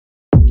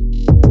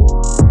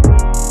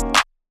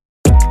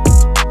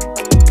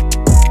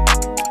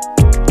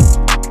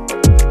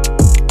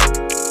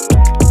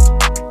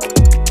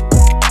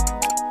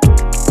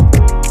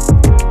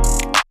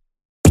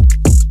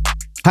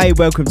Hey,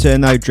 welcome to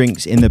No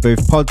Drinks in the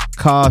Booth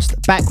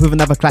podcast. Back with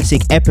another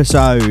classic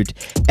episode.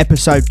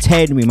 Episode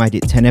 10. We made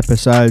it 10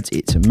 episodes.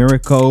 It's a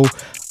miracle.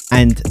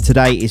 And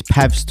today is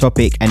Pav's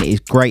topic and it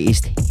is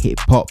greatest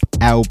hip-hop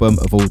album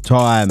of all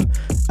time.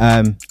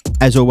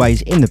 As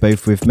always, in the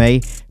booth with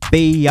me,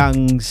 B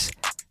Young's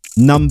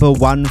number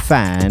one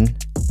fan,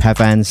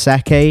 Pavan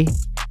Saki,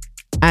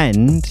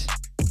 and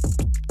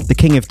the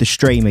king of the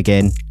stream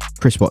again,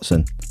 Chris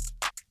Watson.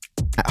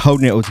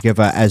 Holding it all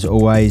together, as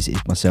always,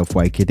 is myself,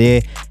 Wade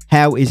Kadir.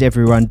 How is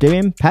everyone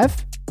doing,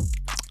 Pav?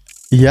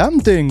 Yeah, I'm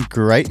doing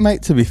great,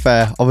 mate, to be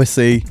fair.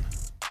 Obviously,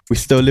 we're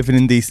still living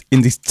in these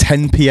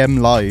 10 p.m.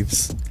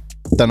 lives.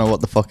 Don't know what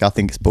the fuck, I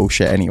think it's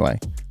bullshit anyway.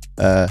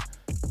 But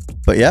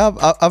yeah,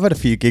 I've had a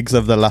few gigs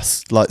over the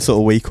last sort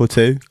of week or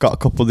two. Got a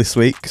couple this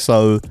week,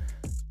 so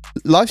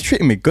life's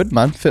treating me good,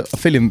 man.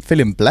 Feeling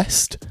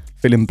blessed.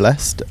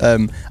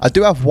 I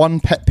do have one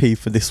pet peeve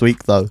for this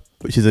week though,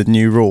 which is a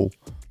new rule.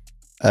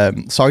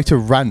 Sorry to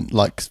rant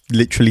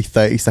literally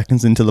 30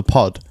 seconds into the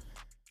pod.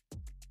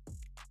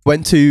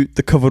 Went to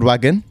the Covered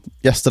Wagon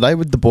yesterday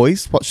with the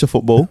boys, watched the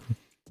football.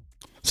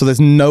 So there's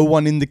no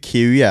one in the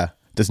queue, yeah.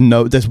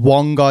 There's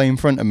one guy in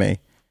front of me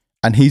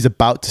and he's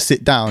about to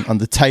sit down on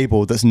the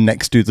table that's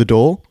next to the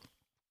door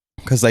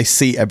because they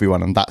seat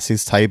everyone and that's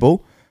his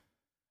table.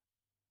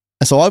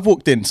 And so I've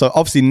walked in. So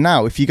obviously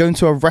now if you go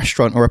into a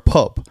restaurant or a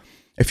pub,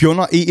 if you're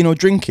not eating or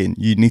drinking,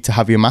 you need to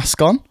have your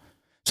mask on.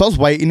 So I was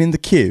waiting in the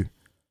queue.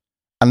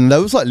 And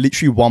there was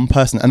literally one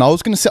person and I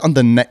was going to sit on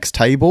the next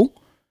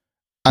table.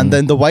 And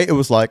then the waiter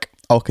was like,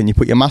 oh, can you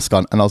put your mask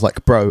on? And I was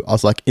like, bro,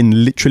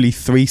 in literally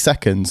 3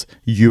 seconds,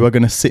 you are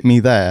going to sit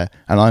me there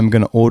and I'm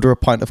going to order a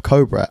pint of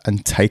Cobra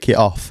and take it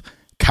off.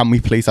 Can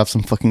we please have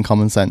some fucking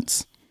common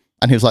sense?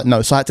 And he was like,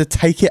 no. So I had to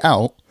take it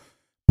out,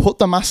 put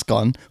the mask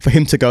on for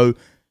him to go,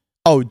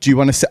 oh, do you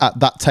want to sit at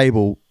that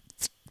table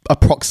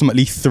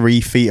approximately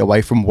 3 feet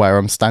away from where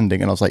I'm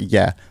standing? And I was like,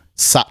 yeah.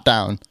 Sat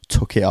down,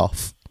 took it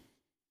off.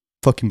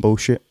 Fucking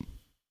bullshit.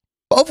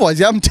 But otherwise,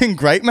 yeah, I'm doing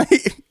great,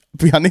 mate.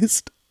 Be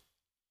honest.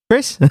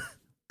 Chris?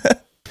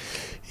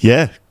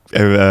 Yeah,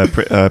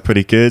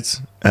 pretty good.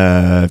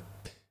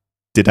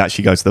 Did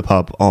actually go to the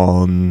pub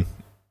on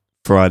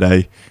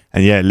Friday,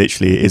 and yeah,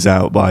 literally it is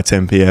out by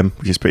 10 p.m,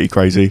 which is pretty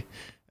crazy.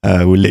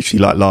 We're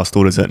literally last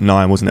orders at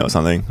 9, wasn't it, or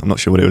something? I'm not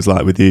sure what it was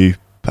like with you,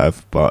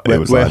 Pav, but it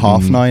was we're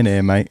 9:30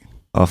 here, mate.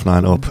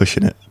 9:30 or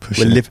pushing it.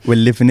 We're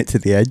living it to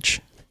the edge.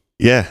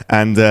 Yeah,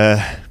 and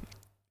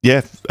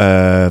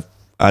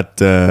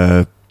had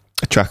a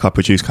track I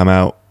produced come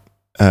out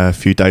a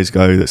few days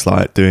ago that's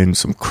doing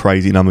some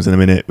crazy numbers in a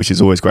minute, which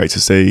is always great to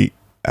see.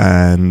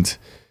 And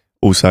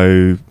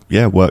also,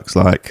 yeah, work's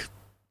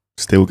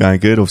still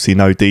going good. Obviously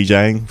no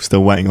DJing,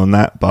 still waiting on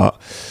that,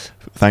 but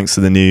thanks to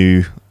the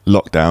new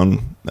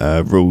lockdown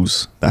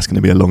rules, that's going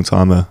to be a long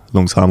time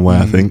away,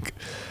 I think.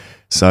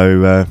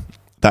 So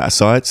that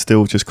aside,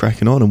 still just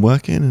cracking on and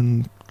working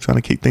and trying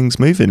to keep things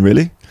moving,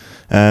 really.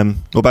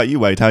 What about you,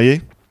 Wade? How are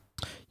you?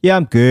 Yeah,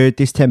 I'm good.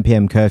 This 10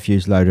 p.m.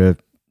 curfew's a load of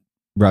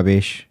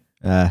rubbish.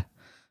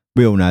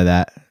 We all know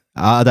that.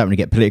 I don't want to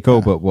get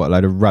political, but what a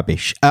load of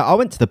rubbish. I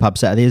went to the pub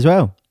Saturday as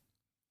well.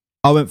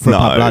 I went for a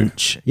pub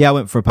lunch. Yeah, I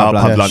went for a pub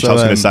lunch. Pub lunch. I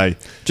was going to say,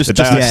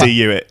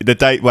 the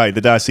day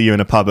I see you in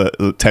a pub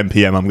at 10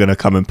 p.m, I'm going to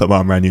come and put my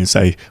arm around you and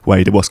say,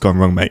 Wade, what's gone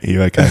wrong, mate? Are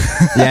you okay?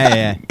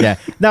 Yeah.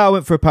 No, I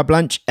went for a pub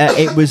lunch.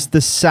 It was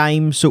the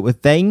same sort of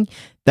thing.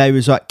 They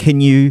was like, can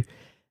you...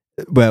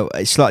 Well,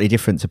 it's slightly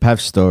different to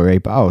Pav's story,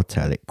 but I'll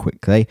tell it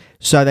quickly.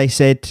 So they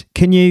said,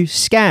 can you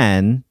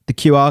scan the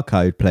QR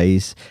code,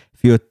 please,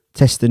 for your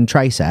Test and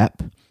Trace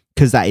app?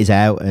 Because that is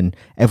out and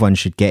everyone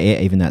should get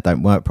it, even though it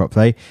don't work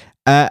properly.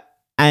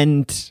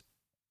 And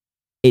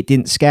it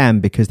didn't scan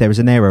because there was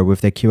an error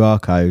with their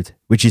QR code,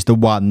 which is the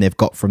one they've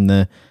got from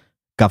the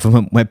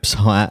government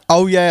website.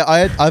 Oh, yeah,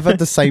 I've had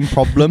the same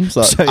problems.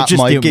 So it at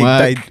just my didn't gig,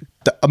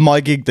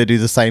 work. they do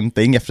the same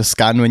thing. You have to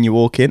scan when you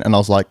walk in. And I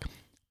was like...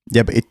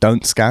 Yeah, but it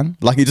don't scan.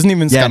 It doesn't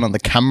even scan on the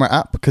camera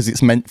app because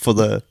it's meant for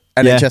the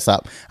NHS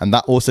app. And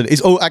that also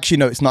is... Oh, actually,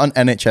 no, it's not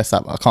an NHS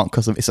app. I can't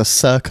because it's a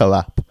Serco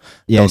app.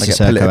 Yeah, it's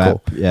a Serco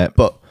app. Yeah.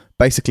 But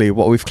basically,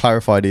 what we've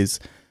clarified is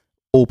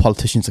all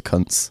politicians are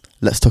cunts.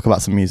 Let's talk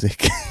about some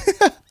music.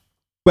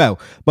 Well,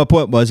 my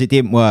point was it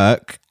didn't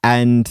work.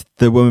 And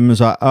the woman was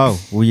like, oh,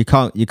 well, you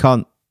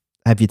can't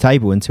have your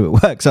table until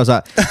it works. I was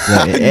like,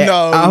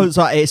 no. I was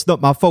like, it's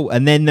not my fault.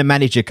 And then the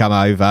manager come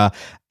over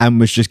and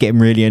was just getting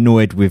really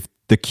annoyed with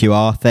the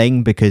QR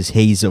thing because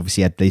he's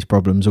obviously had these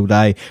problems all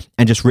day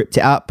and just ripped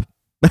it up.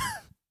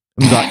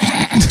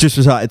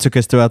 It took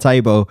us to our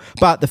table.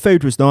 But the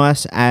food was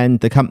nice and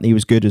the company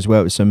was good as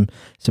well. It was some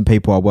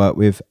people I worked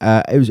with.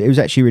 It was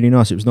actually really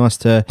nice. It was nice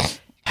to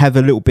have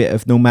a little bit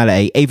of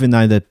normality, even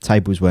though the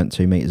tables weren't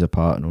 2 meters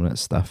apart and all that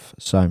stuff.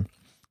 So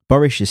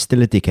Boris is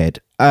still a dickhead.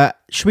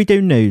 Should we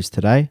do news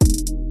today?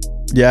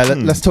 Yeah,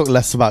 let's talk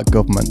less about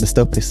government. They're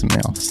still pissing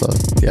me off. So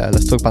yeah,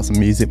 let's talk about some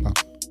music, man.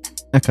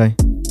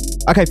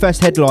 Okay,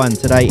 first headline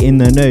today in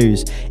the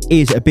news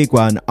is a big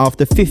one.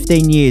 After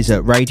 15 years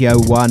at Radio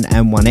 1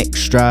 and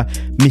 1Xtra,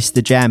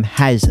 Mr. Jam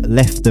has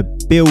left the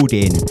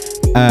building.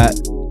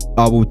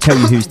 I will tell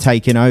you who's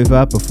taking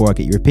over before I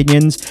get your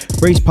opinions.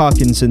 Reese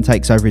Parkinson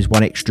takes over his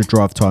One Extra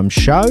Drive Time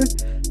show,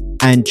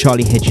 and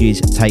Charlie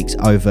Hedges takes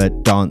over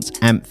Dance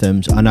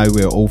Anthems. I know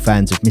we're all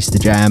fans of Mr.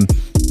 Jam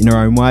in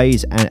our own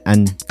ways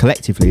and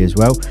collectively as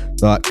well.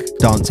 Like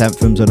Dance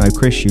Anthems, I know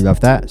Chris, you love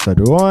that, so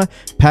do I.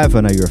 Pav,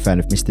 I know you're a fan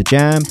of Mr.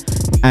 Jam,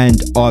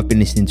 and I've been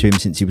listening to him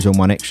since he was on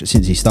One Extra,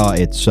 since he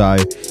started. So,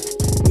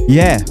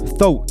 yeah,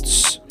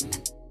 thoughts?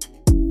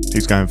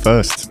 Who's going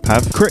first?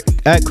 Pav?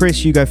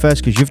 Chris, you go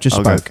first because you've just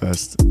I'll spoke. go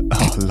first.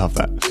 Oh, I love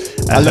that.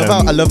 I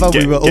love how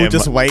we were all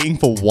just waiting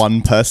for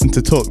one person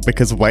to talk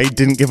because Wade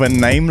didn't give a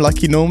name like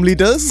he normally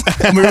does.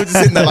 And we were just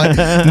sitting there like,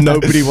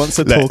 nobody wants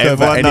to talk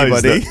over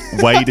anybody.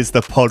 Wade is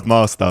the pod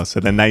master, so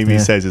the name he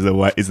says is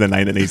the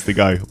name that needs to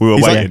go. We were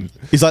waiting.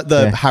 He's like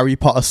the Harry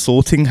Potter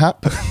sorting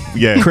hat.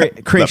 Yeah.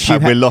 Chris,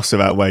 we're lost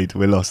about Wade.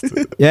 We're lost.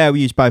 Yeah,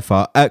 we use both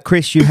are.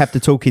 Chris, you have the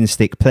talking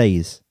stick,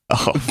 please.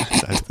 Oh,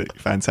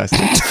 fantastic.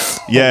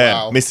 Yeah,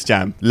 wow. Mr.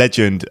 Jam,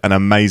 legend, an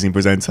amazing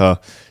presenter.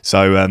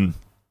 So,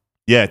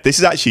 yeah, this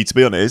is actually, to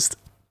be honest,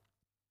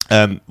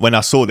 when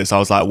I saw this, I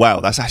was like, wow,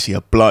 that's actually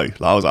a blow.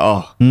 Like, I was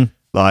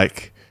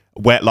like,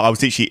 I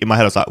was literally in my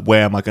head, I was like,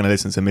 where am I going to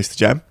listen to Mr.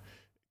 Jam?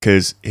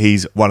 Because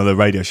he's one of the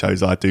radio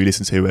shows I do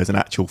listen to as an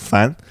actual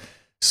fan.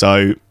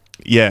 So,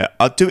 yeah,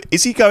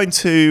 is he going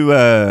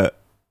to,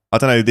 I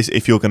don't know this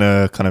if you're going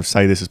to kind of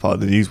say this as part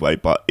of the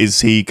newsway, but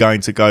is he going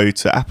to go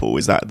to Apple?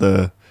 Is that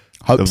the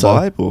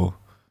vibe? Or?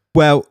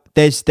 Well,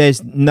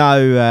 there's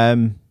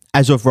no,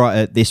 as of right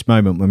at this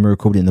moment when we're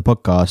recording the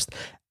podcast,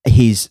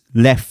 he's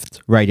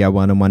left Radio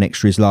 1 and One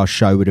Extra. His last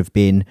show would have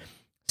been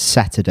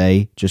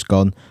Saturday, just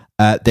gone.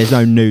 There's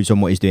no news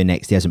on what he's doing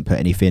next. He hasn't put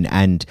anything,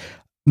 and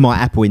my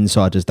Apple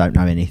insiders don't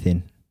know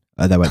anything.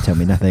 They won't tell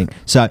me nothing.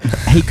 So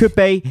he could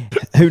be.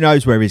 Who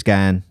knows where he's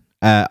going?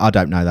 I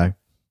don't know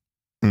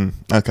though.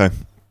 Okay.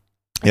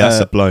 Yeah,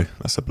 that's a blow.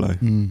 That's a blow.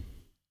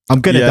 I'm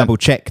going to double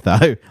check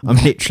though. I'm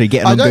literally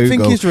getting on Google. I don't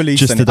think he's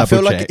released just to double I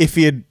feel check. like if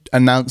he had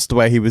announced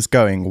where he was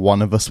going,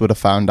 one of us would have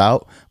found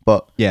out.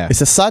 But yeah, it's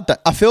a sad day.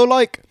 I feel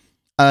like,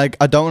 I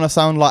don't want to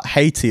sound like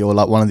hatey or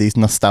like one of these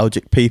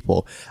nostalgic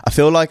people. I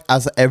feel like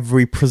as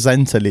every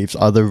presenter leaves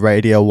either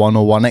Radio 1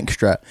 or One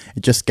Extra,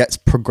 it just gets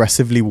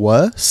progressively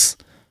worse.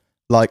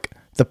 Like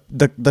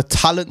the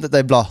talent that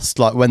they've lost.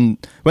 Like when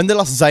they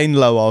lost Zane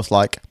Lowe, I was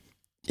like,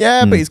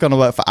 yeah, but he's going to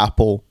work for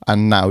Apple,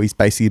 and now he's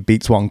basically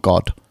Beats One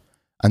God.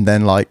 And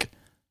then like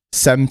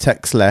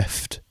Semtex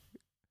left,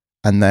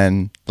 and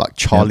then like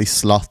Charlie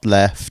Sloth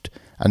left,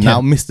 and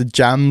now Mr.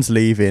 Jam's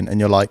leaving, and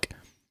you're like,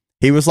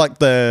 he was like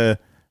the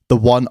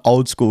one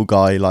old school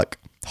guy like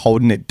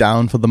holding it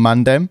down for the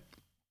Mandem.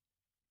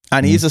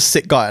 And he's a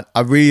sick guy.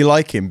 I really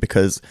like him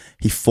because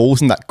he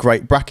falls in that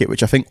great bracket,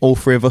 which I think all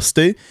three of us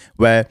do,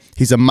 where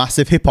he's a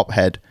massive hip hop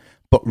head,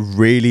 but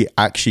really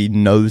actually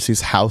knows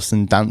his house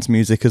and dance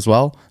music as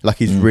well. Like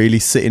he's really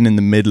sitting in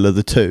the middle of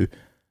the two,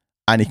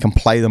 and he can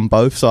play them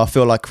both. So I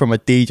feel like from a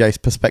DJ's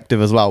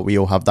perspective as well, we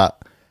all have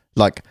that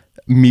like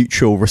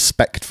mutual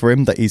respect for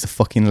him, that he's a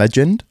fucking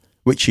legend,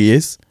 which he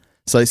is.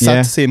 So it's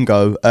sad to see him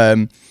go.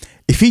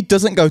 If he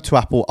doesn't go to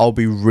Apple, I'll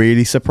be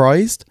really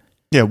surprised.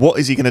 Yeah, what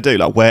is he going to do?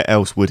 Like, where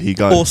else would he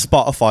go? Or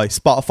Spotify.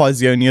 Spotify's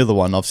the only other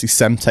one. Obviously,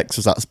 Semtex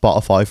was at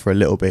Spotify for a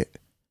little bit.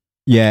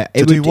 Yeah.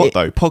 To do what,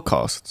 though?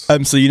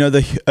 Podcasts? So, you know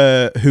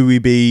the Who We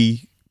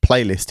Be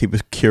playlist? He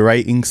was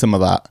curating some of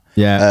that.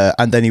 Yeah.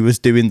 And then he was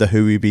doing the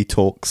Who We Be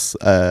Talks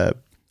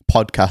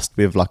podcast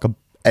with like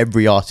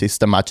every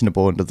artist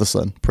imaginable under the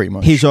sun, pretty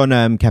much. He's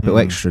on Capital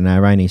Extra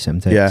now, ain't he,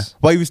 Semtex? Yeah.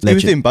 Well, he was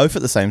doing both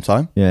at the same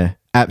time. Yeah.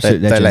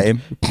 Absolutely. They let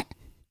him.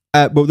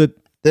 Well,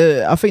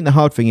 I think the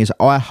hard thing is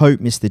I hope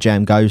Mr.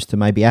 Jam goes to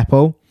maybe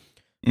Apple,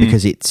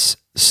 because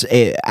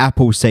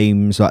Apple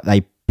seems like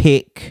they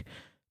pick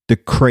the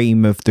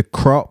cream of the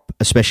crop,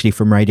 especially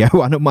from Radio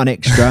 1 and One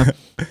Extra,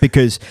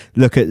 because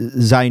look at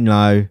Zane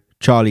Lowe,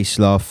 Charlie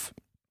Sloth,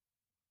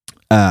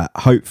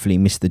 hopefully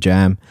Mr.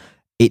 Jam.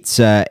 It's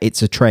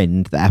a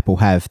trend that Apple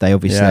have. They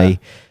obviously,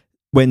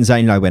 when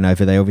Zane Lowe went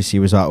over, they obviously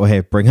was like, well,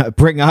 here,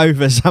 bring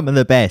over some of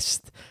the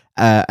best.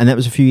 And that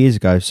was a few years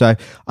ago. So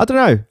I don't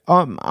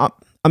know.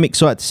 I'm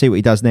excited to see what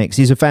he does next.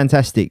 He's a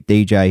fantastic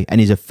DJ,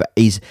 and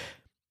he's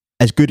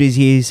as good as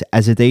he is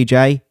as a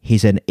DJ.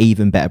 He's an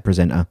even better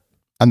presenter,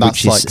 and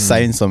that's like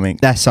saying something.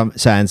 That's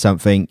saying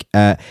something.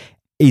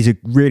 He's a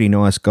really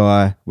nice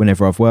guy.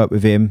 Whenever I've worked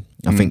with him,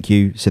 I think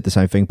you said the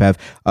same thing, Pav.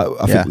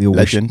 I think we all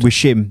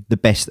wish him the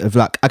best of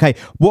luck. Okay,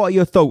 what are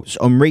your thoughts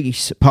on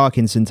Reese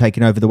Parkinson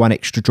taking over the One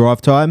Extra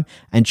Drive Time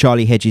and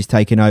Charlie Hedges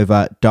taking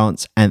over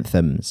Dance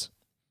Anthems?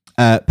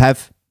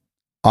 Pav?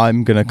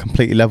 I'm going to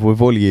completely level with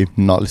all of you,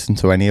 not listen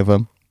to any of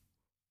them.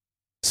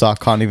 So I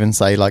can't even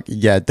say like,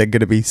 yeah, they're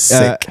going to be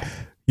sick.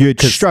 You'd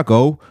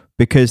struggle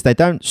because they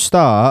don't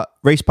start,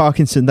 Reese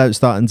Parkinson don't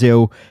start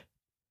until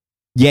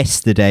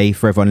yesterday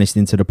for everyone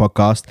listening to the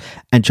podcast,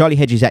 and Charlie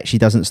Hedges actually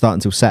doesn't start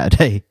until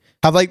Saturday.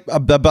 Have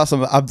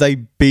they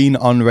been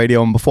on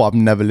radio on before? I've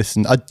never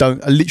listened. I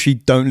literally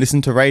don't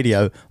listen to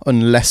radio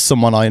unless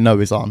someone I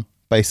know is on.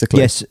 Basically.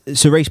 Yes,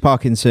 so Reese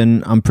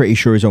Parkinson, I'm pretty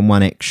sure, is on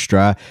One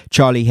Extra.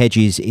 Charlie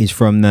Hedges is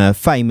from the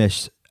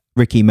famous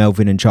Ricky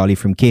Melvin and Charlie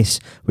from Kiss,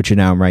 which are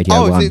now on Radio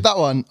Oh, 1. is it that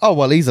one? Oh,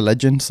 well, he's a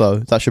legend, so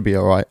that should be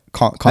all right.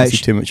 Can't see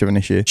too much of an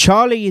issue.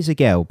 Charlie is a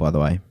girl, by the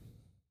way.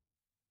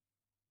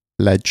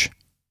 Ledge.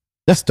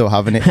 Still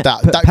having it.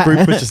 That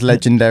group was just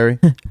legendary.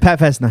 Pat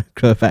has no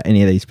clue about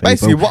any of these people.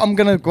 Basically, what I'm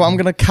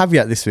gonna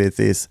caveat this with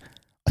is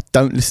I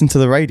don't listen to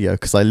the radio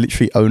because I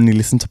literally only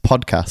listen to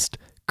podcast.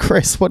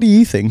 Chris, what do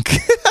you think?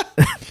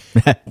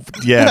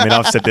 Yeah, I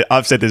mean,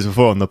 I've said this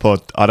before on the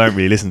pod. I don't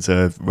really listen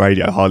to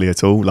radio hardly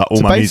at all. Like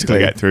all my music I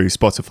get through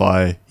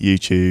Spotify,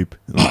 YouTube,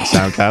 like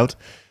SoundCloud.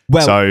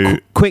 Well, so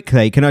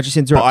quickly, can I just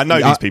interrupt? But I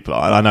know these people.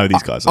 I know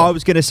these guys. I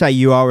was going to say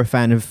you are a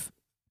fan of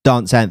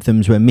dance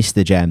anthems when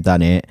Mr. Jam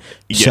done it.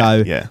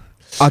 Yeah,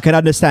 so I can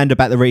understand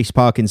about the Reece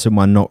Parkinson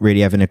one not really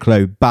having a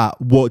clue.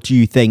 But what do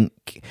you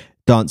think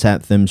dance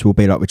anthems will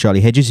be like with Charlie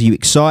Hedges? Are you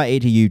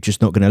excited? Are you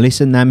just not going to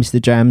listen now Mr.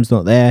 Jam's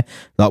not there?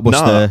 Like, what's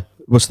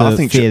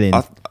the feeling?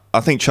 I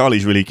think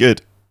Charlie's really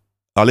good.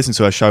 I listened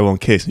to her show on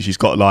Kiss and she's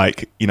got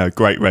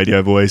great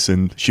radio voice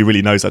and she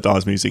really knows that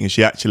dance music and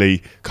she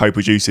actually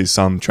co-produces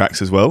some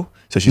tracks as well.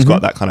 So she's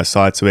got that kind of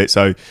side to it.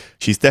 So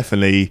she's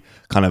definitely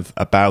kind of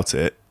about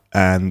it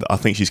and I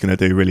think she's going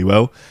to do really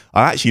well.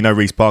 I actually know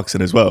Reece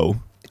Parkinson as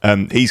well.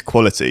 He's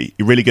quality.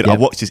 He's really good. Yep. I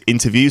watched his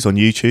interviews on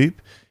YouTube.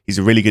 He's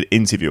a really good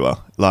interviewer.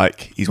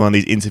 Like he's one of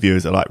these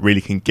interviewers that like really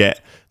can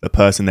get the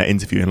person they're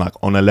interviewing like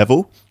on a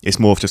level. It's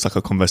more of just like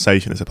a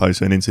conversation as opposed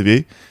to an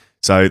interview.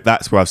 So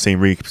that's where I've seen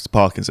Reece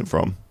Parkinson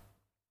from.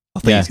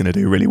 I think he's going to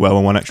do really well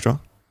on One Extra.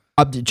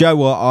 Joe,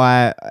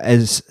 what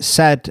as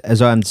sad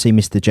as I am to see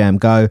Mr. Jam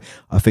go,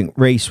 I think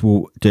Reece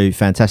will do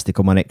fantastic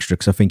on One Extra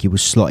because I think he will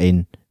slot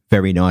in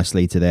very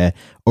nicely to their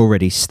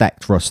already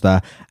stacked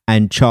roster.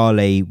 And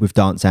Charlie with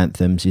dance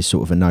anthems is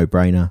sort of a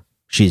no-brainer.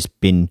 She's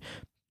been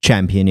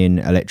championing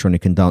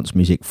electronic and dance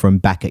music from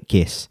back at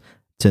Kiss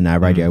to now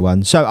Radio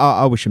 1. So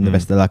I wish him the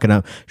best of luck, and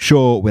I'm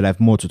sure we'll have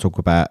more to talk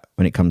about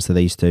when it comes to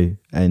these two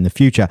in the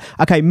future.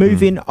 Okay,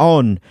 moving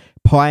on.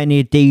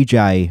 Pioneer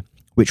DJ,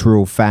 which we're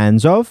all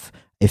fans of.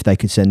 If they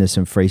could send us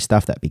some free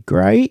stuff, that'd be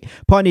great.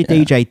 Pioneer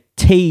DJ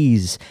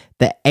tease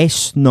the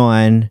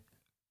S9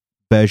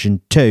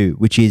 version 2,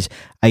 which is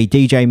a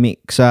DJ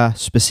mixer,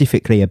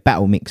 specifically a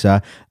battle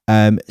mixer,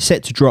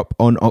 set to drop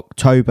on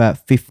October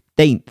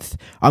 15th.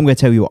 I'm going to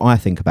tell you what I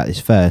think about this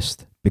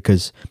first,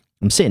 because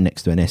I'm sitting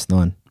next to an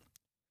S9.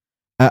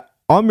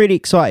 I'm really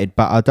excited,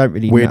 but I don't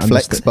really weird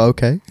flex, but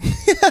okay.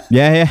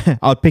 yeah,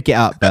 I'd pick it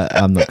up, but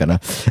I'm not gonna.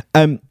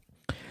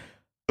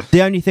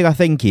 The only thing I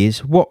think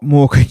is, what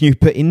more can you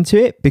put into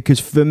it? Because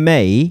for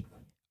me,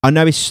 I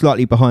know it's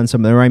slightly behind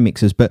some of their own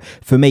mixers, but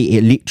for me,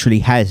 it literally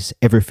has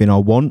everything I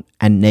want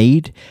and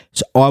need.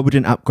 So I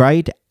wouldn't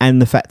upgrade.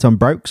 And the fact I'm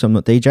broke, so I'm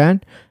not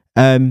DJing.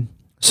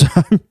 So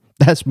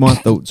that's my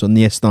thoughts on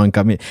the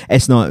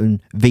S9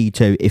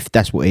 V2, if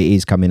that's what it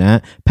is coming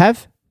out.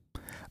 Pav?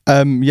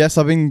 Yes,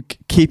 I've been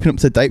keeping up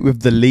to date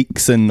with the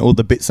leaks and all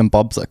the bits and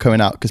bobs that are coming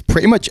out because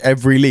pretty much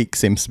every leak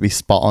seems to be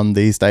spot on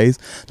these days.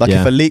 Like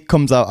if a leak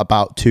comes out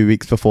about 2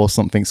 weeks before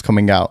something's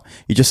coming out,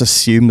 you just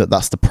assume that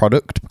that's the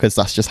product because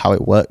that's just how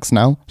it works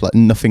now. Like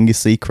nothing is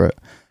secret.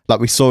 Like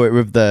we saw it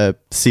with the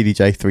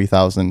CDJ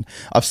 3000.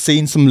 I've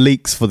seen some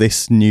leaks for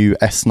this new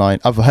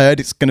S9. I've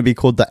heard it's going to be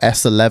called the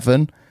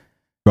S11.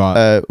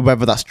 Right.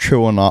 Whether that's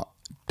true or not,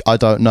 I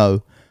don't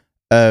know.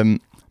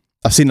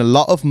 I've seen a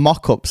lot of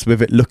mock-ups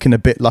with it looking a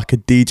bit like a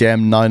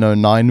DJM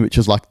 909, which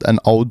was like an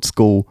old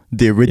school,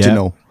 the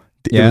original.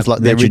 It was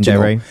like the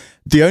legendary. original.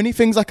 The only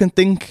things I can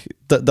think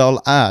that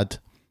they'll add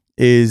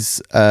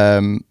is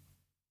a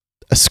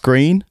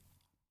screen.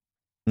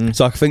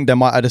 So I think they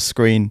might add a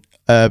screen,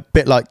 a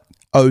bit like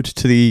ode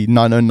to the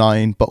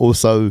 909, but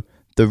also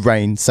the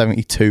Rain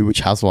 72,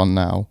 which has one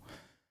now.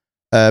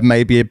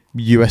 Maybe a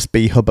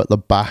USB hub at the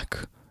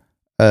back.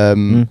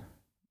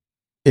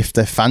 If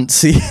they're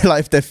fancy, like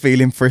if they're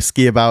feeling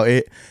frisky about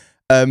it.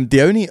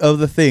 The only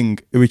other thing,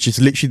 which is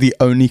literally the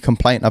only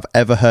complaint I've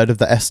ever heard of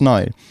the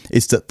S9,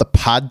 is that the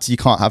pads, you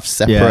can't have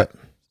separate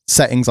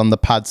settings on the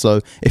pad.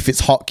 So if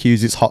it's hot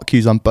cues, it's hot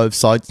cues on both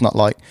sides, not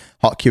like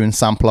hot cue and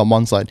sample on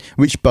one side,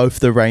 which both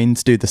the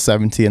Rains do, the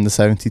 70 and the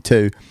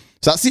 72.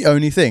 So that's the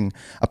only thing.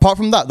 Apart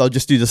from that, they'll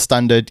just do the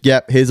standard,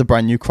 yep, here's a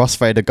brand new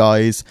crossfader,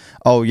 guys.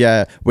 Oh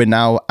yeah, we're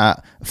now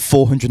at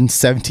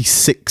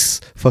 476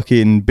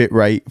 fucking bit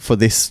rate for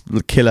this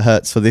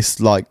kilohertz for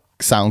this like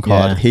sound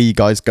card. Here you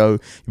guys go.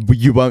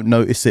 You won't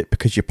notice it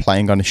because you're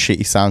playing on a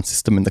shitty sound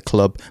system in the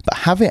club, but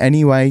have it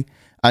anyway.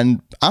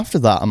 And after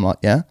that, I'm like,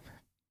 yeah,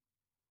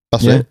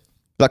 that's it.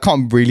 That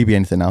can't really be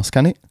anything else,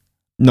 can it?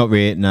 Not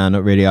really. No,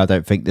 not really. I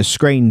don't think the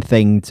screen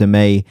thing, to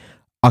me,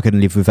 I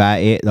can live without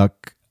it.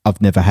 Like, I've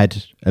never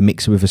had a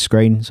mixer with a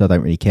screen, so I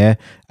don't really care.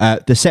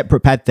 The separate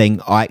pad thing,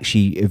 I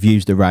actually have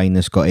used the Rain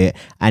that's got it,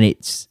 and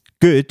it's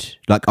good.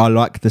 Like, I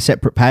like the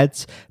separate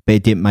pads, but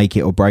it didn't make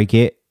it or break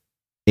it.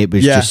 It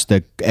was just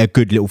a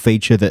good little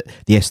feature that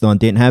the S9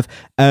 didn't have.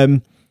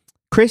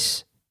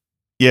 Chris?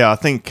 Yeah, I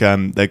think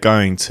they're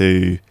going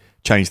to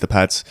change the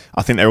pads.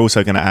 I think they're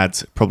also going to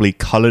add probably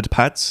coloured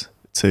pads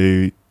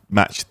to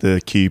match the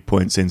cue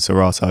points in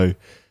Serato.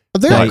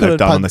 They've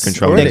done on the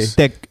controllers.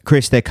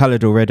 Chris, they're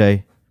coloured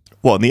already.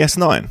 What, on the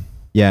S9?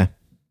 Yeah.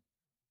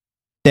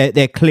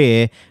 They're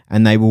clear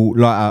and they will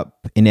light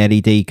up in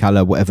LED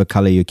colour, whatever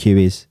colour your cue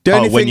is.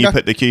 When you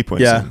put the cue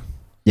points in.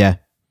 Yeah.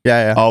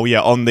 Yeah. Oh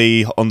yeah, on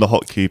the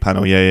hot cue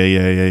panel.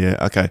 Yeah.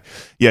 Okay.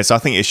 Yeah, so I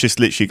think it's just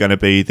literally going to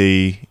be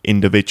the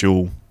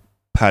individual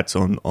pads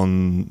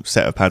on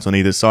set of pads on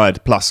either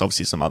side, plus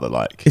obviously some other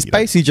It's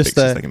basically just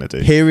they're going to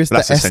do. Here is the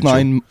S9.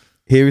 Essential.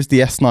 Here is the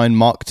S9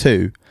 Mark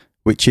II,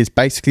 which is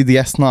basically the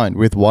S9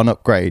 with one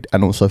upgrade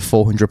and also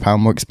 £400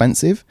 more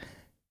expensive.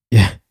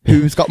 Yeah.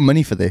 Who's got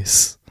money for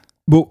this?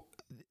 Well,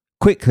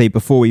 quickly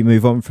before we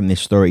move on from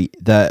this story,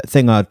 the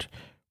thing I'd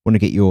want to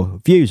get your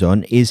views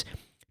on is,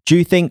 do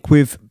you think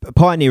with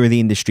Pioneer of the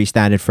industry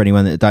standard, for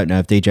anyone that don't know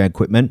of DJ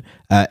equipment,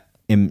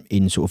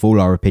 in sort of all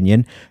our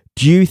opinion,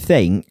 do you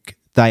think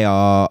they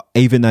are,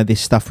 even though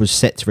this stuff was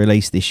set to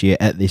release this year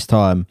at this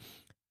time,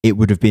 it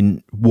would have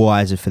been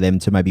wiser for them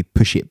to maybe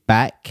push it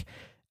back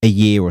a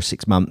year or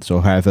 6 months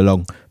or however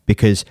long,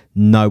 because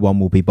no one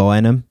will be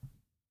buying them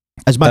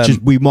as much as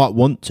we might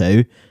want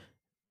to?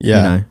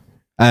 Yeah.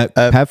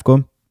 Pav, go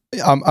on.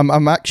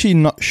 I'm actually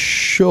not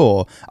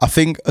sure. I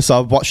think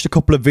so. I've watched a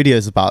couple of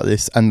videos about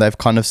this, and they've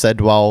kind of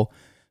said, well,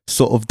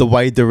 sort of the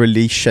way the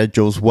release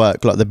schedules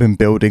work, like they've been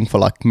building for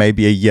like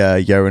maybe a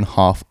year and a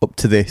half up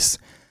to this.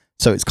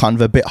 So it's kind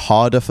of a bit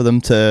harder for them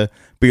to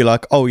be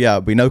like, oh yeah,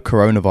 we know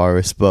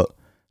coronavirus, but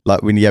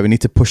like we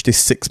need to push this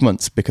 6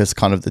 months because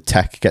kind of the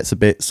tech gets a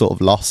bit sort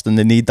of lost, and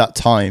they need that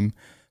time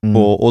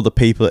for all the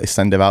people that they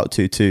send it out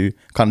to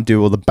kind of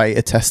do all the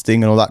beta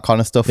testing and all that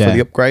kind of stuff for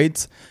the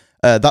upgrades.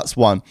 That's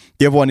one.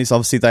 The other one is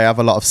obviously they have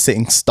a lot of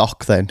sitting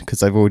stock then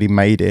because they've already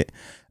made it.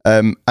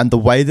 And the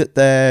way that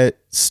their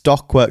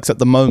stock works at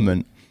the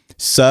moment,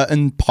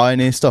 certain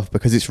Pioneer stuff,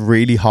 because it's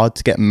really hard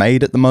to get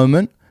made at the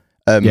moment,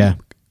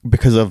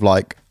 because of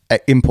like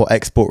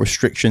import-export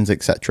restrictions,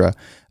 etc.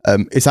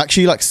 It's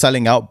actually like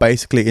selling out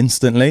basically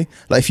instantly.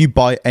 Like if you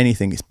buy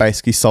anything, it's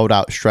basically sold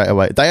out straight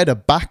away. They had a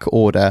back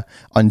order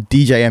on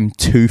DJM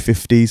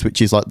 250s,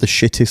 which is like the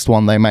shittest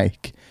one they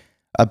make.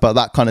 But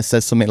that kind of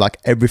says something like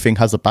everything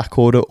has a back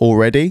order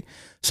already.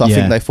 So I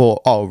think they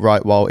thought, oh,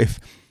 right, well, if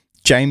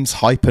James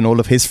Hype and all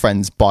of his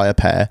friends buy a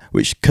pair,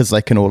 which because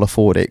they can all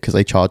afford it because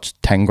they charge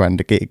 10 grand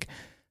a gig,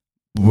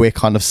 we're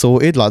kind of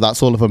sorted. Like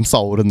that's all of them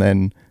sold. And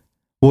then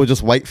we'll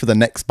just wait for the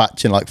next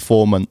batch in like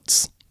 4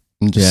 months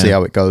and just see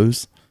how it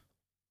goes.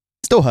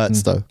 Still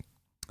hurts though.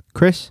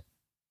 Chris?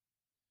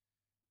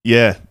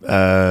 Yeah.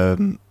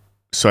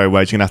 Sorry,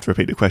 Wade, you're going to have to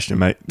repeat the question,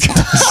 mate.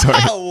 Sorry.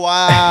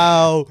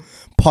 Wow.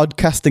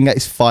 Podcasting at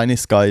its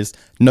finest, guys.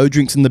 No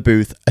drinks in the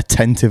booth.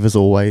 Attentive as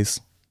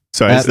always.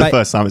 Sorry, it's the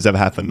first time it's ever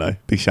happened, though.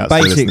 Big shout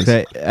out to the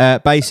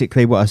listeners.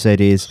 Basically, what I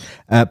said is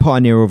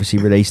Pioneer obviously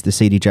released the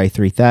CDJ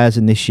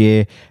 3000 this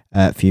year.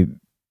 When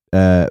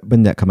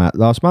did that come out?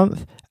 Last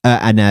month?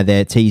 And now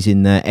they're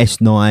teasing the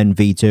S9,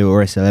 V2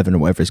 or S11 or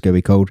whatever it's going to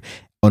be called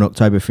on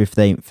October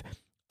 15th.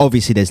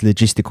 Obviously, there's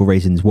logistical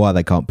reasons why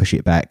they can't push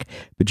it back.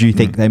 But do you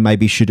think they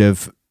maybe should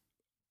have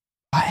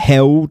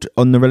held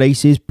on the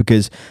releases?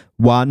 Because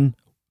one,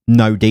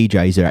 no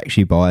DJs are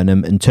actually buying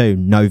them, and two,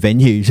 no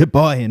venues are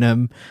buying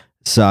them.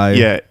 So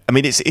yeah, I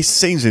mean, it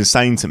seems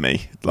insane to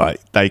me. Like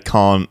they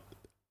can't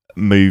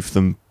move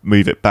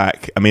it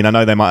back. I mean, I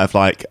know they might have,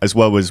 like, as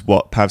well as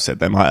what Pav said,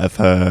 they might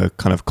have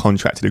kind of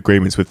contracted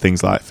agreements with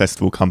things like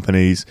festival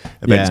companies,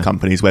 events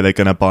companies, where they're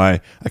going to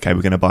buy. Okay,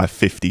 we're going to buy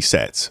 50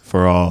 sets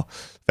for our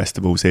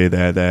festivals here,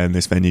 there, and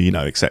this venue, you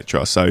know,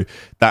 etc. So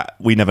that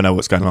we never know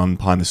what's going on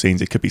behind the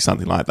scenes. It could be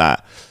something like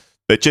that.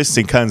 But just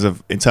in terms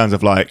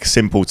of like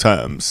simple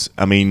terms,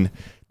 I mean,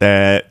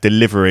 they're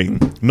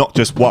delivering not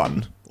just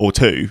one or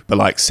two, but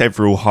like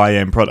several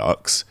high-end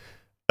products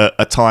at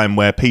a time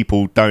where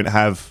people don't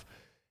have,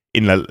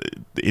 in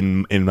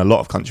a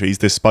lot of countries,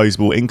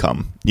 disposable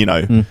income, you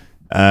know.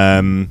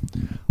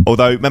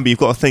 Although remember, you've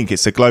got to think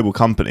it's a global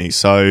company.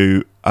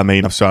 So I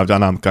mean,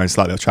 I'm going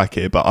slightly off track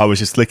here, but I was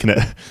just looking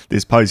at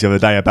this post the other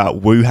day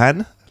about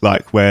Wuhan,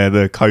 like where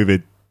the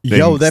COVID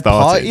thing they're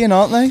started. partying,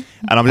 aren't they?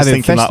 And I'm just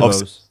thinking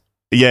festivals. like,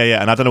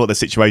 yeah, and I don't know what the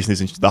situation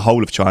is in the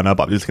whole of China,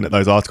 but I'm just looking at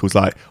those articles,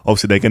 like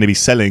obviously they're going to be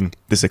selling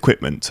this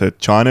equipment to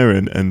China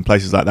and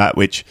places like that,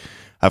 which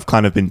have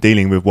kind of been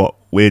dealing with what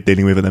we're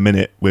dealing with at the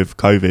minute with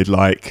COVID,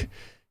 like,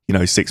 you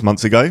know, 6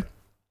 months ago.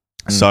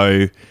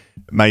 So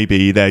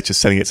maybe they're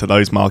just selling it to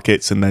those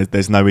markets and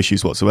there's no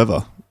issues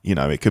whatsoever. You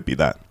know, it could be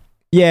that.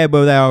 Yeah,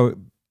 well, they are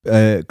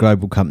a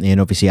global company,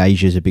 and obviously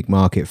Asia's a big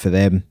market for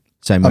them,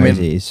 same way as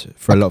it is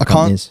for a lot of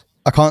companies.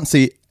 I can't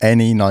see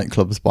any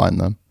nightclubs buying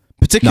them,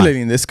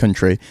 particularly in this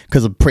country,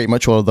 because pretty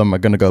much all of them are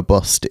going to go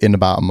bust in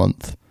about a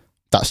month.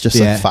 That's just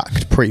a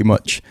fact, pretty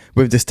much,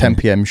 with this 10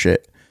 p.m.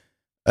 shit.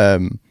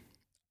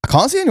 I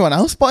can't see anyone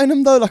else buying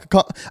them though. Like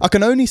I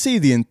can only see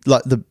the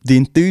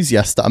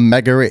enthusiasts that are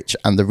mega rich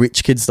and the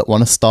rich kids that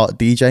want to start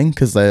DJing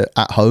because they're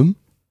at home.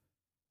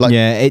 Like,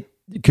 yeah,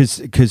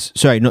 because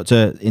sorry, not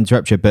to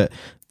interrupt you, but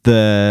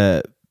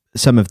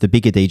some of the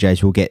bigger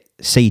DJs will get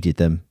seeded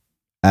them.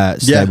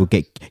 They will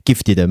get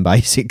gifted them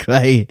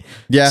basically.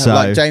 Yeah, so,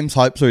 like James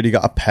Hype's already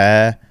got a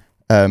pair.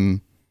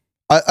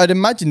 I'd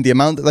imagine the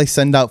amount that they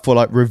send out for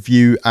like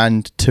review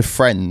and to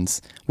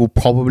friends will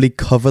probably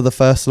cover the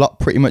first lot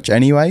pretty much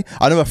anyway.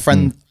 I know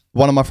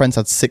one of my friends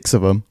had 6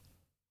 of them.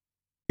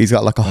 He's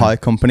got like a hire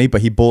company,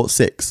 but he bought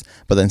 6,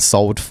 but then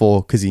sold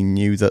 4 because he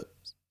knew that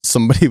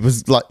somebody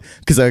was like,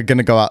 because they were going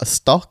to go out of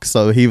stock.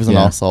 So he was an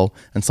arsehole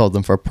and sold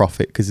them for a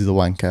profit because he's a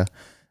wanker.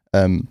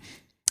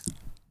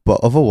 But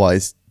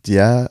otherwise,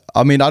 yeah.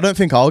 I mean, I don't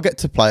think I'll get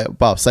to play it.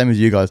 Well, same as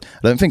you guys.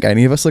 I don't think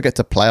any of us will get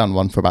to play on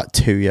one for about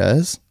 2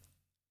 years.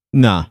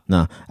 No.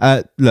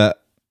 Look,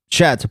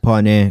 shout out to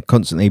Pioneer,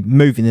 constantly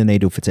moving the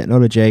needle for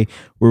technology.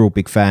 We're all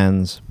big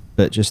fans,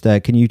 but just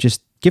can you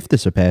just gift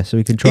us a pair so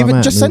we can try them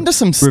out? Just send us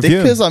some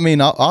stickers. I mean,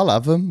 I'll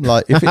have them.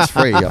 Like if it's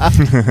free,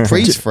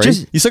 free's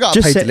free. You still got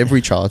to pay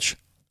delivery charge.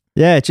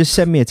 Yeah, just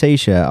send me a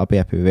t-shirt. I'll be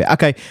happy with it.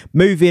 Okay,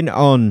 moving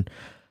on.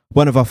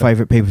 One of our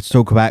favourite people to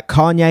talk about,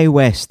 Kanye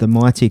West, the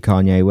mighty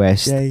Kanye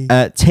West,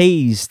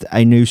 teased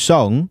a new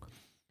song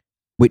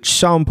which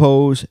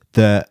samples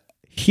the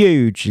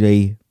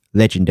hugely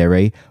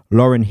legendary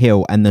Lauryn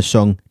Hill and the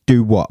song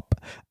Do Wop.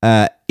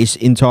 It's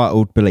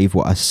entitled Believe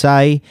What I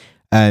Say.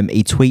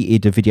 He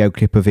tweeted a video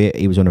clip of it.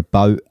 He was on a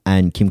boat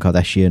and Kim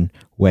Kardashian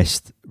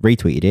West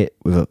retweeted it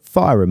with a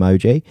fire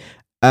emoji.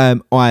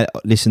 I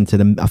listened to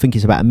them. I think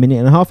it's about a minute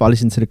and a half. I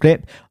listened to the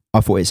clip.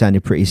 I thought it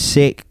sounded pretty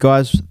sick.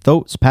 Guys,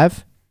 thoughts,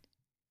 Pav?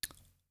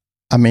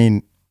 I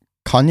mean,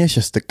 Kanye's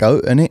just the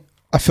GOAT, isn't it?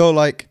 I feel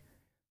like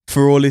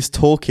for all his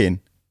talking,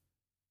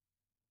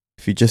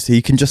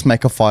 he can just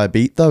make a fire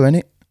beat though,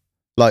 innit?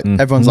 Like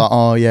everyone's like,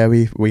 oh yeah,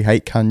 we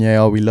hate Kanye,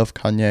 oh we love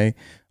Kanye,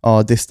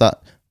 oh this,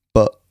 that.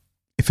 But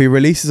if he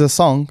releases a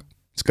song,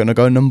 it's gonna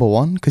go number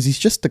 1 because he's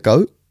just the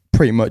GOAT,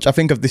 pretty much. I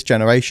think of this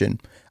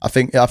generation. I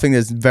think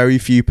there's very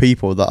few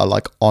people that are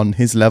like on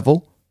his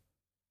level.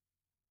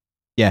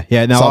 Yeah.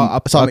 No,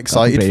 so I'm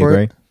excited for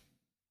it.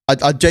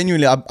 I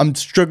genuinely, I'm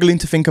struggling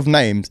to think of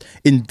names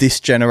in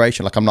this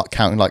generation. Like I'm not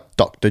counting like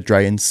Dr.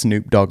 Dre and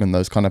Snoop Dogg and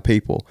those kind of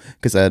people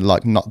because they're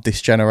like not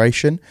this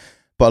generation.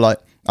 But like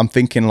I'm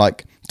thinking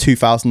like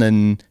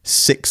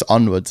 2006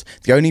 onwards.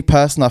 The only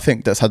person I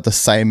think that's had the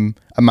same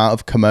amount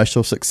of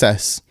commercial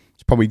success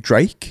is probably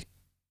Drake.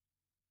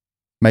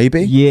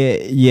 Maybe.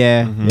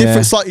 Yeah.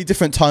 Mm-hmm. Slightly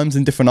different times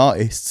and different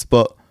artists,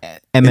 but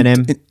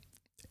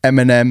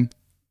Eminem,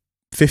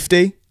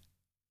 50.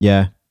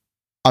 Yeah.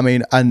 I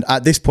mean, and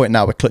at this point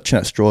now, we're clutching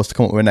at straws to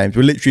come up with names.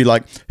 We're literally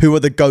like, who are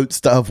the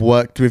GOATs that have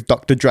worked with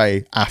Dr.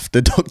 Dre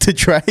after Dr.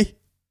 Dre?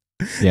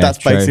 Yeah, that's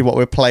basically what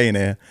we're playing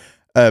here.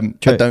 I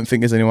don't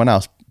think there's anyone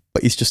else,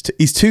 but he's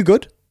too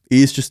good.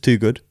 He is just too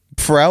good.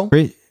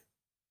 Pharrell?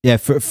 Yeah,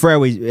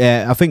 Pharrell is,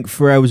 I think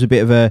Pharrell was a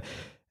bit of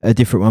a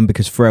different one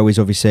because Pharrell is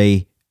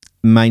obviously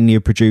mainly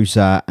a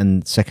producer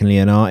and secondly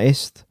an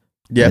artist.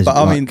 Yeah, but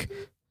I mean,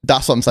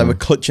 that's what I'm saying. We're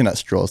clutching at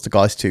straws. The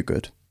guy's too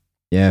good.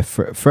 Yeah,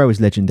 Pharrell is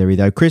legendary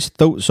though. Chris,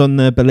 thoughts on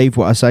the Believe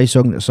What I Say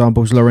song that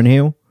samples Lauryn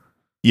Hill?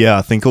 Yeah,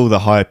 I think all the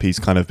hype he's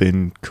kind of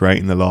been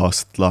creating the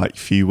last like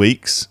few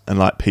weeks and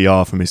like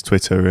PR from his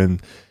Twitter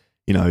and,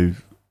 you know,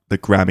 the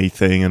Grammy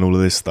thing and all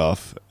of this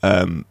stuff.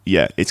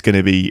 Yeah, it's going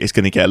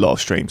to get a lot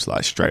of streams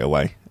like straight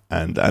away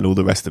and all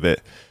the rest of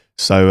it.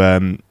 So,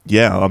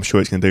 yeah, I'm sure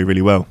it's going to do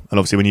really well. And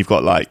obviously when you've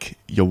got like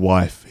your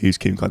wife who's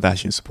Kim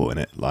Kardashian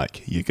supporting it,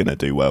 like you're going to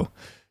do well.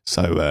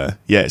 So,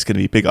 yeah, it's going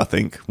to be big, I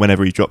think,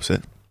 whenever he drops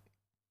it.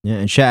 Yeah,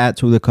 and shout out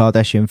to all the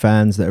Kardashian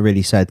fans that are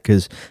really sad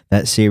because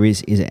that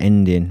series is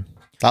ending.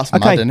 That's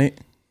mad, isn't it?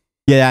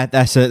 Yeah,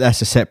 that's a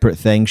separate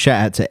thing.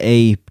 Shout out to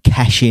E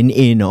cashing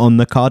in on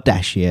the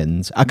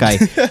Kardashians. Okay,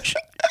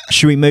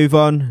 should we move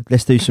on?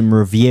 Let's do some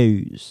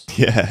reviews.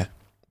 Yeah.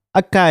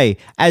 Okay,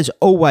 as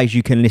always,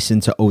 you can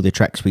listen to all the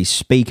tracks we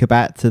speak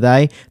about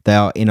today. They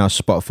are in our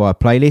Spotify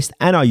playlist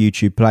and our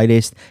YouTube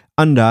playlist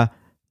under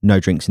No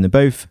Drinks in the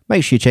Booth.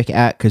 Make sure you check it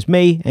out because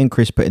me and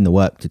Chris put in the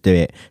work to do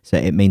it. So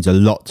it means a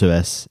lot to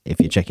us if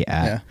you check it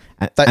out. Yeah.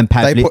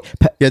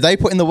 They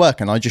put in the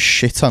work and I just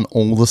shit on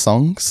all the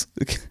songs.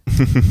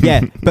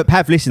 Yeah, but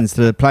Pav listens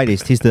to the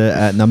playlist. He's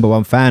the number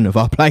 1 fan of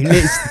our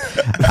playlist.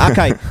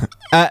 Okay.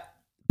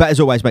 But as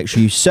always, make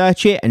sure you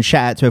search it and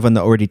shout out to everyone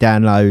that already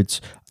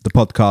downloads the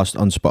podcast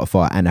on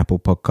Spotify and Apple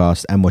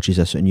Podcasts and watches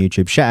us on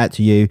YouTube. Shout out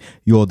to you.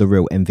 You're the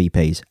real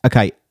MVPs.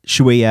 Okay,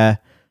 should we get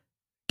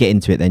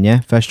into it then, yeah?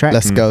 First track?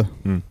 Let's go.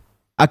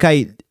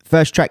 Okay,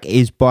 first track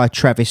is by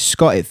Travis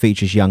Scott. It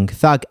features Young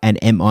Thug and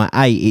MIA.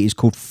 It is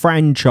called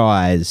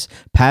Franchise.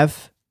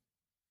 Pav?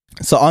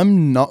 So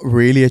I'm not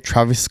really a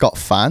Travis Scott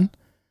fan.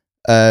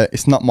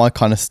 It's not my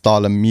kind of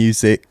style of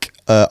music.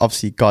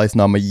 Obviously, you guys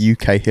know I'm a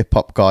UK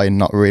hip-hop guy and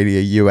not really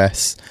a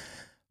US.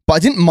 But I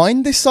didn't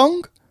mind this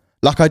song.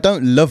 Like, I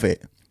don't love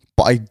it,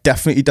 but I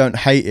definitely don't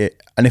hate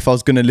it. And if I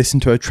was going to listen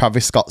to a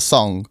Travis Scott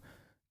song,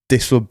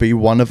 this would be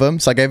one of them.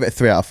 So I gave it a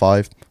 3 out of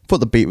 5. Thought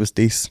the beat was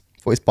decent.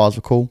 Thought his bars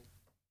were cool.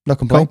 No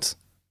complaints.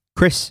 Cool.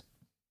 Chris?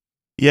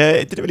 Yeah,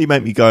 it didn't really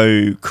make me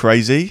go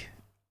crazy.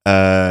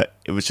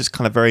 It was just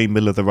kind of very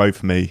middle of the road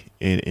for me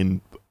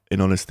in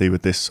honesty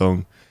with this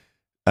song.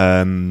 So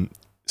I'm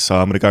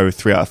going to go with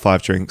 3 out of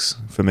 5 drinks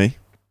for me.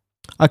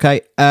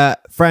 Okay.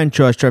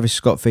 Franchise, Travis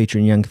Scott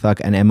featuring Young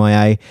Thug and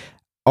MIA.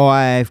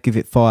 I've give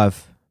it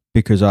 5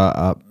 because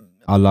I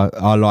like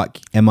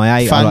MIA.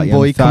 I like Young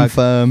Fanboy Thug.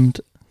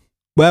 confirmed.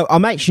 Well,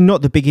 I'm actually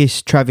not the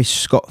biggest Travis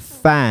Scott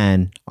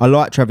fan. I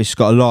like Travis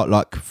Scott a lot,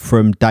 like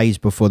from days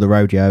before the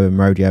rodeo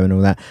and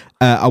all that.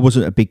 I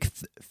wasn't a big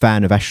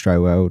fan of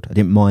Astro World. I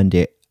didn't mind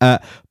it.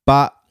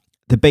 But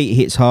the beat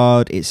hits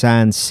hard. It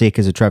sounds sick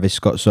as a Travis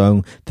Scott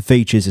song. The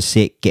features are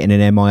sick. Getting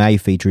an MIA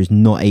feature is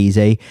not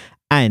easy.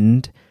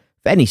 And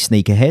for any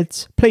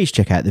sneakerheads, please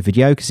check out the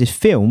video because it's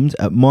filmed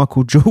at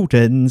Michael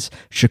Jordan's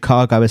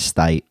Chicago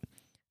estate.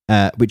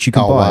 Which you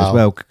can buy as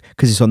well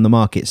because it's on the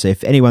market. So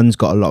if anyone's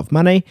got a lot of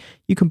money,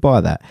 you can buy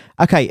that.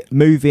 Okay,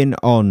 moving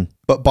on.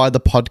 But buy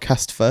the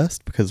podcast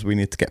first because we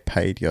need to get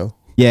paid, yo.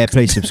 Yeah,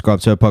 please subscribe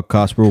to our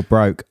podcast. We're all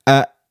broke.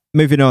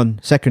 Moving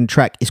on. Second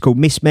track is called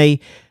Miss Me.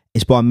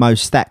 It's by Mo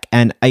Stack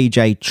and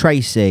AJ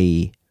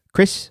Tracy.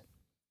 Chris?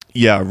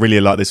 Yeah, I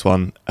really like this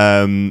one.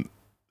 The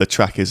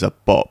track is a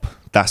bop.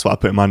 That's what I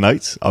put in my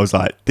notes. I was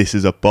like, this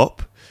is a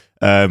bop.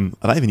 I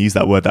don't even use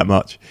that word that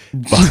much.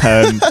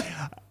 But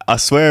I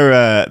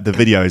swear the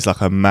video is like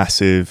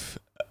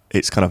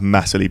it's kind of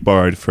massively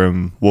borrowed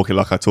from Walk It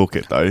Like I Talk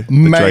It though.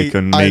 The Drake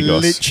and Migos I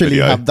literally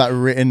video. have that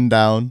written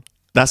down.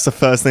 That's the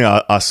first thing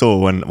I saw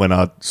when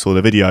I saw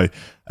the video.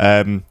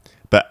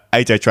 But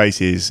AJ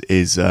Tracy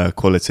is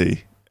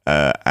quality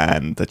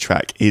and the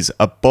track is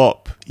a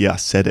bop. Yeah, I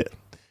said it.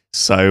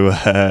 So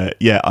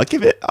yeah, I'll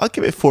give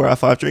it 4 out of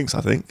 5 drinks,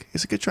 I think.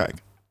 It's a good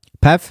track.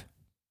 Pav?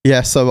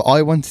 Yeah, so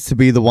I wanted to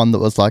be the one that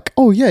was like,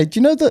 oh yeah, do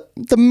you know the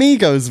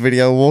Migos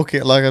video, Walk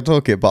It Like I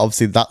Talk It? But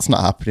obviously that's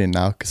not happening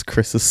now because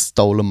Chris has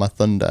stolen my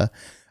thunder.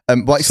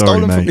 Well, it's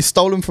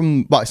stolen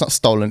from, well, it's not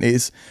stolen, it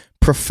is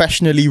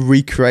professionally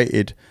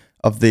recreated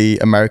of the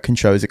American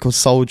show. Is it called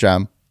Soul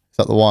Jam? Is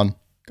that the one?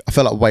 I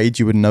feel like Wade,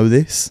 you would know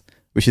this,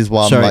 which is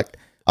why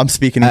I'm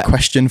speaking in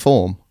question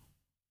form.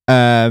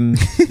 Yeah,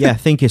 I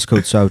think it's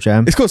called Soul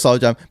Jam. It's called Soul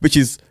Jam, which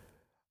is,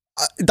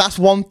 that's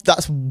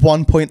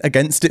one point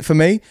against it for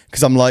me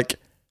because I'm like,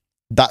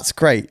 that's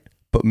great,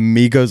 but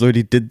Migos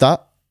already did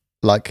that.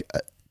 Like,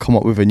 come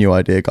up with a new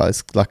idea,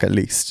 guys. Like, at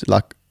least,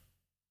 like,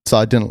 so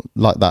I didn't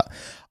like that.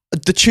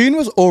 The tune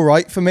was all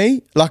right for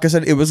me. Like I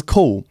said, it was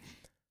cool,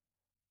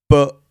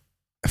 but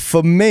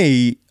for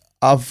me,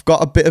 I've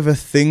got a bit of a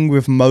thing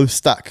with Mo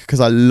Stack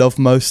because I love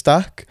Mo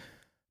Stack,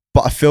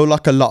 but I feel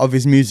like a lot of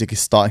his music is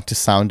starting to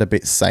sound a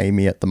bit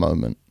samey at the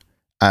moment.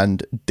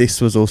 And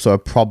this was also a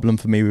problem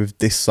for me with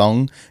this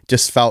song.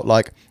 Just felt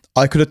like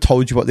I could have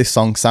told you what this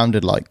song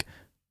sounded like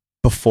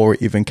before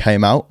it even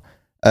came out.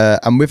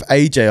 And with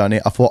AJ on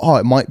it, I thought,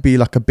 it might be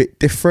like a bit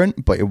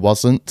different, but it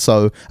wasn't.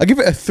 So I give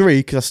it a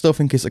 3 because I still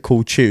think it's a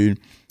cool tune.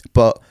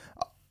 But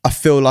I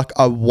feel like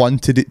I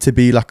wanted it to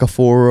be like a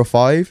 4 or a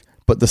 5,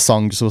 but the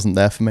song just wasn't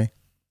there for me.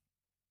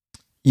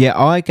 Yeah,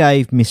 I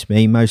gave Miss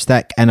Me, Mo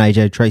Stack and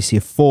AJ Tracy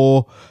a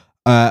 4.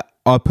 I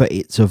put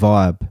It's a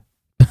Vibe.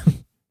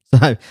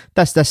 So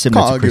that's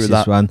similar to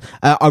Chris's one.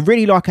 I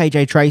really like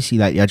AJ Tracy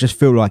lately. I just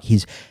feel like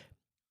he's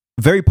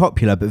very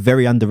popular but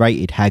very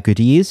underrated how good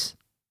he is.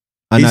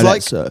 I know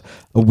that's a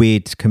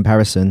weird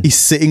comparison. He's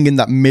sitting in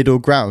that middle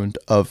ground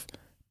of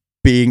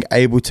being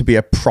able to be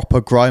a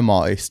proper grime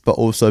artist but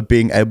also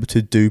being able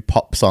to do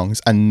pop songs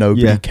and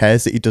nobody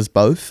cares that he does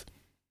both.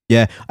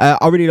 Yeah,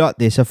 I really like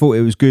this. I thought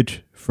it was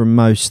good from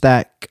Mo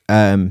Stack.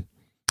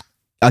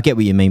 I get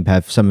what you mean,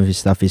 Pav. Some of his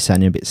stuff is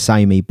sounding a bit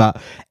samey,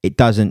 but it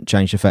doesn't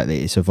change the fact that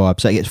it's a vibe.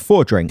 So it gets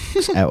 4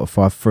 drinks out of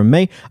 5 from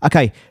me.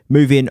 Okay,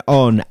 moving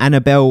on.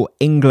 Annabelle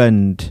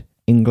England,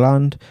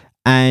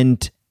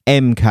 and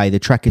MK. The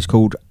track is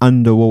called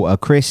Underwater.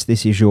 Chris,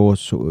 this is your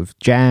sort of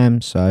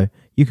jam, so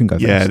you can go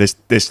first. Yeah,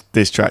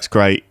 this track's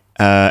great.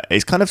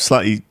 It's kind of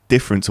slightly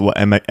different to what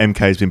MK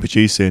has been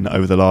producing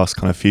over the last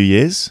kind of few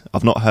years.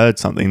 I've not heard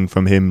something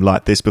from him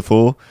like this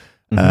before.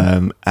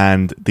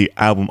 And the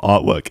album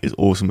artwork is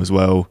awesome as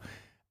well.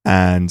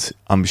 And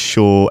I'm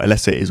sure,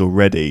 unless it is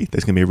already,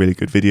 there's going to be a really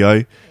good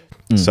video.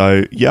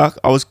 So yeah,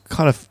 I was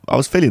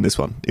feeling this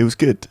one. It was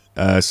good.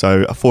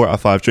 So a 4 out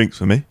of 5 drinks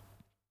for me.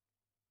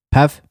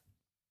 Pav?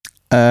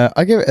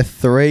 I give it a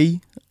 3.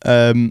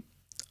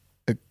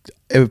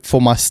 For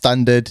my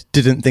standard,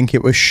 didn't think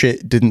it was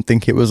shit, didn't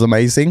think it was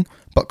amazing,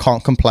 but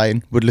can't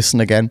complain. Would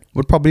listen again.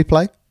 Would probably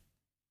play.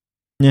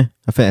 Yeah,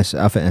 I think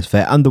that's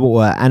fair.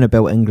 Underwater,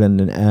 Annabelle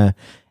England, and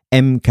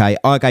MK.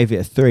 I gave it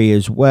a 3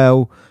 as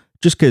well,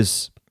 just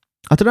because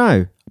I don't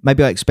know.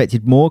 Maybe I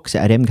expected more because it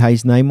had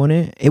MK's name on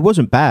it. It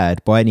wasn't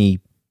bad by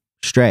any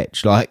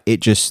stretch. Like it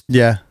just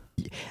yeah.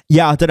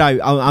 I don't know.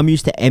 I'm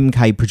used to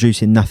MK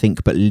producing nothing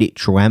but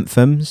literal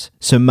anthems,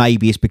 so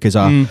maybe it's because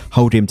I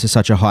hold him to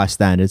such a high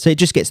standard. So it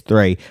just gets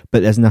 3,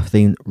 but there's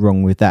nothing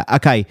wrong with that.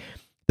 Okay,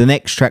 the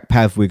next track,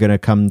 Pav, we're going to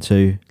come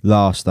to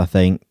last, I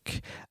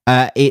think.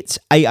 It's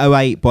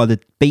 808 by the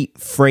Beat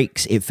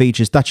Freaks. It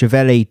features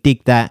Dutchavelli,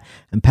 Dig That,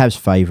 and Pav's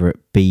favourite,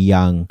 Be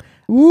Young.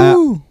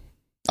 Woo!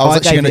 I was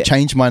actually going to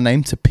change my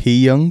name to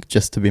P Young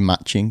just to be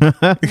matching.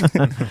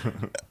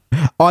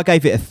 I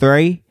gave it a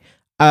 3.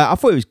 I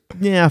thought it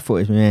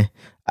was meh.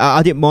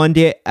 I didn't mind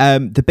it.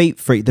 The Beat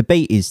Freak, the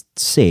beat is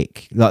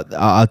sick. Like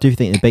I do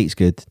think the beat's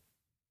good.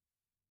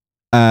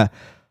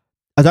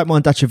 I don't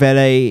mind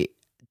Dutchavelli.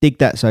 Dig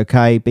That's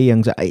okay. Be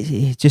Young's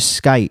it just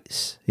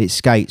skates. It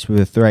skates with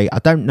a 3. I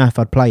don't know if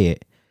I'd play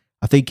it.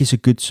 I think it's a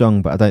good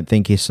song, but I don't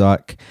think it's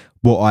like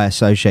what I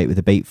associate with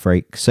the Beat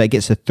Freak. So it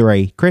gets a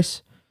 3.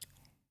 Chris?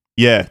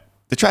 Yeah,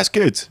 the track's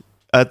good.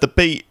 The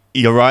beat,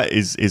 you're right,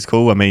 is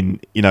cool. I mean,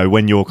 you know,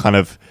 when you're kind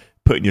of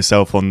putting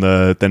yourself on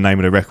the name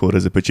of the record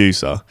as a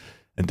producer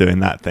and doing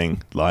that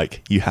thing,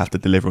 like, you have to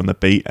deliver on the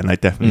beat, and they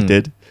definitely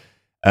did.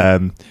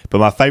 But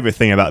my favourite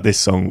thing about this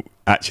song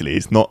actually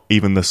is not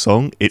even the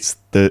song, it's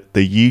the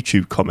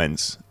YouTube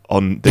comments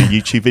on the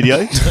YouTube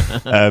video.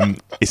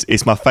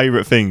 It's my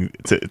favourite thing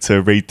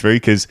to read through,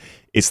 because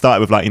it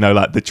started with, like, you know,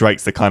 like the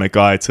Drake's the kind of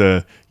guy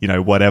to, you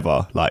know,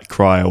 whatever, like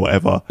cry or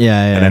whatever.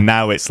 Yeah. And then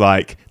now it's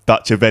like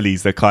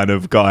Dutchavelli's the kind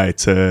of guy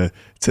to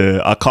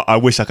I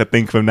wish I could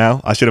think of him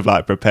now. I should have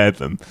like prepared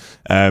them.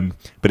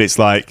 But it's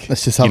like,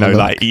 let's just have you know, a look.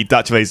 like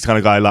Dutchavelli's the kind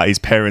of guy, like his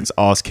parents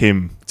ask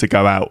him to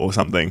go out or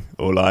something,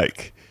 or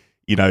like,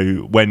 you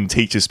know, when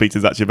teachers speak to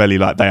Dutchavelli,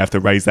 like they have to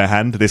raise their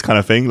hand, this kind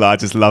of thing. Like, I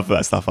just love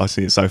that stuff. I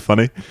think it's so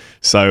funny.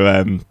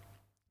 So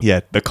yeah,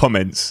 the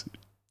comments,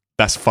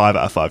 that's 5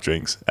 out of 5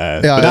 drinks.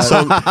 I've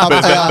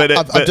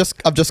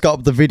just got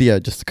up the video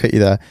just to cut you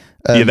there.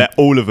 Yeah, they're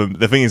all of them.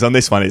 The thing is, on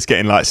this one, it's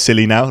getting like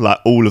silly now. Like,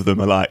 all of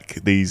them are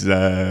like these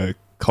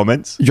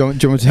comments. Do you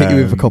want me to hit you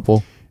with a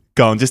couple?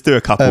 Go on, just do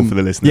a couple for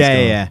the listeners.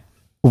 Yeah.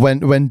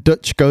 When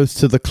Dutch goes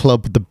to the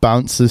club, the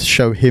bouncers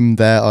show him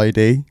their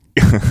ID.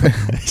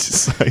 It's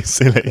so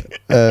silly.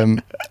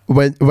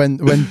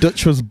 When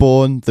Dutch was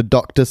born, the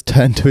doctors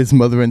turned to his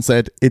mother and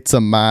said, "It's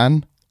a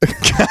man."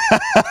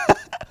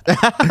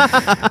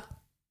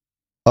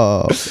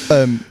 Oh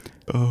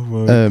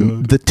my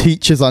God. The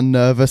teachers are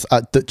nervous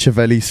at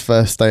Dutchavelli's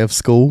first day of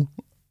school.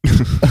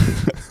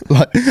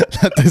 like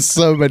there's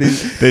so many.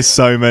 There's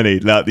so many.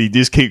 Like, you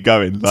just keep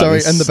going. Like,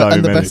 sorry, and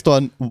the best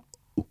one.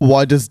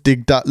 Why does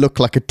Dig Dat look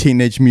like a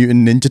Teenage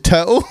Mutant Ninja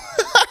Turtle?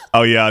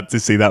 Oh yeah, I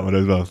did see that one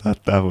as well.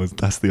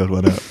 That's the odd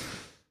one out.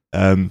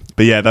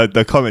 But yeah,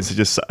 the comments are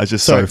just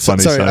so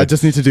funny. Sorry, I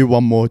just need to do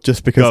one more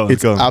just because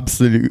it's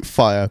absolute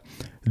fire.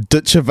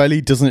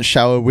 Dutchavelli doesn't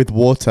shower with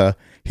water.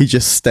 He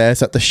just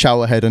stares at the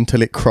shower head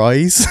until it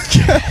cries.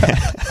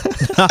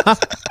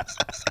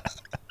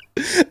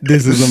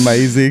 This is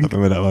amazing. I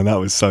remember that one. That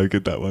was so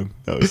good. That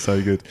was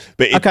so good.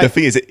 But the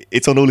thing is,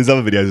 it's on all his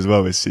other videos as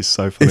well. It's just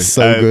so funny. It's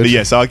so good. But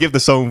yeah, so I'll give the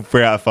song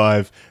 3 out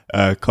of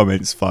 5.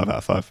 Comments 5 out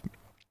of 5.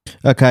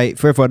 Okay,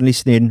 for everyone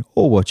listening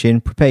or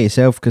watching, prepare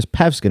yourself, because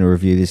Pav's going to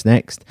review this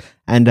next.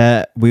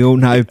 And we all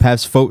know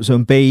Pav's thoughts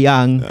on Be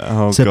Young.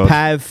 So God.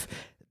 Pav,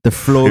 the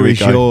floor is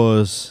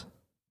yours.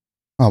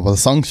 Oh, well, the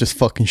song's just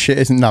fucking shit,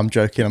 isn't it? No, I'm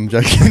joking.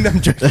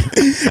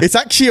 It's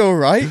actually all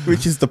right,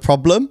 which is the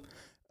problem.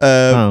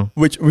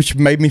 Which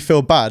made me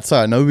feel bad. So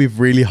I know we've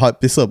really hyped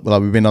this up.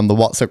 Like, we've been on the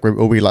WhatsApp group,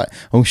 or we like,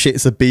 oh shit,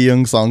 it's a Be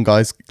Young song,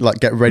 guys. Like,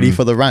 get ready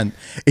for the rant.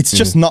 It's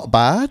just not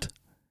bad.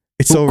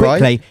 It's all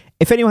right.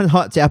 If anyone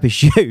hyped it up,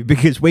 it's you,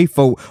 because we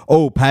thought,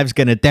 Pav's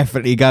going to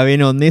definitely go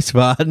in on this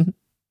one.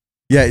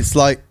 Yeah, it's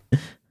like,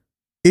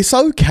 it's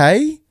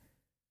okay.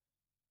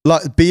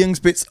 Like, Be Young's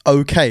bit's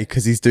okay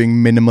because he's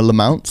doing minimal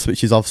amounts,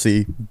 which is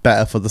obviously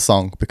better for the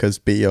song because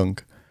Be Young.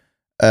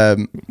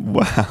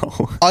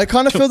 Wow. I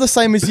kind of feel the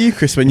same as you,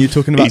 Chris, when you're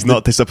talking about. He's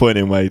not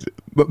disappointing, Wade.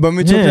 But when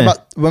we're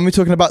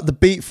talking about the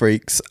Beat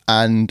Freaks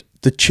and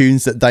the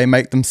tunes that they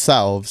make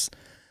themselves,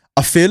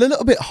 I feel a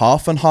little bit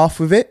half and half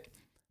with it,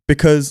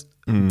 because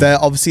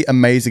they're obviously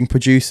amazing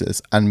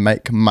producers and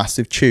make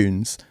massive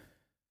tunes.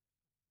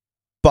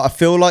 But I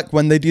feel like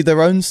when they do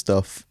their own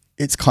stuff,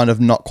 it's kind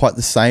of not quite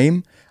the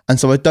same. And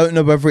so I don't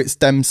know whether it's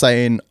them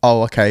saying,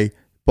 oh, okay,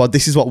 well,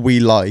 this is what we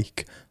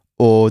like,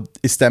 or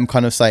it's them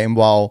kind of saying,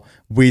 well,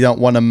 we don't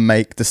want to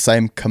make the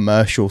same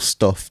commercial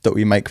stuff that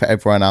we make for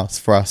everyone else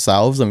for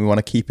ourselves, and we want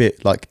to keep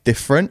it like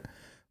different.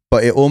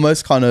 But it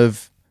almost kind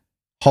of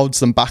holds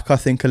them back, I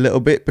think, a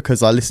little bit,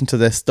 because I listen to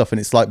their stuff and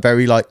it's like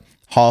very like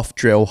half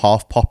drill,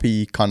 half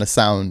poppy kind of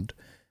sound.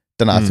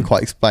 Don't know how to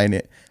quite explain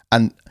it.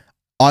 And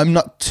I'm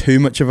not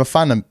too much of a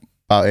fan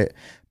about it,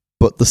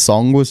 but the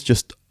song was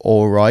just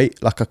all right.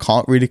 Like, I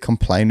can't really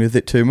complain with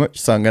it too much.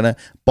 So I'm going to,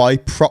 by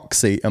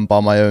proxy and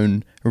by my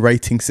own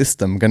rating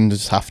system, I'm going to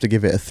just have to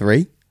give it a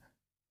 3.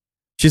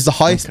 Which is the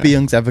highest Be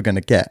Young's ever going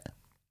to get.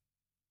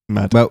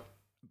 Mad. Well,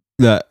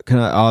 look,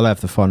 I'll have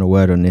the final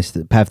word on this.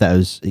 Pav, that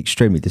was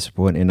extremely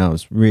disappointing. I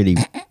was really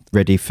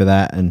ready for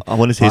that, and I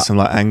wanted to hear some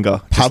like anger.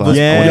 I wanted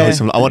to hear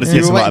some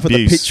like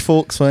abuse. The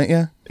pitchforks, weren't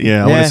you?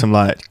 Yeah, I wanted some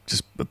like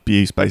just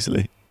abuse,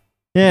 basically.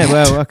 Yeah,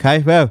 well, okay,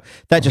 well,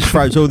 that just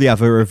throws all the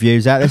other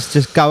reviews out. Let's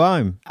just go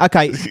home.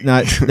 Okay,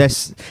 no,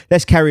 let's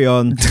carry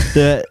on.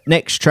 The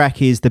next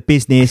track is The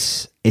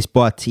Business. It's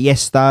by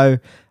Tiesto.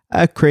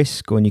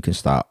 Chris, go on, you can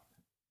start.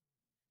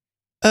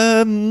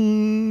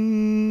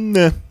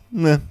 Nah.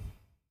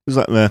 It's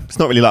like, it's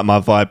not really like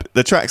my vibe.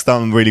 The track's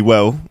done really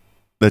well.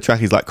 The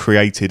track is like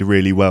created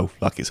really well.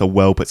 Like, it's a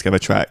well put together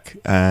track,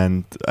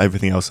 and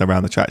everything else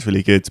around the track's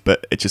really good.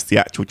 But it's just the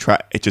actual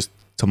track, it just,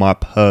 to my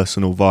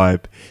personal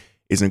vibe,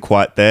 isn't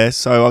quite there.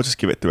 So I'll just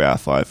give it 3 out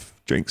of 5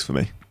 drinks for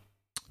me.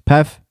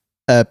 Pav?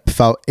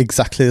 felt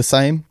exactly the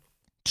same.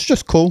 It's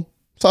just cool.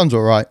 Sounds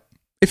alright.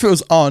 If it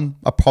was on,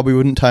 I probably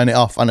wouldn't turn it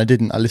off, and I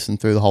didn't. I listened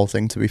through the whole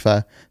thing, to be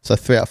fair. So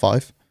 3 out of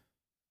 5.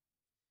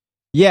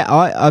 Yeah,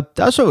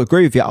 I sort of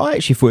agree with you. I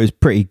actually thought it was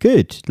pretty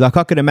good. Like,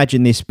 I could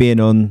imagine this being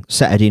on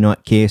Saturday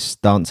Night Kiss,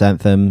 dance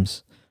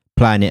anthems,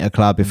 playing at a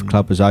club if a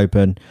club was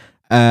open.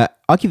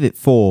 I give it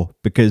 4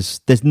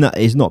 because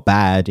it's not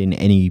bad in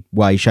any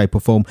way, shape,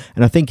 or form,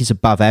 and I think it's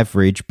above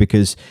average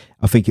because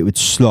I think it would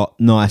slot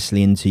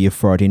nicely into your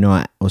Friday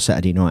night or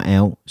Saturday night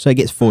out. So it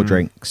gets 4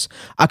 drinks.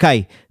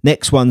 Okay,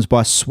 next one's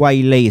by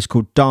Sway Lee. It's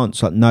called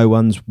 "Dance Like No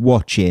One's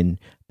Watching."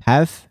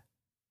 Pav?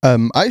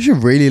 I actually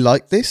really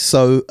like this.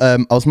 So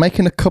I was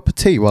making a cup of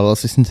tea while I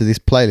was listening to this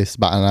playlist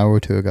about an hour or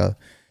two ago,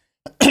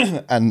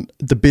 and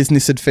The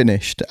Business had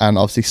finished, and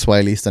obviously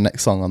Sway Lee's the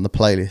next song on the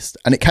playlist,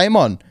 and it came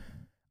on.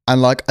 And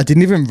like, I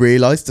didn't even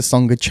realise the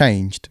song had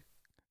changed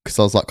because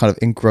I was like kind of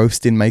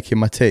engrossed in making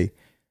my tea.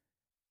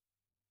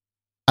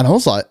 And I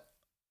was like,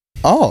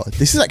 oh,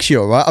 this is actually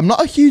all right. I'm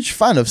not a huge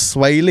fan of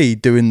Sway Lee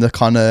doing the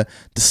kind of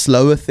the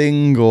slower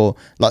thing or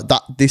like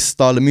this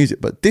style of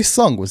music, but this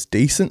song was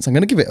decent. So I'm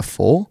going to give it a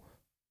 4.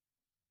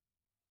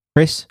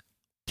 Chris?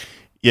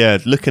 Yeah,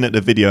 looking at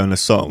the video and the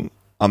song,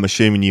 I'm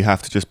assuming you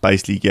have to just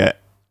basically get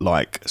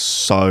like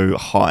so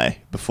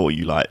high before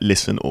you like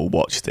listen or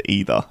watch to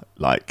either.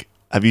 Like,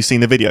 have you seen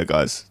the video,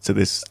 guys, to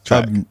this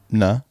track?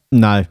 No.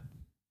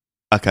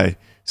 Okay,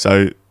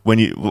 so when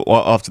you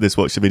after this,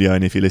 watch the video,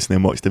 and if you're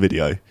listening, watch the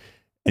video,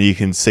 and you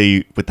can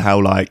see with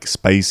how like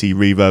spacey,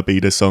 reverby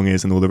the song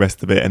is, and all the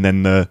rest of it, and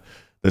then the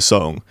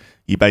song.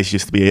 You basically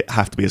just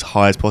have to be as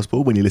high as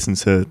possible when you listen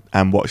to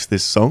and watch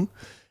this song.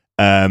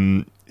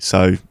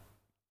 So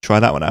try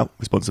that one out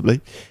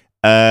responsibly.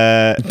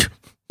 Yeah,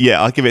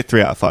 I'll give it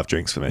 3 out of 5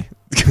 drinks for me.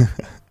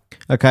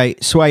 Okay,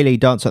 Sway Lee,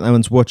 "Dance Like No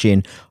One's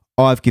Watching."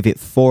 I've give it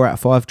 4 out of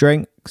 5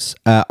 drinks.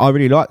 I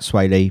really like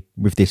Sway Lee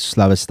with this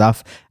slower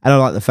stuff, and I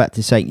like the fact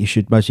it's saying you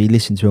should mostly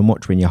listen to and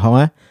watch when you're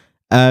high,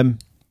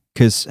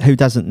 because who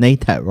doesn't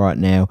need that right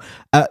now?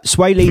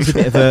 Sway Lee's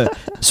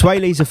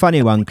a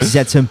funny one because he's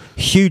had some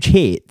huge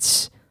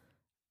hits,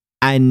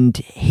 and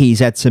he's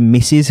had some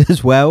misses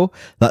as well,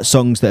 like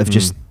songs that have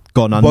just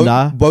gone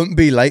under. Won't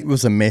Be Late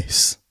was a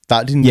miss.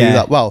 That didn't do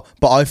that well,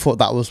 but I thought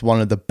that was one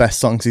of the best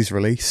songs he's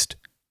released.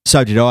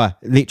 So did I,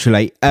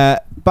 literally.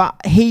 But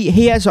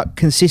he has like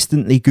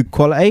consistently good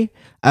quality.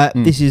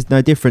 This is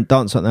no different.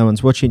 "Dance Like No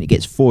One's Watching." It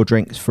gets 4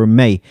 drinks from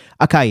me.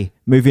 Okay,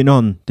 moving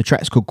on. The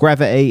track's called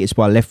 "Gravity." It's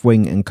by Left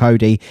Wing and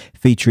Cody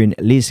featuring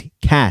Liz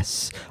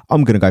Cass.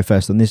 I'm going to go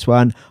first on this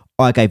one.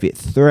 I gave it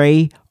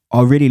 3.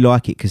 I really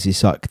like it because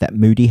it's like that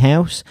moody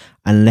house,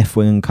 and Left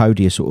Wing and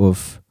Cody are sort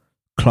of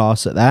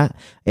class at that.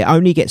 It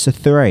only gets a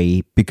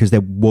 3 because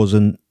there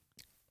wasn't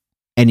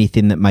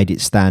anything that made it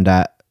stand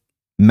out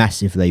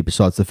massively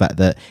besides the fact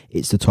that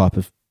it's the type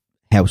of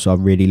house I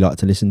really like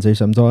to listen to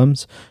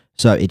sometimes.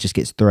 So it just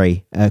gets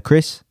 3.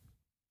 Chris?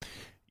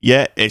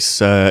 Yeah,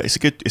 it's a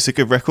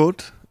good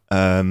record.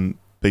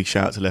 Big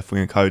shout out to Left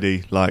Wing and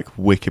Cody, like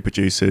wicked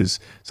producers.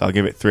 So I'll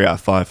give it 3 out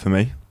of 5 for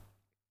me.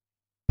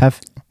 Pav?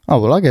 Oh,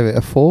 well, I gave it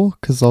a 4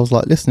 because I was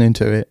like listening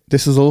to it.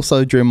 This was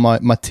also during my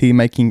tea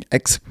making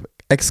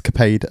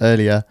escapade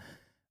earlier.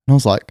 And I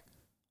was like,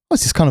 oh,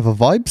 it's just kind of a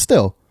vibe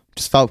still.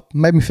 Just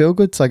made me feel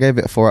good. So I gave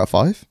it a 4 out of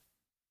 5.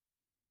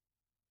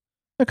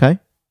 Okay.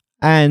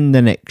 And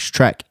the next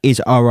track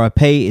is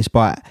R.I.P. It's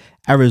by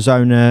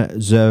Arizona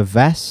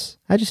Zervas.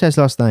 How do you say his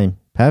last name,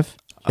 Pav?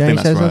 I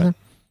think that's right.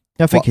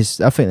 I think that's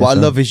what I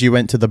love is you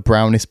went to the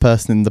brownest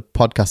person in the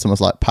podcast and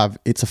was like, Pav,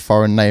 it's a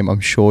foreign name. I'm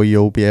sure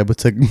you'll be able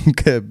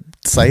to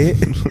say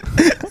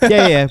it.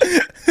 Yeah.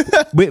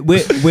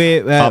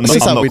 We're I'm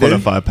not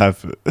qualified,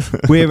 Pav.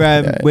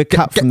 We're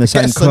cut from the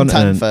same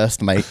continent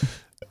first, mate.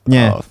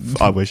 Yeah. Oh,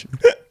 I wish.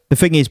 The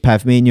thing is,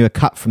 Pav, me and you are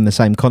cut from the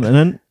same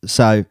continent,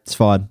 so it's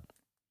fine.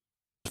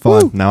 It's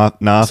fine. Woo. Now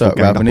I feel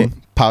having it.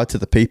 Power to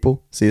the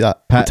people. See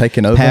that? We're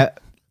taking over.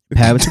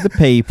 Power to the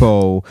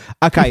people.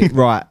 Okay,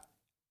 right.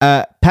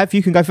 Pav,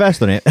 you can go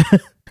first on it.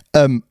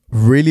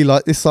 Really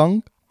like this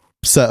song.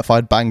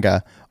 Certified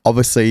banger.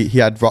 Obviously, he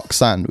had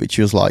Roxanne, which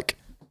was like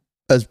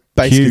as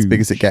big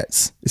as it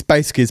gets. It's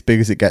basically as big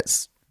as it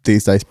gets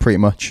these days, pretty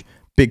much.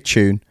 Big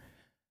tune.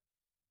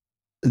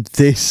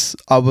 This,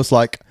 I was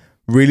like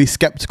really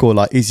skeptical.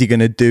 Like, is he going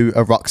to do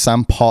a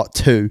Roxanne part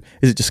 2?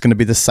 Is it just going to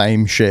be the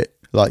same shit,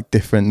 like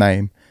different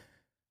name?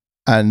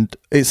 And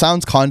it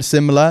sounds kind of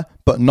similar,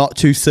 but not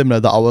too similar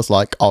that I was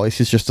like, oh,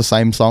 this is just the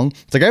same song.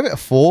 So I gave it a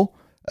 4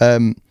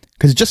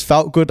 because it just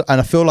felt good.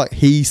 And I feel like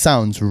he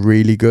sounds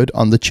really good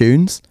on the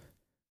tunes.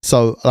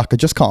 So like, I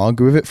just can't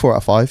argue with it. 4 out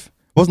of 5.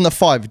 It wasn't a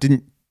 5. It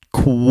didn't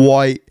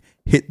quite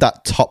hit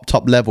that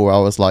top level where I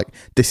was like,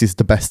 this is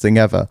the best thing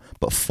ever.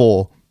 But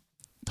 4,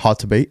 hard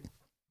to beat.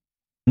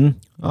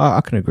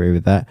 I can agree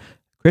with that.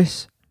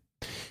 Chris?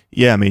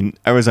 Yeah, I mean,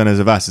 Arizona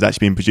Zervas has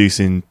actually been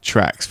producing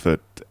tracks for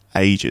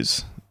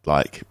ages.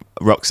 Like,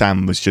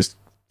 Roxanne was just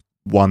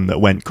one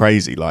that went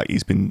crazy. Like,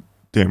 he's been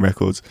doing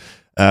records.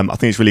 I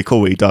think it's really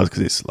cool what he does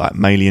because it's like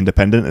mainly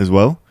independent as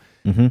well.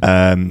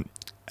 Mm-hmm.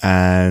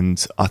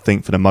 and I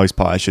think for the most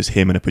part it's just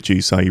him and a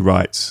producer. He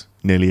writes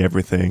nearly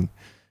everything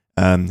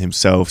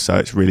himself, so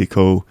it's really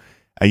cool.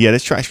 Yeah,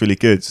 this track's really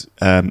good.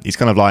 It's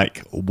kind of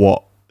like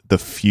what the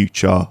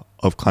future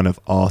of kind of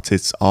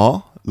artists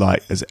are,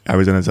 like as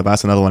Arizona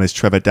Zavas. Another one is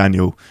Trevor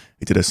Daniel.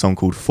 He did a song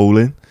called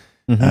Falling.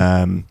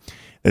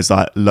 There's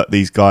like, look,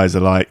 these guys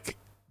are like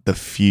the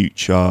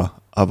future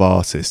of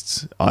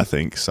artists, I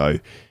think. So,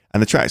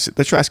 and the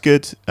track's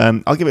good.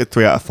 I'll give it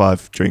 3 out of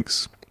 5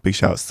 drinks. Big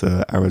shouts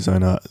to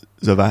Arizona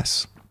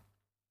Zavas.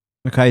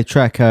 Okay,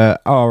 track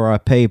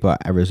R.I.P. by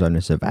Arizona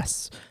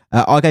Zavas.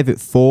 I gave it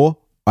 4.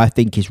 I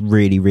think it's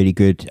really, really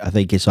good. I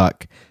think it's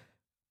like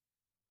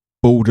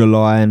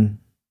borderline.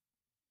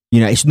 You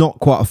know, it's not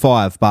quite a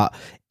 5, but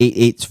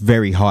it's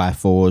very high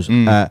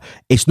 4s.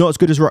 It's not as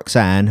good as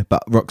Roxanne,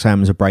 but Roxanne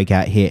was a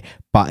breakout hit.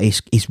 But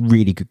it's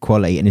really good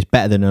quality, and it's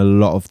better than a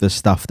lot of the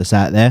stuff that's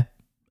out there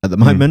at the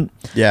moment.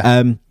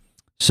 Yeah.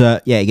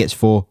 So yeah, it gets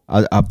 4.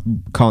 I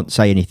can't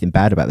say anything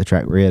bad about the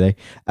track, really.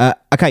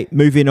 Okay,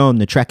 moving on.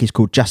 The track is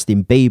called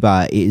Justin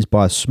Bieber. It is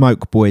by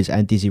Smoke Boys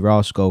and Dizzy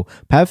Rascal.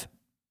 Pav?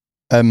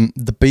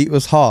 The beat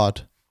was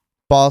hard.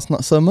 Bars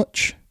not so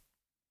much.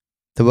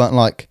 They weren't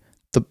like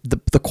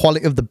the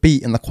quality of the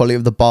beat and the quality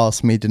of the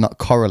bars for me did not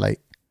correlate.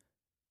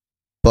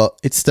 But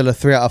it's still a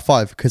 3 out of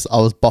 5 because I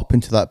was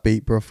bopping to that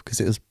beat, bro, because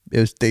it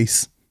was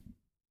decent.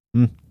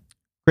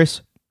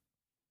 Chris?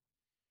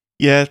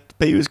 Yeah, the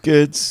beat was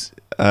good.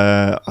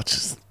 I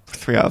just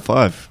 3 out of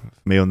 5 for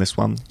me on this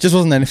one. Just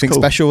wasn't anything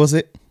special, was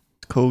it?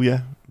 Cool,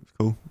 yeah.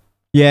 Cool.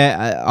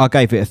 Yeah, I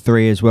gave it a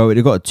 3 as well. It'd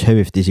have got a 2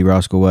 if Dizzy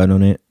Rascal weren't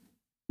on it.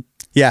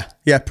 Yeah,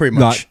 pretty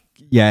much.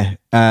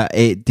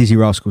 Dizzy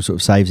Rascal sort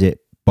of saves it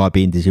by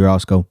being Dizzy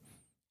Rascal.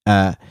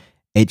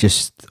 It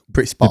just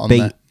pretty spot on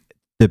there.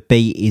 The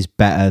beat is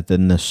better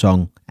than the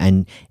song,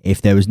 and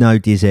if there was no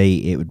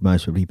Dizzy, it would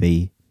most probably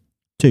be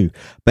 2,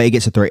 but it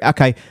gets a 3.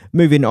 Okay,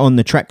 moving on.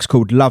 The track's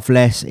called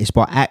Loveless. It's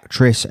by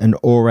Actress and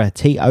Aura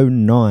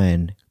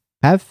T09.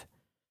 Pav?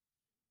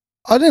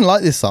 I didn't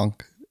like this song.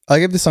 I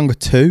gave this song a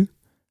 2.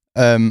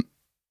 The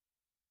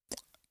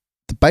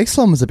bass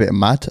line was a bit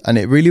mad, and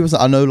it really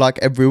wasn't. I know, like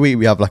every week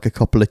we have like a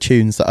couple of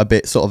tunes that are a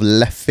bit sort of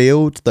left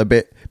field. They're a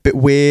bit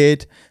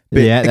weird,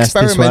 bit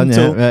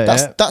experimental.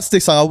 That's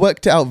this song. I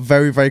worked it out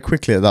very, very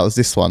quickly that was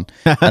this one.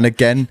 And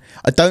again,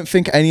 I don't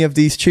think any of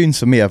these tunes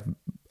for me have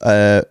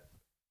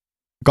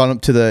gone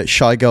up to the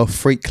Shy Girl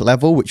Freak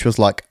level, which was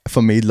like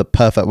for me the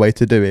perfect way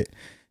to do it.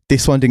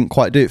 This one didn't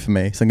quite do it for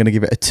me, so I'm going to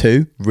give it a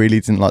 2.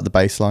 Really didn't like the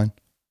bass line.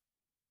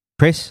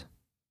 Chris?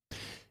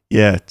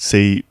 Yeah,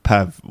 see,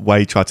 Pav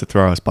way tried to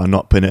throw us by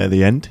not putting it at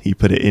the end. He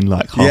put it in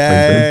like halfway through.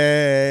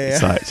 Yeah.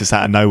 It's like just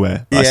out of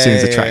nowhere. As soon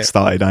as the track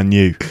started, I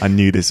knew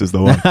this was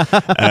the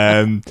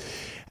one.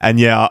 And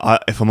yeah,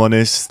 if I'm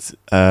honest,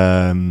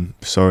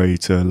 sorry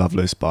to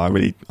Loveless, but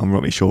I'm not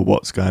really sure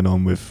what's going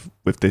on with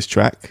this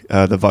track. Some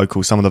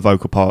of the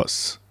vocal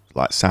parts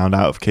like sound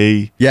out of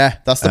key. Yeah,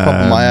 that's the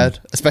problem I had,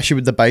 especially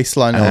with the bass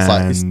line. I was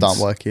like, it's not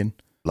working.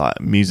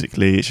 Like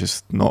musically, it's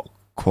just not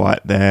quite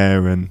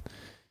there, and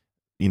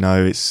you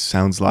know, it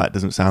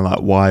doesn't sound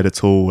like wide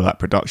at all, like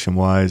production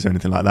wise or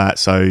anything like that.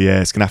 So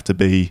yeah, it's gonna have to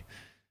be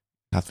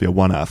a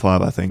 1 out of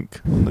 5, I think,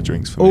 on the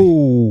drinks for me.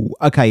 Oh,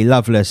 okay,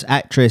 Loveless,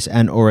 Actress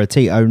and Aura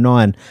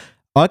T09.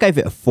 I gave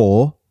it a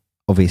 4.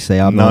 Obviously,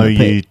 No,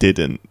 you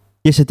didn't.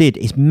 Yes, I did.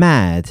 It's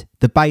mad.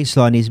 The bass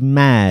line is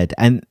mad,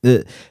 and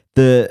the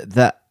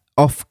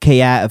off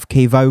key, out of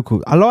key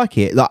vocal. I like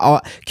it. Like,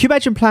 can you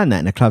imagine playing that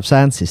in a club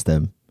sound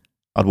system?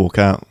 I'd walk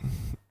out.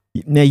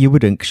 No, you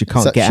wouldn't, because you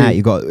can't get out.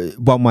 You've got a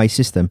one-way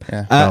system.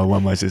 Yeah.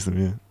 One-way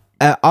system,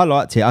 yeah. I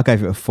liked it. I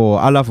gave it a 4.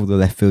 I love all the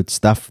left field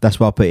stuff. That's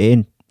why I put it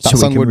in.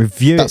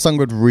 That song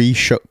would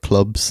re-shut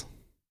clubs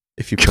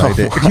if you played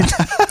it.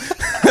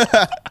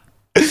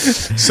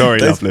 Sorry,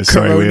 Loveless.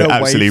 Sorry, we're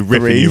absolutely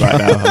ripping you right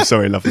now. I'm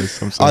sorry,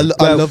 Loveless. I'm sorry.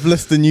 I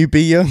Loveless, the new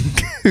Be Young.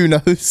 Who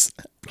knows?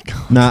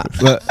 Nah,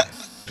 but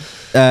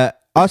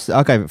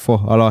I gave it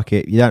 4. I like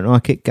it. You don't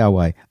like it? Go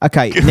away.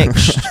 Okay,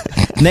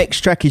 next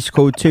track is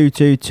called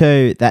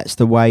 222. That's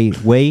the way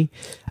we.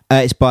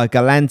 It's by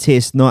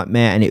Galantis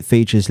Nightmare, and it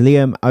features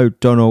Liam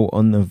O'Donnell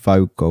on the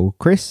vocal.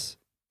 Chris?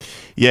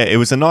 Yeah, it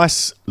was a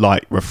nice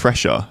like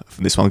refresher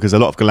from this one, because a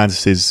lot of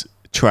Galantis's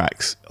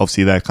tracks,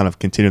 obviously they're kind of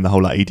continuing the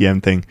whole like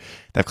EDM thing.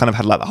 They've kind of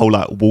had like the whole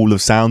like wall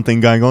of sound thing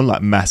going on,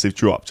 like massive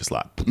drop, just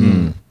like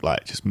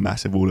like just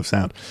massive wall of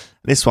sound.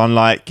 This one,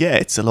 like, yeah,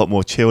 it's a lot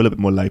more chill, a little bit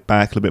more laid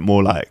back, a little bit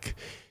more like,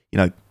 you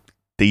know,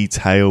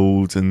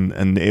 detailed,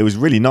 and it was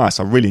really nice.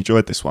 I really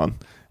enjoyed this one.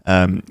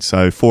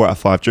 So 4 out of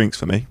 5 drinks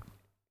for me.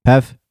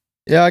 Have?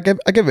 Yeah, I gave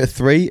it a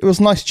 3. It was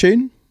a nice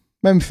tune.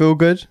 Made me feel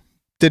good.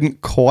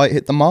 Didn't quite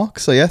hit the mark.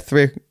 So yeah,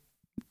 3.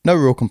 No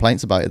real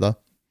complaints about it though.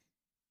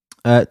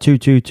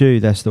 222,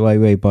 That's the way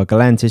we, by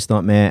Galantis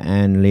Nightmare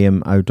and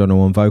Liam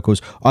O'Donnell on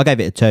vocals. I gave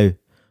it a 2.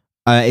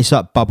 It's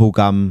like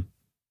bubblegum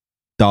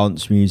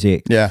dance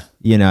music. Yeah.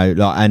 You know,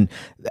 like, and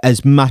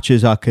as much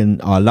as I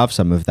love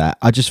some of that,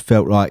 I just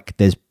felt like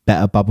there's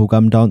better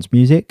bubblegum dance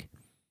music.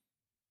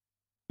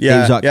 Yeah,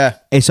 it was like, yeah.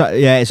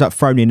 it's like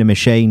thrown in a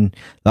machine.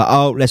 Like,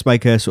 oh, let's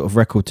make a sort of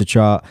record to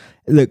chart.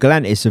 Look,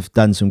 Galantis have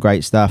done some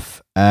great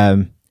stuff.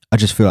 I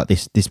just feel like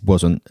this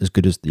wasn't as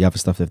good as the other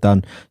stuff they've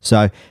done.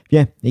 So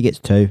yeah, he gets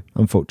 2,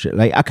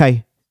 unfortunately.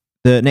 Okay,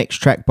 the next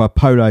track by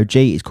Polo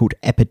G is called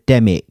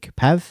Epidemic.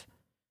 Pav?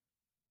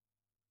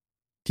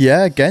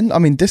 Yeah, again, I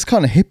mean, this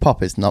kind of hip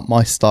hop is not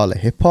my style of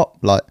hip hop.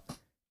 Like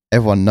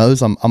everyone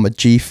knows, I'm a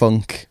G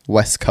Funk,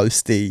 West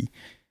Coasty,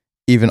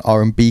 even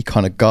R&B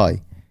kind of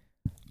guy.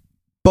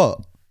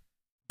 But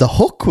the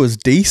hook was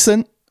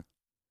decent,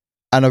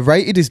 and I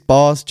rated his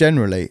bars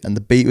generally, and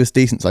the beat was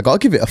decent. So I got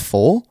to give it a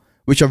 4,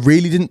 which I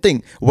really didn't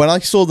think. When I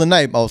saw the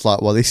name, I was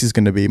like, well, this is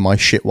going to be my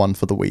shit one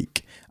for the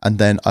week. And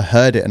then I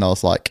heard it, and I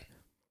was like,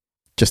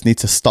 just need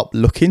to stop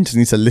looking, just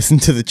need to listen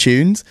to the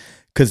tunes,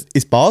 because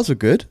his bars were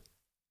good.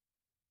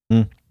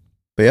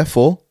 But yeah,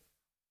 4.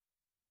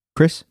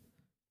 Chris?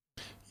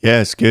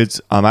 Yeah, it's good.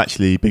 I'm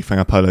actually a big fan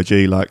of Polo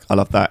G. Like, I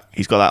love that.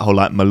 He's got that whole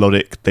like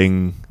melodic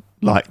thing,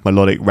 like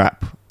melodic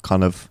rap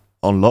kind of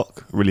on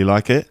lock. Really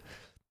like it.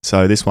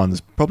 So this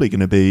one's probably going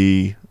to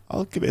be,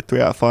 I'll give it a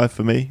 3 out of 5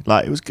 for me.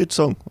 Like, it was a good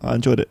song. I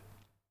enjoyed it.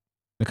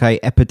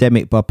 Okay,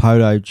 Epidemic by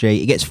Polo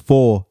G. It gets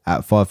 4 out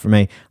of 5 for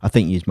me. I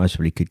think you most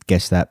probably could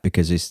guess that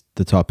because it's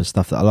the type of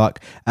stuff that I like.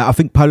 I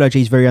think Polo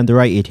G is very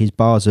underrated. His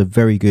bars are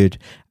very good,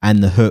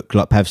 and the hook,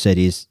 like Pav said,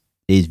 is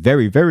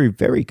very, very,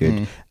 very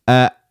good.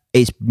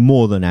 It's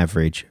more than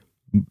average,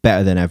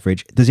 better than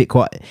average. Does it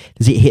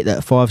hit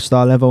that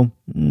 5-star level?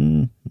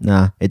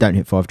 Nah, it don't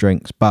hit 5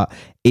 drinks, but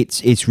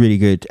it's really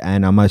good.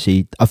 And I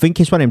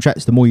think it's one of them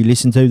tracks. The more you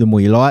listen to, the more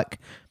you like.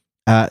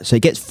 So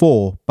it gets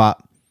 4,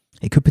 but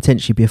it could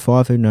potentially be a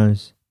 5, who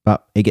knows?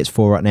 But it gets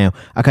 4 right now.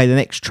 Okay, the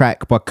next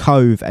track by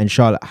Cove and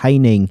Charlotte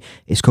Haining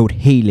is called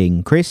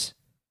Healing. Chris?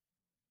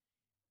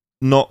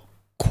 Not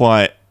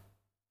quite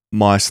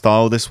my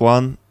style, this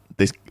one.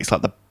 It's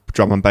like the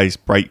drum and bass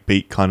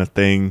breakbeat kind of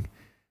thing.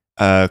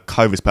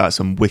 Cove has put out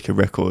some wicked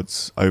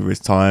records over his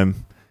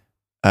time.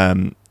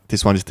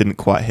 This one just didn't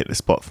quite hit the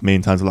spot for me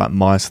in terms of like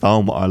my style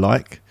and what I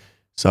like.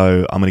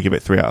 So I'm going to give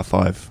it 3 out of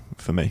 5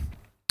 for me.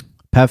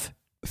 Pav?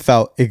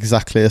 Felt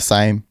exactly the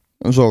same.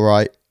 It was all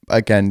right.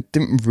 Again,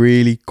 didn't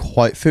really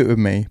quite fit with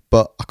me,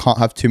 but I can't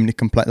have too many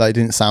complaints. Like, it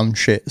didn't sound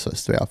shit, so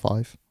it's 3 out of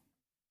 5.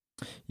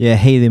 Yeah,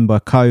 Healing by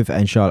Cove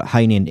and Charlotte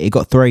Haining. It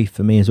got 3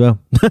 for me as well.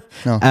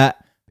 No.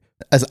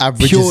 As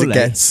average purely,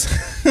 as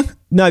it gets.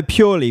 No,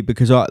 purely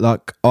because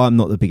I'm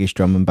not the biggest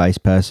drum and bass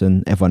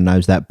person. Everyone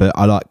knows that, but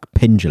I like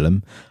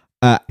Pendulum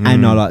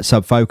and I like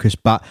Sub Focus.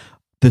 But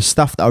the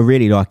stuff that I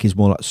really like is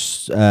more like,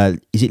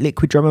 is it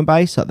liquid drum and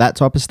bass, like that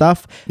type of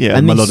stuff? Yeah,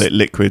 and melodic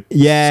liquid.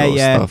 Sort of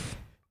stuff.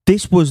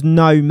 This was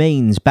no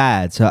means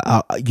bad. So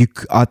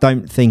I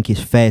don't think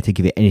it's fair to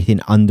give it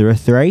anything under a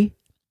 3.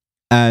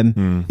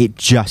 It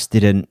just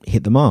didn't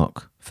hit the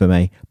mark for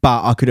me.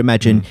 But I could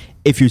imagine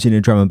if you was in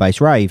a drum and bass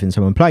rave and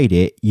someone played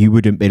it, you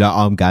wouldn't be like,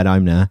 oh, I'm going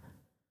home now.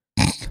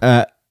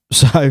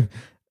 So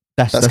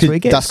that's what it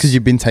gets. That's because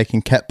you've been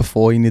taking Ket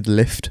before. You need a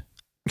lift.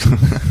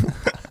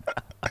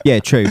 Yeah,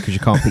 true, because you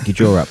can't pick your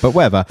jaw up. But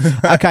whatever.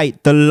 Okay,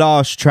 the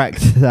last track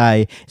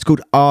today, it's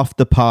called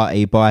After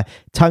Party by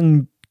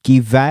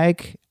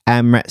Tungivag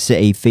and Rat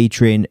City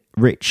featuring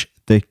Rich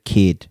the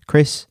Kid.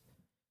 Chris?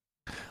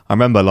 I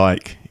remember I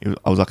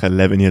was like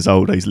 11 years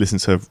old. I used to listen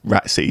to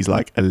Rat City's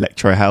like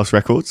electro house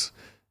records,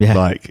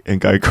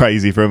 and go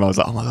crazy for him. I was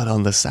like, oh my God,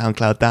 on the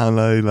SoundCloud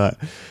download, like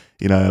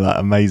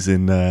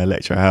amazing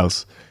electro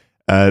house.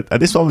 And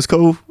this one was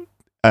cool.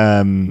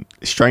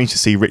 Strange to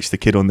see Rich the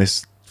Kid on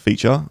this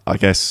feature. I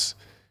guess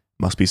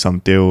must be some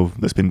deal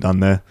that's been done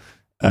there.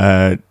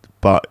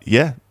 But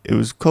yeah, it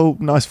was cool.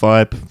 Nice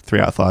vibe. 3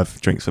 out of 5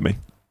 drinks for me.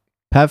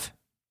 Pav?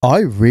 I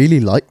really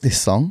like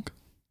this song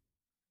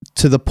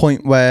to the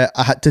point where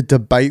I had to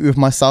debate with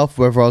myself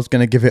whether I was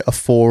going to give it a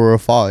 4 or a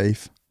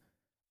 5.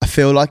 I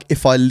feel like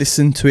if I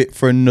listened to it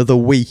for another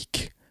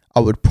week,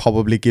 I would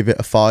probably give it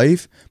a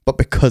 5. But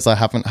because I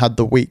haven't had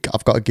the week,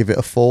 I've got to give it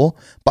a 4.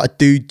 But I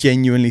do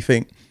genuinely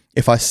think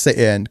if I sit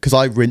in, because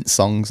I rinse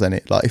songs in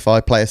it, like if I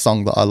play a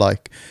song that I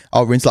like,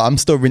 I'll rinse. Like I'm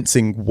still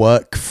rinsing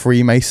Work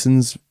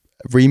Freemasons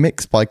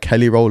remix by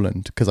Kelly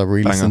Rowland because I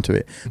re-listened to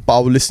it. But I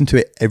will listen to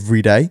it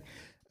every day.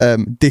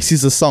 This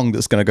is a song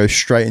that's going to go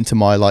straight into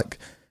my like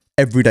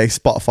everyday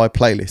Spotify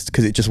playlist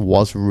because it just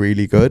was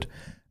really good.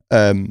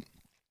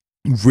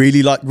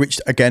 Really like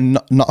Rich, again,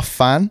 not a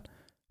fan,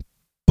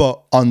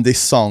 but on this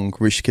song,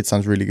 Rich the Kid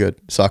sounds really good,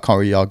 so I can't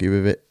really argue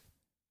with it.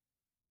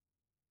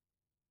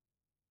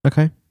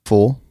 Okay.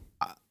 4.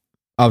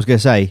 I was going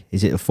to say,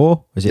 is it a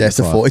 4? Is it it's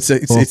a 4.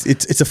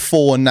 It's a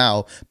 4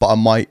 now, but I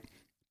might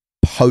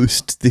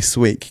post this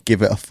week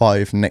give it a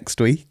 5 next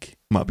week.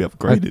 Might be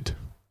upgraded.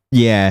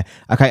 Yeah.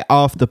 Okay.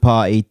 After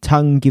Party,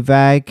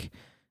 Tungivag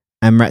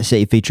and Rat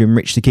City featuring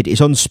Rich the Kid.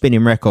 It's on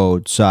Spinning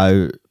Records,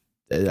 so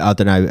I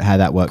don't know how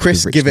that works.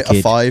 Chris, give it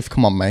a 5.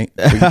 Come on, mate.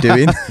 What are you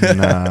doing?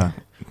 Nah.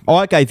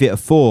 I gave it a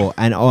 4,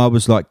 and I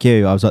was like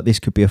you. I was like, this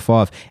could be a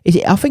 5.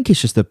 I think it's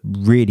just a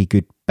really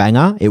good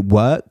banger. It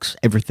works.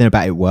 Everything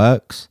about it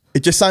works.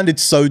 It just sounded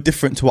so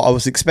different to what I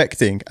was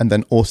expecting, and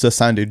then also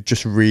sounded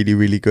just really,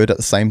 really good at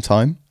the same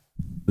time.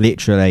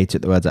 Literally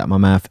took the words out of my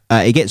mouth.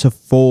 It gets a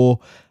 4,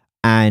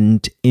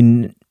 and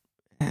in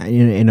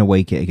a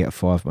week it'll get a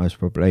 5 most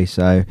probably.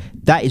 So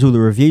that is all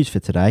the reviews for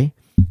today.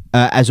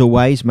 As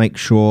always, make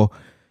sure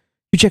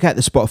you check out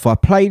the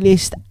Spotify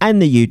playlist and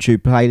the YouTube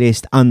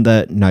playlist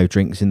under No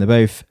Drinks in the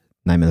Booth,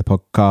 name of the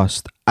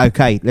podcast.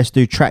 Okay, let's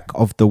do track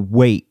of the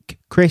week.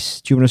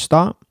 Chris, do you want to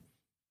start?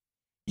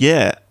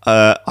 Yeah,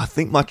 I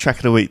think my track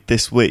of the week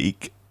this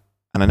week,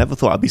 and I never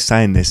thought I'd be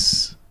saying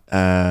this,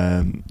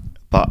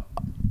 but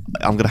I'm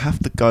going to have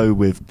to go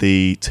with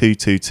the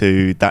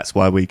 222 That's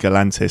Why We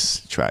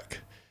Galantis track.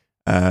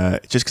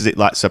 Just because it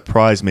like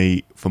surprised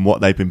me from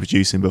what they've been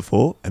producing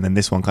before, and then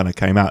this one kind of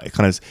came out. It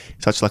kind of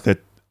such like a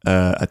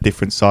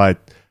different side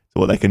to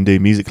what they can do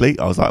musically.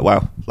 I was like,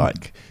 wow,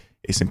 like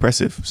it's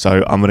impressive.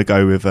 So I'm going to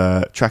go with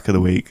track of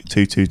the week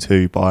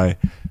 222 by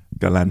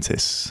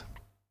Galantis.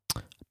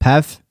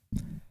 Pav?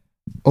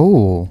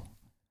 Oh,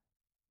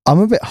 I'm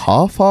a bit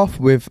half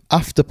with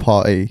After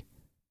Party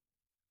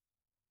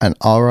and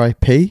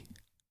R.I.P.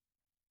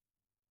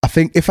 I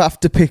think if I have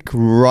to pick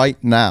right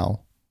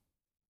now,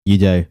 You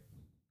do.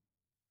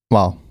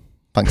 well,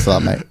 thanks for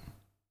that, mate.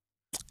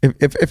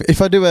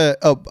 If I do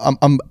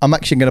I'm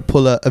actually going to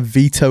pull a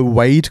Vito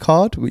Wade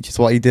card, which is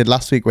what he did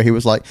last week, where he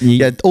was like,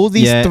 all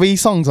these 3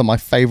 songs are my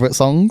favourite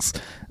songs.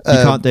 You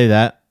can't do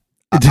that.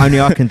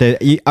 Only I can do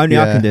that. I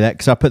can do that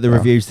because I put the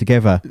reviews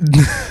together.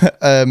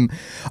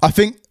 I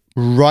think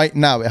right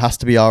now it has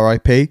to be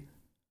R.I.P.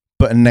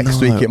 But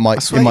next week it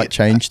might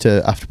change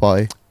to After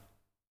Party.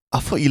 I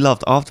thought you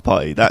loved After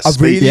Party. That's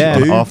I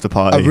really do. After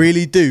Party. I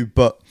really do.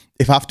 But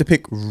if I have to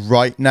pick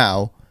right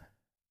now,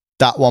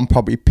 that one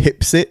probably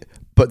pips it.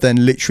 But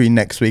then literally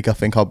next week, I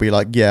think I'll be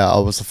like, yeah, I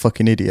was a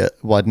fucking idiot.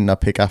 Why didn't I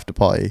pick After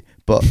Party?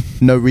 But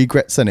no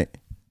regrets in it.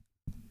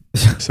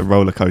 It's a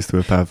roller coaster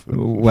with Pav.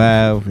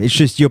 Well, it's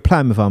just you're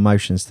playing with our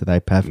emotions today,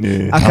 Pav.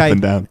 Yeah, okay. Up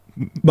and down.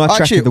 My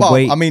track of the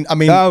week. I mean,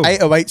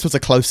 808s was a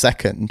close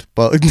second,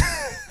 but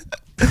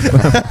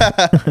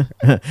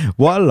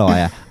what a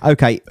liar.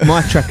 Okay,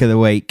 my track of the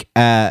week,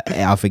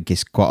 I think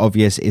it's quite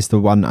obvious. It's the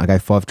one I go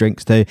 5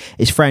 drinks to.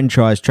 It's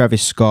Franchise,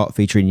 Travis Scott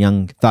featuring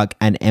Young Thug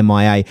and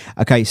MIA.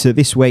 Okay, so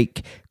this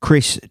week,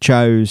 Chris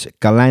chose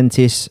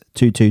Galantis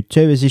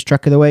 222 as his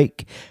track of the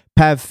week.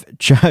 Pav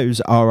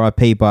chose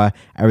R.I.P. by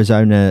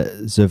Arizona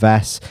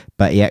Zavas,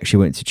 but he actually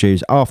went to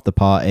choose After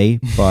Party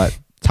by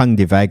Tongue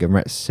Divag and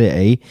Rat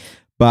City.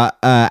 But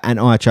and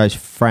I chose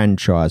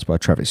Franchise by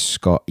Travis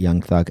Scott,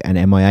 Young Thug and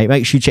MIA.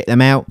 Make sure you check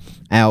them out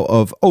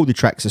of all the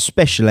tracks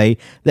especially.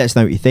 Let us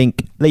know what you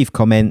think. Leave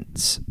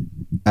comments.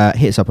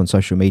 Hit us up on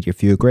social media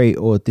if you agree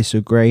or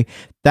disagree.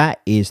 That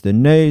is the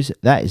news.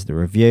 That is the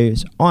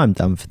reviews. I'm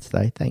done for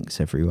today.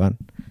 Thanks, everyone.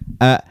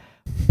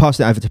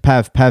 Passing it over to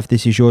Pav. Pav,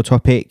 this is your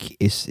topic.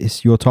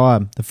 It's your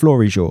time. The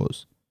floor is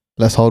yours.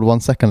 Let's hold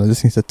 1 second. I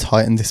just need to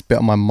tighten this bit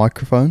on my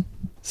microphone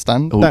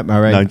stand. Don't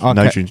worry.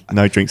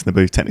 No drinks in the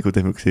booth. Technical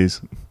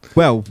difficulties.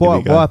 Well,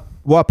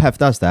 while Pav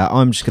does that,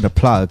 I'm just going to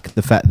plug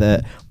the fact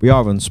that we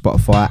are on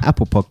Spotify,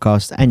 Apple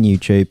Podcasts and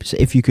YouTube. So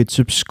if you could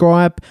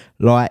subscribe,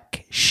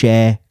 like,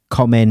 share,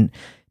 comment,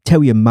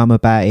 tell your mum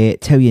about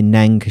it, tell your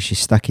nan because she's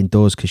stuck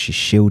indoors because she's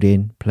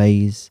shielding,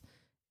 please.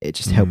 It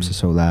just helps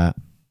us all out.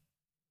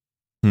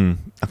 I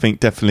think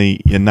definitely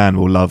your nan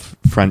will love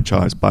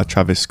Franchise by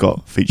Travis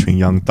Scott featuring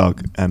Young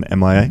Thug and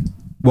MIA.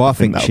 Well, I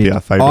think that would be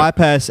our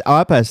favourite.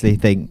 I personally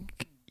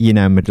think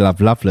would love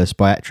Loveless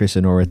by actress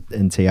Honora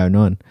in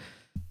T09.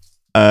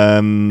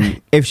 My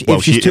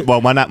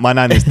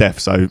nan is deaf,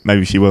 so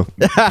maybe she will.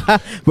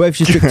 Well, if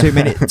she took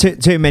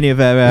too many of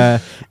her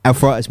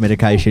arthritis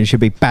medication, she'll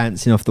be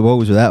bouncing off the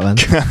walls with that one.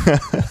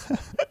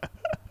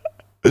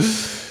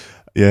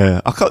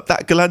 Yeah, I got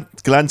that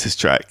Galantis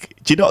track.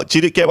 Do you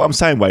get what I'm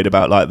saying, Wade,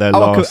 about like their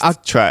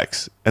last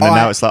tracks, and then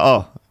now it's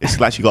like, it's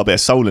actually got a bit of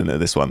soul in it.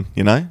 This one,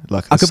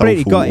 like I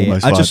completely got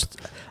it.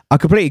 I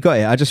completely got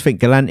it. I just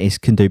think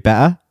Galantis can do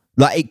better.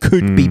 Like it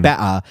could be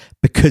better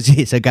because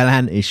it's a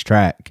Galantis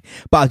track.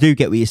 But I do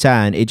get what you're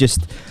saying.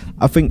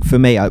 I think for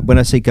me, when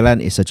I see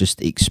Galantis, I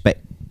just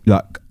expect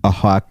like a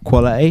high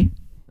quality.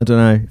 I don't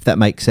know if that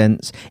makes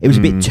sense. It was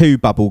a bit too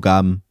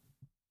bubblegum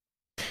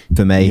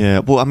for me. Yeah,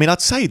 well, I mean,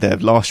 I'd say their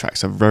last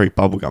tracks are very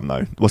bubblegum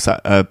though. What's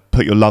that?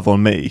 Put Your Love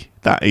on Me,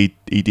 that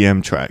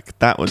EDM track.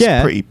 That was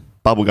pretty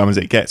bubblegum as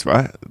it gets,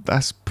 right?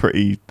 That's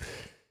pretty.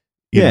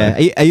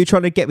 Are you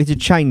trying to get me to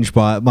change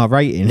my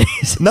rating?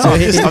 No, I'm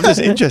just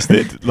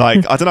interested.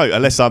 Like, I don't know,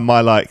 unless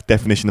my like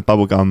definition of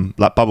bubblegum,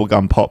 like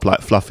bubblegum pop,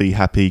 like fluffy,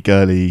 happy,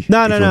 girly.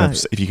 No.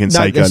 If you can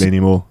say girly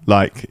anymore,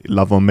 like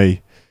Love on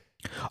Me.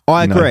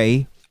 I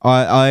agree.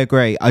 I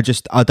agree. I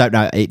don't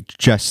know. It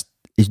just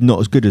is not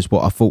as good as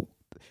what I thought.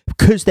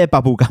 Because their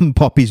bubblegum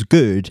pop is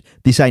good,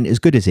 this ain't as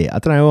good as it. I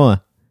don't know why.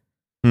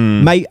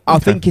 Mate, I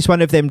think it's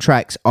one of them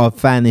tracks. I've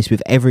found this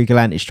with every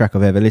Galantis track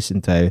I've ever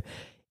listened to.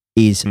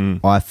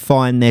 I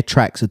find their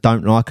tracks, I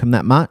don't like them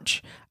that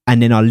much,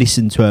 and then I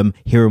listen to them,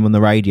 hear them on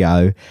the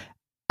radio,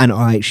 and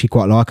I actually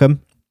quite like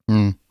them.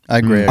 And I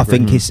agree. I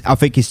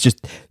think it's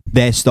just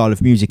their style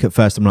of music. At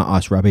first, I'm like, oh,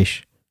 it's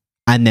rubbish,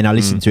 and then I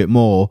listen to it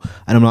more,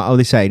 and I'm like, oh,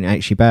 this ain't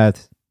actually bad.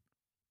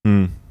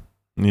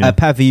 Yeah.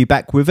 Pav, are you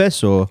back with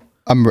us or?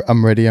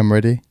 I'm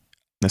ready.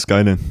 Let's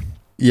go then.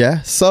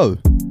 Yeah. So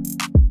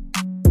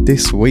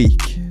this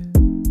week,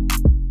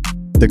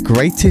 the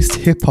greatest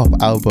hip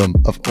hop album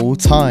of all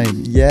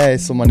time. Yeah,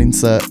 someone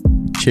insert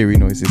cheery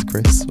noises,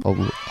 Chris. I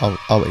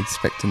was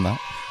expecting that.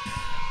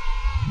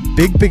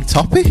 Big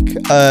topic.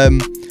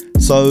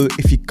 So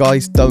if you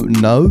guys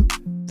don't know,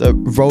 the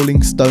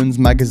Rolling Stones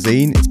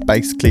magazine, it's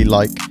basically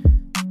like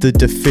the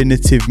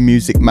definitive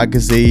music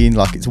magazine.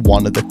 Like, it's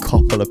one of the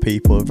couple of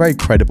people, very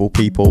credible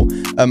people.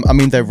 I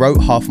mean, they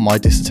wrote half of my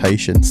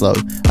dissertation, so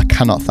I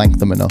cannot thank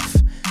them enough.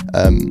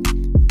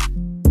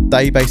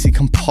 They basically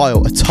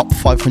compile a top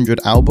 500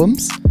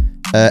 albums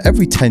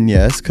every 10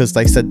 years because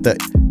they said that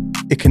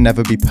it can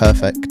never be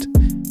perfect.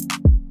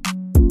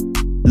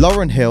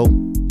 Lauryn Hill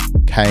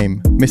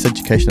came,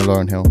 Miseducation of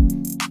Lauryn Hill,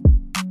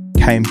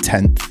 came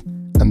 10th.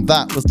 And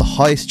that was the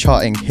highest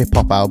charting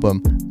hip-hop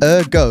album.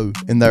 Ergo,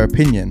 in their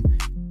opinion,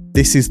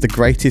 this is the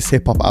greatest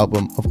hip-hop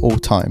album of all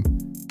time.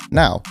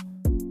 Now,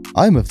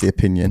 I'm of the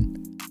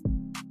opinion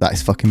that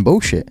is fucking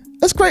bullshit.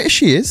 As great as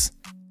she is,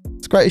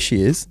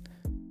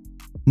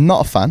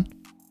 not a fan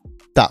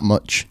that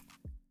much.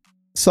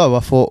 So I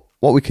thought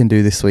what we can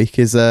do this week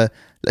is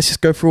let's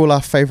just go through all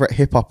our favourite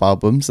hip-hop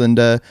albums and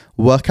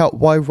work out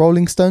why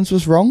Rolling Stones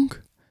was wrong.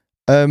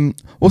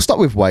 We'll start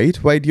with Wade.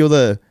 Wade, you're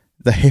the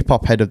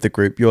hip-hop head of the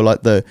group. You're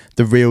like the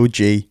real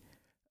G.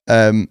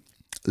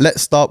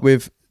 Let's start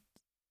with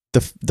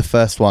the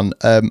first one.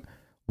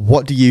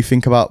 What do you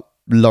think about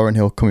Lauryn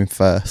Hill coming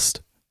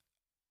first?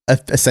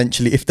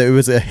 Essentially, if there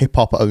was a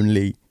hip-hop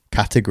only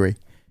category,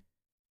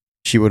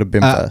 she would have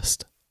been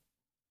first.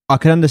 I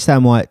can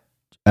understand why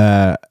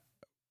it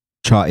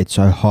charted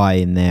so high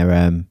in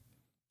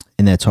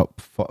their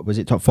top. Was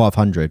it top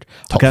 500?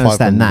 I can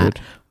understand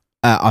 500.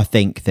 That. I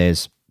think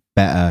there's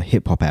better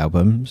hip hop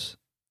albums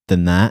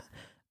than that,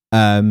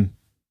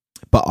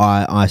 but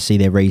I see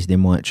their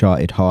reasoning why it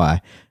charted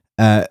high.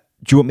 Do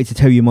you want me to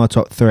tell you my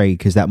top three?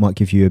 Because that might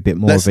give you a bit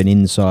more of an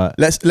insight.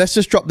 Let's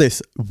just drop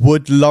this.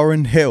 Would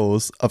Lauryn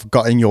Hill's have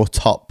got in your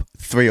top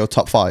 3 or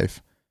top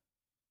 5?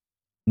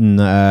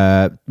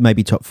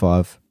 Maybe top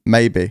 5.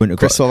 Maybe.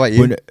 Chris, what about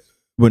you?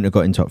 Wouldn't have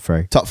got in top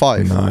 3. Top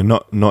 5?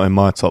 No, not in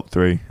my top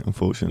 3,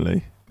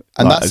 unfortunately.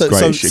 And like,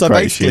 that's so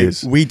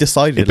basically we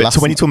decided. Yeah, but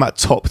when you're talking about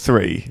top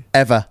 3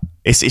 ever,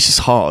 it's just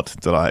hard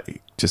to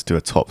like just do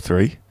a top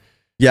 3.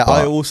 Yeah, but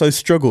I also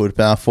struggled,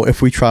 but I thought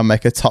if we try and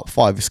make a top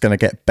 5, it's going to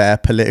get bare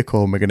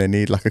political, and we're going to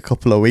need like a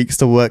couple of weeks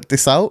to work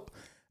this out.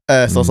 So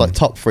I was like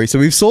top 3. So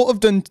we've sort of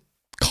done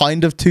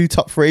kind of 2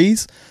 top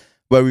 3s,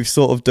 where we've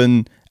sort of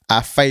done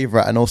our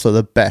favourite and also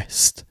the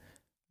best,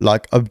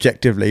 like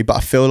objectively. But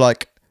I feel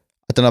like,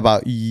 I don't know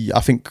about you,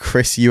 I think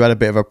Chris, you had a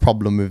bit of a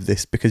problem with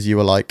this because you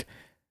were like,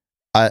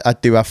 I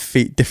do have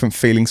different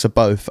feelings for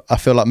both. I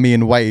feel like me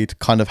and Wade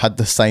kind of had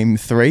the same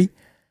 3.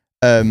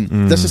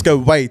 Let's just go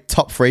Wade,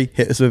 top 3,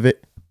 hit us with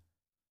it.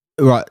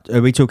 Right,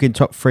 are we talking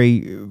top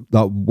 3?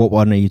 Like, what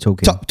one are you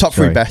talking? Top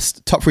 3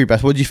 best. Top 3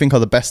 best. What do you think are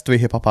the best 3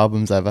 hip hop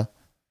albums ever?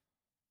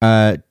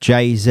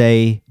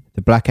 Jay-Z,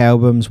 the Black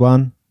Album's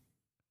 1.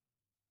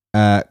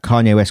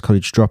 Kanye West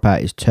College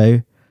Dropout is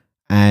 2.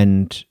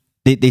 And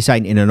this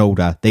ain't in an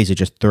order. These are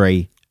just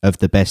 3 of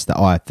the best that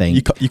I think.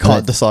 You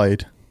can't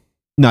decide.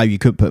 No, you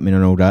could put them in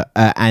an order.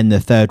 And the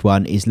third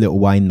one is Lil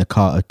Wayne, The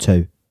Carter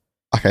 2.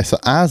 Okay, so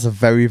ours are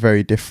very,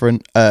 very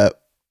different.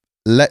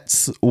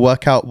 Let's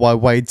work out why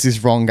Wade's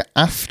is wrong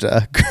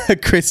after.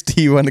 Chris,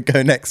 do you want to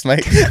go next,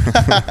 mate?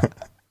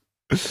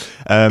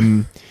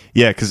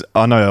 Yeah, because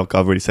I know I've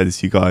already said this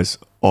to you guys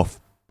off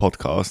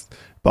podcast,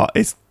 but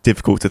it's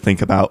difficult to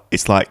think about.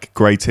 It's like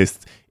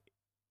greatest.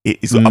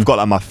 I've got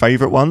like my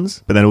favourite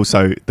ones, but then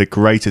also the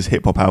greatest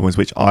hip hop albums,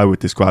 which I would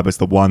describe as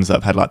the ones that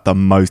have had like the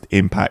most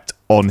impact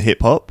on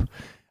hip hop.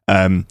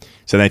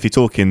 So then if you're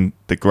talking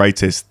the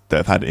greatest that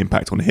have had an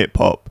impact on hip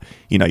hop,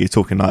 you know, you're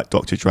talking like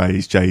Dr.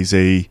 Dre's,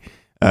 Jay-Z,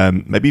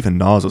 maybe even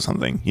Nas or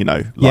something, you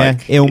know, like,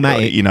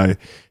 Illmatic. You know,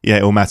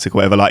 Illmatic or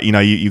whatever. Like, you know,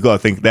 you got to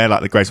think they're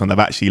like the greatest one. They've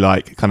actually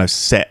like kind of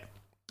set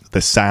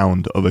the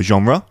sound of a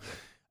genre.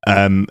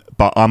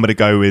 But I'm going to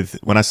go with,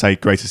 when I say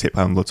greatest hip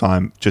hop of all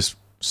time, just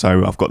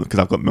so because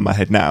I've got them in my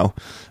head now,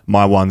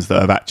 my ones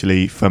that have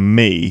actually, for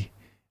me,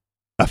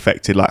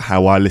 affected like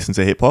how I listen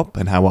to hip hop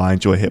and how I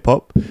enjoy hip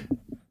hop,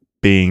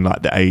 being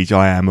like the age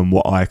I am and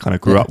what I kind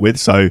of grew up with.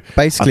 So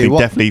basically, I think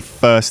definitely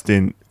first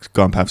in.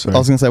 Go on, Pav, sorry. I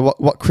was going to say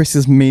what Chris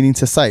is meaning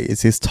to say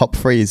is his top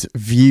 3 is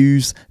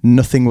Views,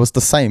 Nothing Was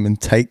the Same, and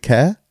Take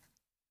Care,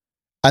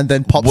 and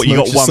then Pop Smoke you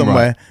got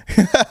somewhere.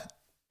 Right.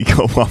 You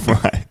got one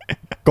right.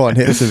 Go on,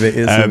 hit us with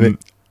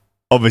it.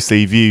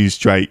 Obviously, Views,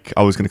 Drake.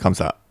 I was going to come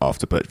to that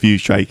after, but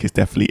Views, Drake is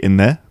definitely in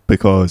there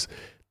because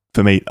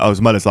for me,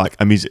 as well as like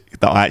a music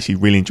that I actually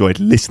really enjoyed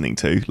listening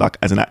to, like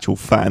as an actual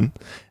fan,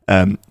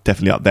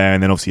 definitely up there.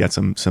 And then obviously you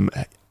had some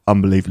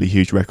unbelievably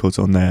huge records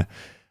on there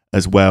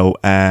as well.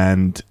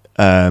 And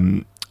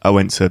I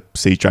went to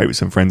see Drake with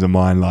some friends of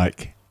mine,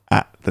 like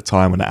at the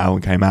time when the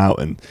album came out,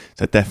 and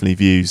so definitely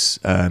Views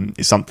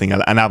is something,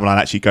 an album I'd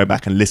actually go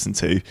back and listen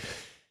to.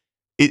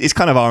 It's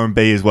kind of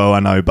R&B as well, I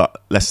know,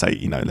 but let's say,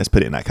 let's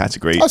put it in that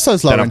category. Oh,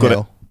 so's Lauren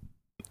Hill.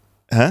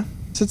 Huh?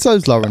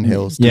 So's Lauren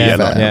Hill's.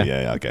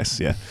 Yeah, I guess,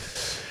 yeah.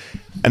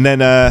 And then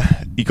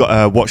you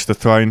got Watch the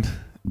Throne.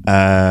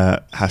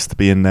 Has to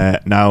be in there.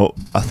 Now,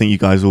 I think you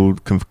guys all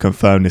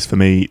confirm this for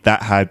me.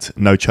 That had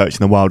No Church in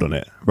the Wild on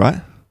it,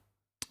 right?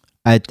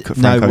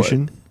 Frank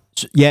Ocean?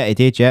 Yeah, it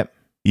did, yeah.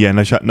 Yeah,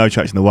 No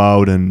Church in the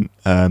Wild and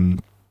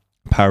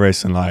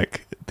Paris and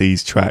like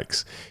these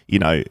tracks,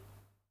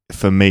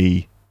 for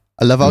me.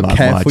 I love how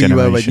careful you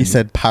were when you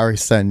said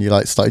Paris then. You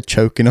like started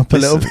choking up a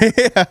little bit.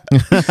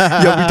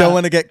 We don't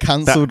want to get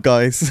cancelled,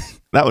 guys.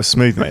 That was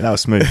smooth, mate. That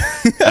was smooth.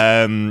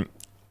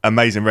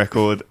 Amazing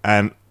record.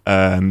 And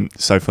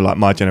so for like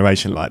my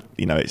generation, like,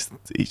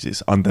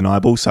 it's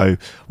undeniable. So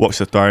Watch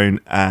the Throne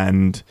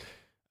and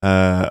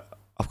I've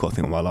got to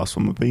think what my last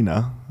one would be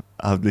now.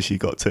 I've literally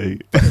got two.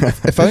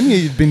 If only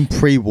you'd been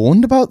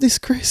pre-warned about this,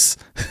 Chris.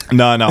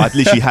 No, I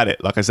literally had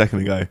it like a second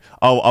ago.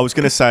 Oh, I was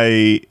going to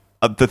say...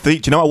 do you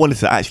know what I wanted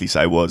to actually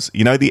say was,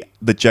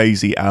 the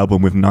Jay-Z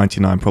album with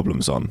 99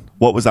 Problems on?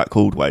 What was that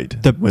called,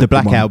 Wade? The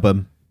Black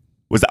Album.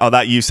 Was that? Oh,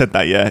 that you said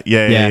that, yeah?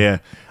 Yeah.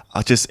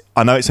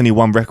 I know it's only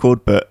one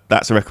record, but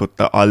that's a record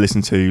that I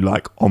listened to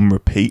like on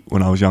repeat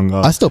when I was younger.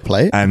 I still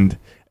play it. And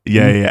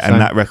and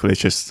that record is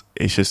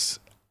just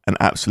an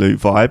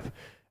absolute vibe.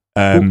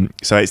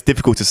 So it's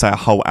difficult to say a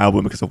whole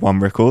album because of one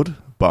record,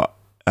 but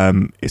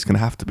it's going to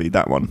have to be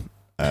that one.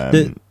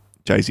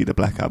 Jay-Z, the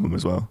Black Album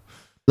as well.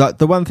 Like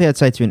the one thing I'd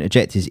say to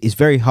interject is it's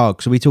very hard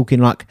because we're talking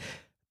like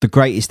the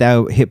greatest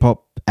hip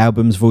hop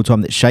albums of all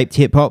time that shaped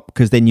hip hop,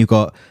 because then you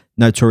got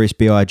Notorious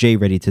B.I.G.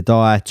 Ready to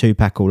Die,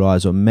 Tupac All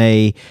Eyes on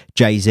Me,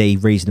 Jay-Z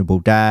Reasonable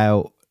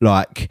Doubt,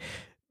 like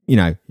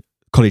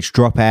College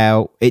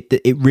Dropout.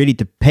 It really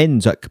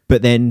depends. Like,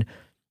 but then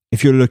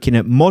if you're looking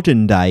at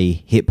modern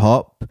day hip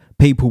hop,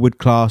 people would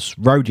class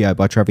Rodeo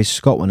by Travis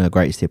Scott one of the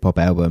greatest hip hop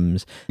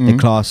albums. They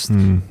class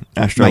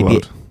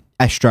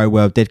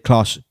Astroworld. They'd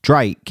class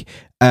Drake.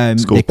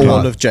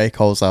 All of J.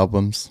 Cole's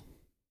albums.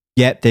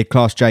 Yeah, they'd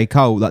class J.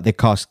 Cole, like they'd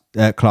class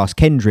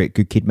Kendrick,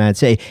 Good Kid, Mad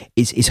City.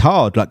 It's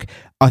hard. Like,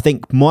 I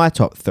think my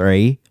top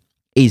three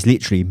is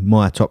literally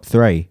my top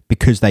three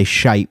because they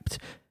shaped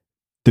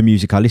the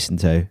music I listened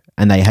to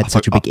and they had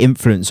such a big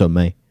influence on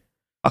me.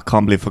 I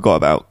can't believe I forgot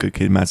about Good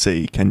Kid, Mad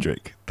City,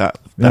 Kendrick. That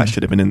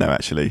should have been in there,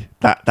 actually.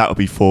 That would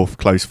be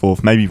close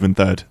fourth, maybe even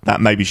third.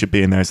 That maybe should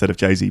be in there instead of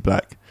Jay-Z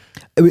Black.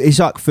 It's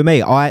like, for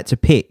me, I had to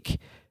pick...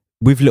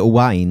 With Lil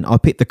Wayne, I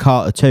picked the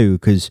Carter 2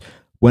 because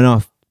when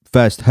I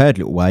first heard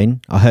Lil Wayne,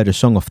 I heard a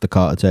song off the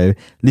Carter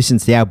 2, listened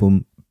to the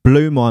album,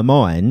 blew my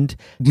mind,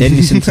 then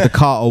listened to the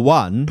Carter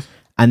 1,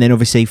 and then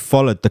obviously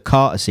followed the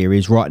Carter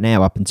series right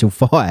now up until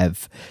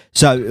 5.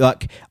 So,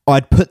 like,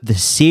 I'd put the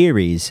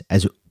series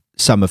as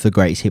some of the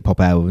greatest hip-hop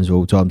albums of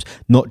all times,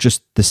 not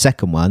just the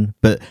second one,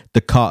 but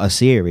the Carter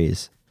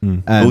series.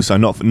 Also,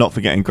 not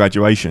forgetting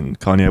Graduation,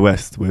 Kanye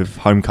West with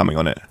Homecoming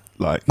on it.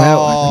 Like,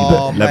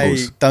 levels.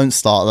 Mate, don't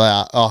start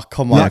that. Oh,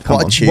 come on. Yeah,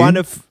 come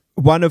on.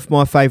 One of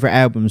my favourite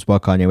albums by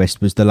Kanye West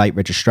was the Late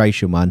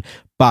Registration one,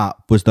 but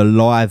was the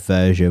live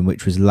version,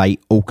 which was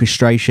Late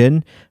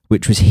Orchestration,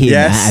 which was him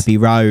at Abbey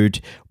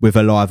Road with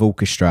a live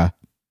orchestra.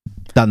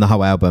 Done the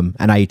whole album,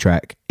 an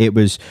A-track. It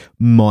was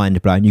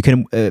mind-blowing. You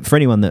can, for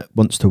anyone that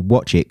wants to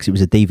watch it, because it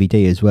was a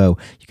DVD as well,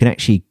 you can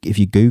actually, if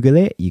you Google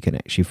it, you can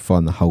actually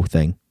find the whole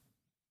thing.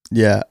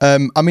 Yeah.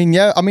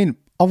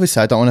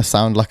 Obviously, I don't want to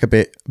sound like a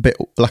bit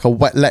like a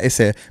wet lettuce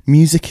here.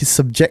 Music is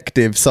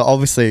subjective, so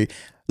obviously,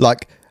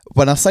 like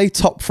when I say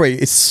top three,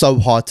 it's so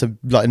hard to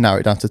like narrow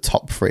it down to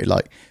top three.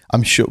 Like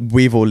I'm sure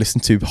we've all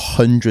listened to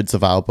hundreds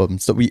of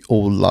albums that we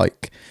all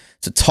like.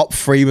 So top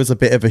three was a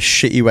bit of a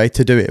shitty way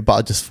to do it, but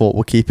I just thought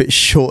we'll keep it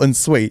short and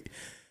sweet.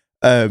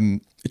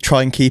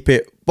 Try and keep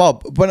it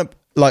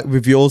like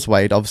with yours,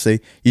 Wade. Obviously,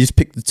 you just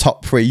pick the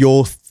top three,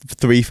 your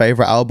three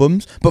favorite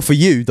albums, but for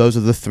you, those are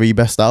the three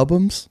best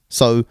albums.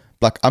 So.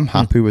 Like, I'm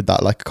happy with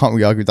that. Like, I can't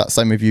really argue with that.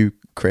 Same with you,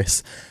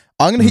 Chris.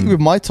 I'm going to hit you with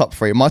my top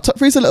three. My top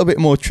three is a little bit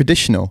more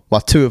traditional. Well,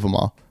 two of them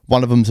are.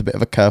 One of them's a bit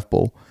of a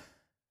curveball.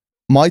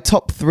 My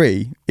top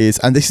three is,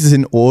 and this is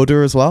in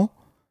order as well.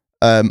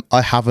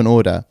 I have an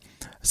order.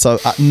 So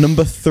at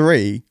number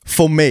 3,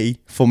 for me,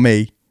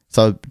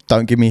 so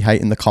don't give me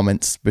hate in the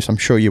comments, which I'm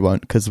sure you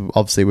won't, because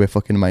obviously we're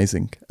fucking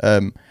amazing.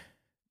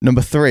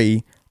 Number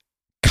 3,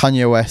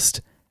 Kanye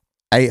West,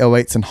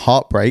 808s and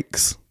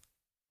Heartbreaks.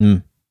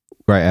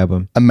 Great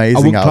album. Amazing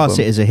album. I wouldn't class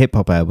it as a hip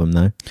hop album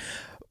though.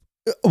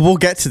 We'll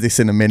get to this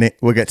in a minute.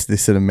 That's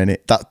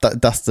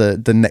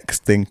the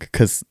next thing,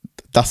 because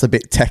that's a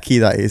bit techie,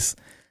 that is.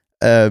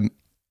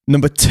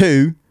 Number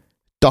 2,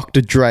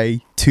 Dr.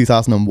 Dre,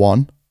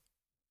 2001.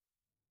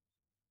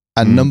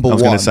 And number 1... I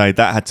was going to say,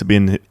 that had to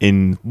be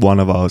in one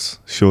of ours,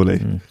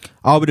 surely.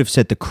 I would have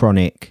said The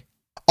Chronic.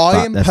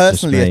 I am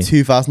personally a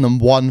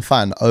 2001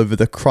 fan over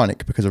The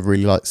Chronic because I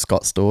really like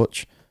Scott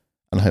Storch.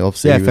 And I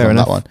obviously he was on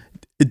that one.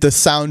 the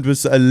sound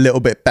was a little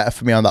bit better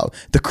for me on that one.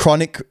 The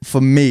Chronic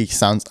for me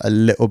sounds a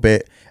little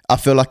bit, I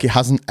feel like it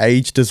hasn't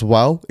aged as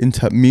well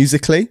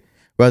musically,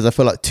 whereas I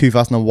feel like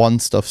 2001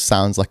 stuff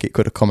sounds like it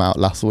could have come out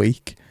last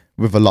week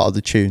with a lot of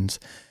the tunes.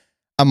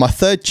 And my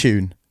third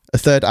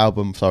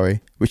album,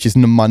 which is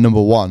my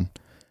number one,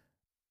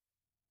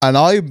 and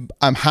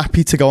I'm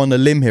happy to go on a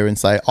limb here and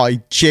say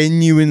I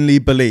genuinely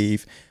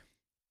believe,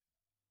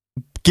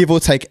 give or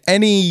take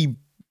any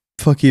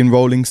fucking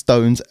Rolling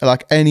Stones,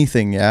 like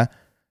anything, yeah,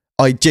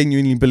 I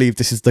genuinely believe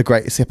this is the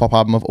greatest hip-hop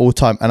album of all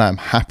time, and I'm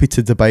happy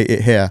to debate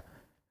it here.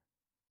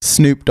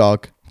 Snoop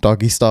Dogg,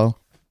 Doggy Style.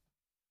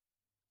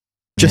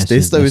 Just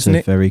is, though, isn't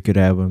it? Very good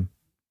album.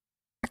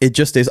 It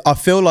just is. I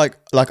feel like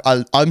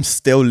I'm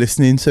still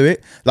listening to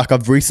it. Like,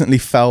 I've recently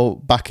fell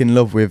back in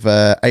love with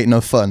Ain't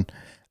No Fun,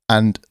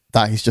 and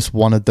that is just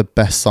one of the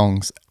best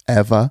songs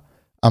ever.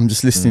 I'm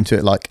just listening to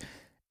it. Like,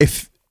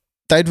 if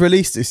they'd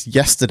released this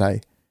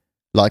yesterday,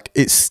 like,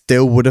 it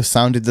still would have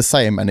sounded the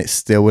same and it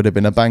still would have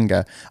been a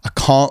banger. I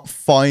can't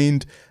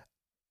find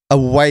a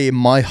way in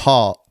my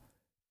heart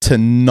to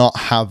not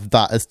have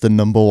that as the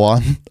number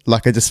one.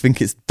 Like, I just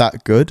think it's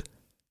that good.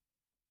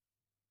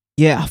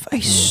 Yeah,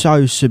 it's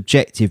so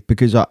subjective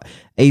because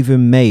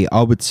even me,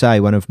 I would say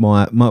one of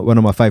my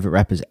favorite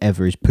rappers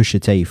ever is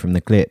Pusha T from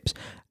the Clips,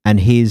 and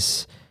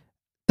his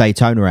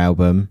Daytona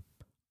album,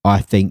 I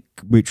think,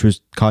 which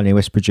was Kanye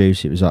West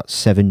produced, it was like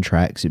 7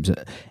 tracks.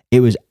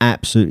 It was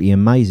absolutely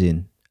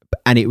amazing,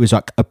 and it was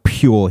like a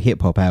pure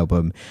hip hop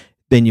album.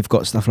 Then you've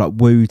got stuff like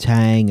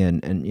Wu-Tang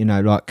and you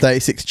know, like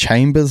 36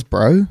 Chambers,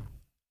 bro.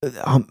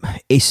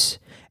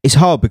 It's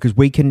hard because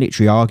we can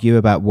literally argue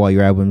about why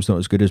your album's not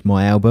as good as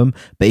my album,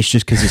 but it's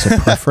just because it's a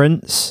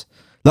preference.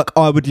 Like,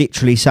 I would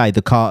literally say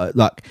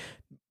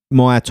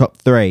my top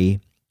 3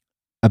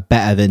 are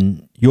better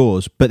than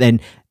yours, but then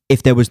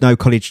if there was no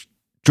College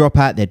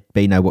Dropout, there'd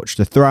be no Watch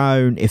the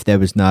Throne. If there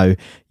was no,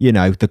 you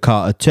know, the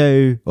Carter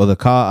 2 or the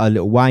Carter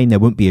Lil Wayne, there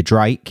wouldn't be a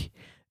Drake.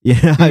 You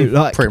know,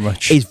 like, pretty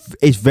much.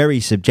 It's very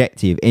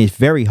subjective, and it's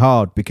very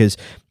hard because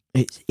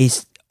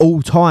it's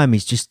all time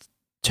is just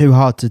too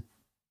hard to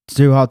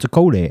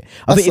call it.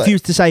 I think if you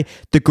was to say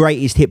the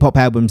greatest hip hop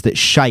albums that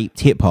shaped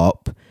hip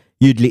hop,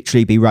 you'd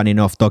literally be running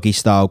off Doggy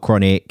Style,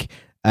 Chronic,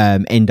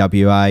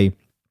 NWA,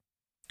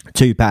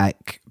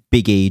 Tupac,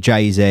 Biggie,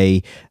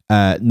 Jay-Z,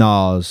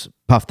 Nas,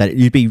 Puff Daddy.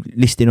 You'd be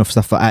listing off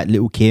stuff like that,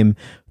 Lil' Kim.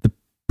 The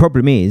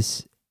problem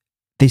is,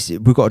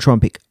 we've got to try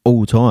and pick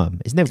all time.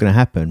 It's never going to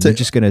happen. We're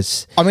just going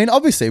to... I mean,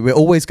 obviously, we're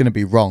always going to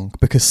be wrong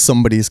because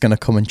somebody's going to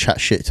come and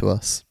chat shit to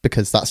us,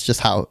 because that's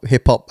just how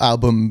hip-hop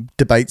album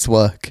debates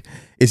work.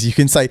 Is you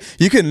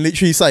can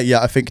literally say,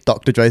 yeah, I think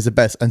Dr. Dre's the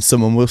best, and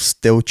someone will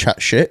still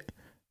chat shit.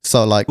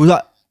 So, like...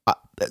 Well,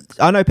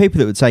 I know people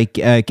that would say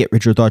Get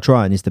Rich or Die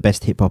Trying is the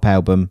best hip-hop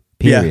album,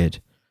 period.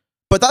 Yeah.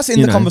 But that's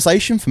in the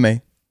conversation for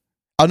me.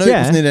 I know it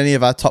wasn't in any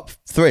of our top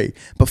 3,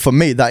 but for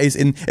me, that is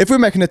in... If we're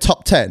making a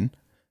top 10...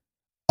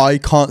 I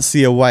can't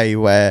see a way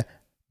where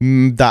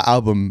that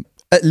album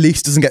at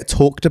least doesn't get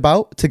talked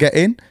about to get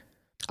in.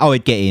 Oh,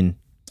 it'd get in.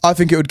 I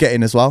think it would get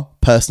in as well,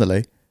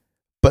 personally.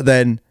 But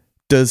then,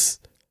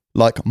 does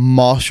like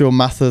Marshall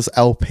Mathers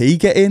LP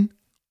get in?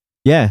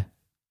 Yeah.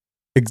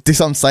 This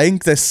I'm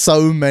saying, there's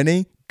so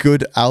many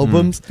good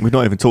albums. We've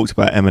not even talked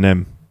about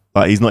Eminem.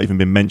 Like, he's not even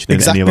been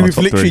mentioned in any of our We've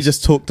top literally 3s.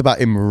 just talked about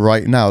him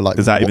right now. Like,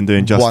 is that even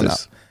doing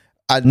justice?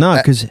 No,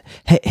 because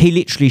he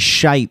literally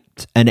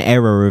shaped an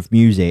era of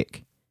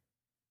music.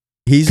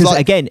 He's like,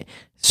 again,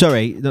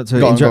 sorry, not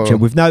to interrupt you.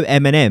 With no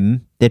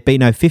Eminem, there'd be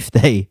no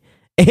 50.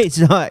 It's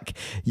like,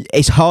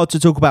 it's hard to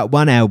talk about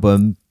one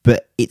album,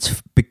 but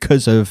it's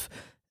because of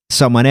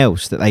someone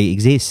else that they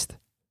exist.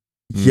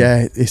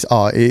 Yeah, it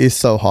is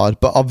so hard.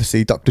 But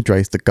obviously, Dr.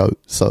 Dre's the GOAT,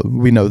 so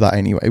we know that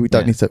anyway. We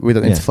don't need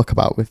to fuck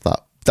about with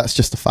that. That's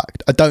just a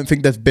fact. I don't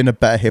think there's been a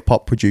better hip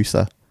hop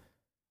producer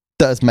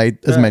that has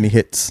made as many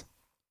hits.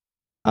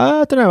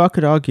 I don't know. I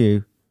could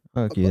argue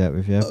that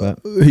with you, but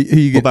who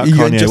you about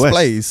going Kanye Just West?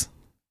 Blaze?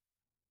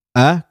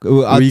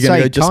 Well, Are you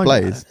going to go Just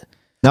Blaze?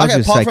 No, I was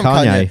going to say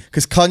Kanye.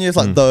 Because Kanye's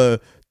like the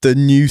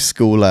new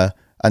schooler,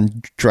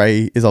 and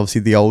Dre is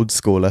obviously the old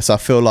schooler. So I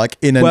feel like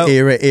in an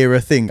era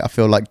thing, I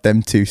feel like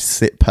them two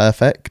sit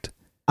perfect.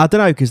 I don't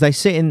know, because they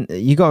sit in.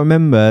 You got to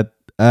remember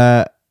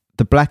the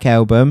Black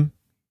Album,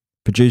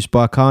 produced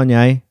by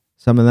Kanye.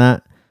 Some of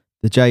that,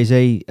 the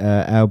Jay-Z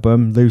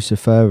album,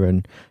 Lucifer,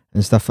 and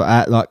stuff like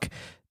that. Like,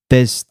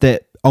 there's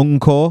the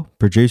Encore,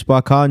 produced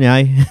by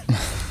Kanye.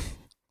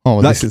 Oh,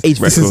 like,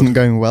 this isn't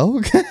going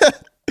well.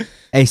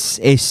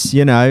 It's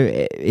you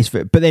know,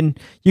 but then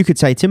you could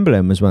say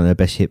Timbaland was one of the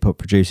best hip hop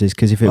producers,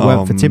 because if it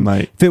weren't for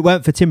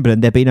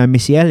Timbaland, there'd be no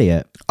Missy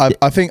Elliott. I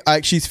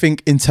actually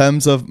think in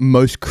terms of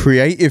most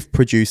creative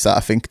producer,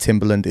 I think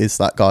Timbaland is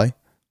that guy.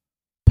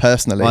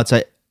 Personally,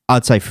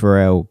 I'd say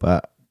Pharrell,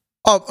 but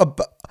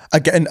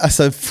again,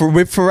 so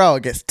with Pharrell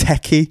it gets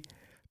techie,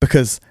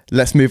 because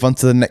let's move on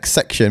to the next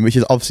section, which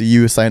is obviously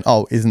you were saying,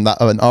 oh, isn't that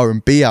an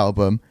R&B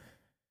album?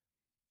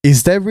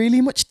 Is there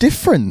really much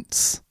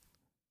difference?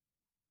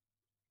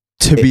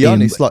 To be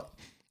honest, like,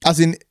 as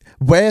in,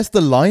 where's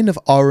the line of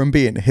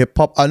R&B and hip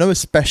hop? I know,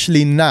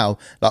 especially now,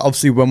 like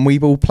obviously when we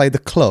all play the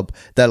club,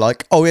 they're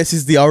like, oh, yes, this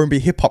is the R&B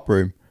hip hop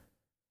room.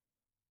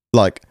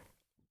 Like,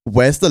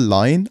 where's the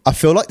line? I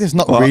feel like there's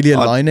not really a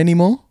line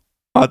anymore.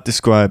 I'd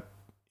describe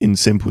in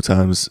simple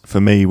terms,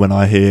 for me, when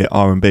I hear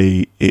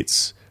R&B,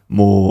 it's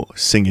more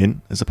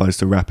singing as opposed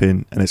to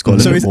rapping, and it's got a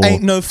little bit more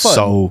Ain't No Fun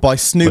soul by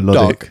Snoop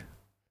melodic. Dogg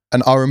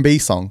an R&B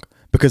song?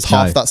 Because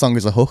half that song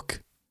is a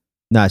hook.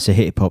 No, it's a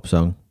hip hop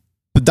song.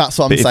 But that's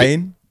what I'm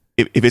saying.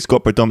 If it's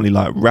got predominantly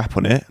like rap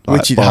on it, like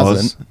Which it bars,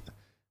 hasn't.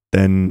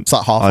 then It's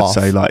like half I'd half.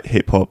 say like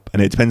hip hop,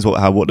 and it depends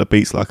what the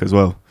beat's like as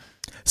well.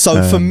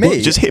 So for me, well,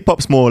 just hip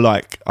hop's more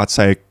like, I'd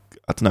say,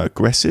 I don't know,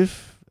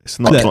 aggressive. It's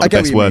not, Look, not I the get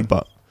what best you word, mean.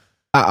 but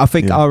I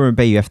think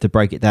R&B, you have to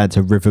break it down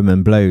to rhythm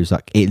and blues.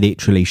 Like, it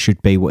literally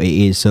should be what it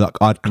is. So, like,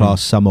 I'd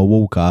class Summer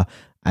Walker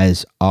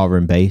as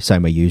R&B,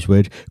 same way you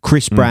would.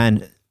 Chris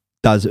Brown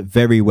does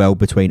very well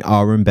between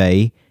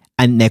R&B,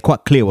 and they're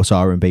quite clear what's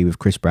R&B with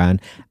Chris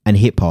Brown, and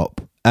hip hop.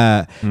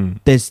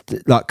 There's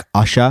like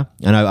Usher.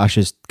 I know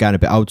Usher's going a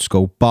bit old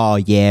school, Bar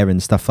Yeah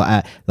and stuff like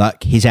that.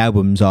 Like, his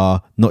albums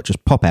are not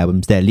just pop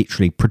albums; they're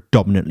literally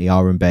predominantly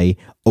R&B,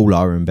 all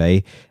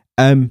R&B.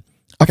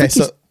 okay,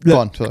 so go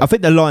on. I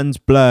think the lines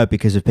blur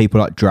because of people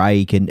like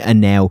Drake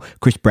and now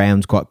Chris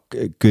Brown's quite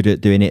good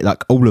at doing it.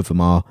 Like, all of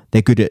them are.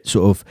 They're good at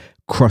sort of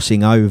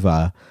crossing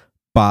over,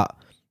 but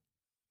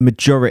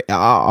majority,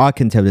 I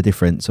can tell the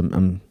difference.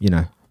 I'm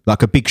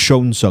like a Big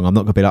Sean song. I'm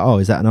not gonna be like, oh,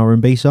 is that an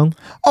R&B song?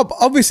 Oh,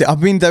 obviously, I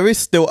mean, there is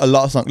still a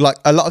lot of songs, like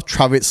a lot of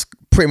Travis,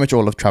 pretty much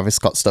all of Travis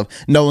Scott stuff.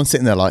 No one's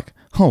sitting there like,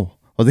 oh,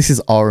 well, this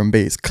is R&B.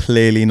 It's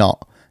clearly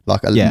not.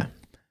 Like,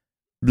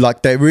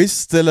 like there is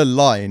still a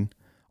line.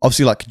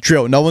 Obviously, like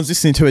drill. No one's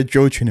listening to a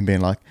drill tune and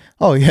being like,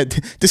 oh yeah,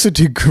 this would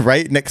do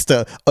great next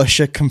to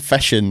Usher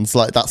Confessions.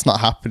 Like, that's not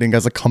happening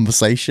as a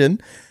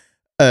conversation.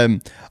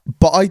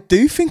 But I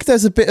do think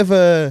there's a bit of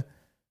a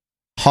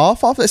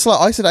half. It's like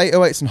I said,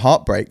 808s and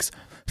Heartbreaks.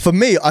 For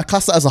me, I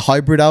class that as a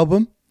hybrid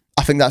album.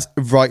 I think that's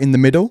right in the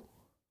middle.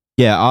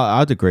 Yeah,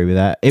 I'd agree with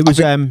that. It was,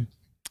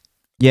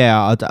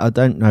 I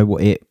don't know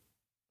what it.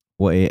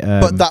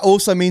 But that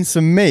also means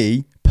for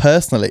me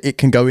personally, it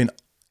can go in.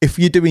 If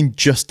you're doing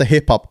just a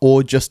hip hop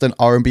or just an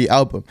R&B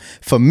album,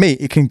 for me,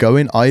 it can go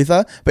in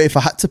either. But if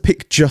I had to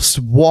pick just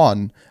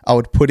one, I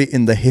would put it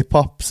in the hip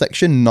hop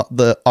section, not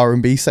the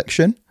R&B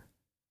section.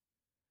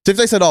 So if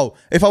they said, oh,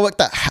 if I worked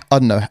at, I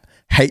don't know,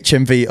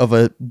 HMV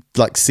other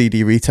like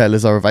CD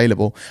retailers are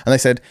available, and they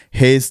said,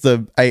 here's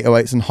the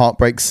 808s and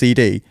Heartbreaks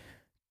CD,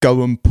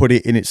 go and put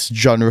it in its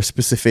genre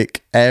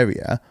specific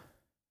area,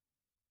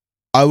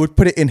 I would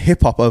put it in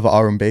hip hop over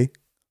R&B.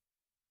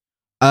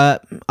 I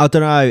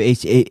don't know.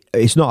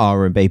 It's not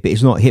R&B, but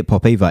it's not hip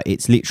hop either.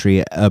 It's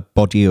literally a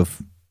body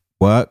of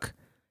work,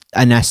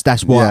 and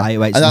that's why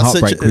 808s and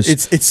Heartbreak was.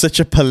 It's such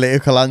a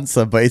political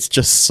answer, but it's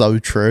just so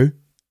true.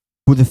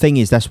 Well, the thing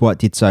is, that's why it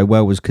did so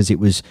well, was because it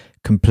was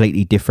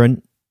completely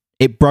different.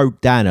 It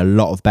broke down a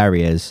lot of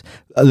barriers.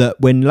 Look,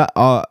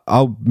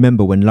 I'll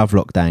remember when Love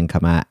Lockdown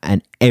came out,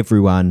 and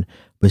everyone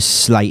was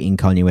slating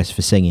Kanye West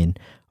for singing.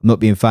 I'm not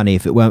being funny.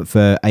 If it weren't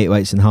for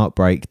 808s and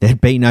Heartbreak,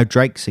 there'd be no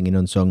Drake singing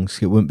on songs.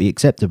 It wouldn't be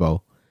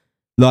acceptable.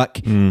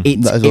 Like,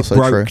 it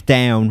broke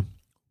down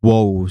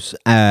walls,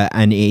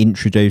 and it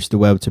introduced the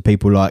world to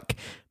people like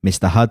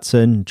Mr.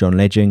 Hudson, John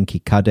Legend,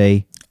 Kid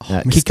Cudi.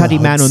 Kid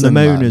Cudi, Man on the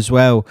Moon as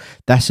well.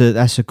 That's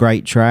a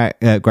great track,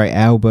 great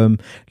album.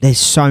 There's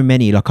so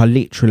many. Like, I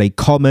literally,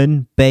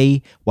 Common,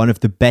 B, one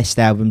of the best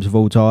albums of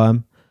all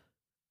time.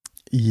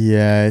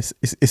 Yeah,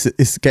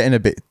 it's getting a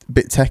bit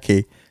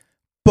techie,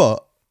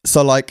 but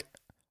so like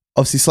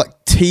obviously it's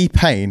like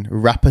T-Pain,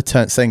 rapper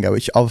turned singer,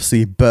 which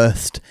obviously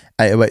birthed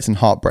 808s and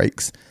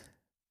Heartbreaks.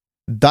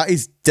 That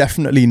is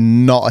definitely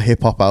not a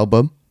hip hop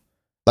album.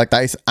 Like,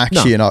 that is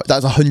actually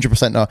that's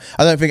 100% no.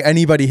 I don't think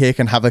anybody here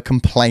can have a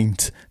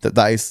complaint that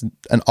is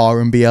an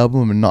R&B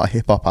album and not a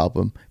hip hop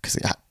album, because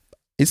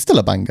it's still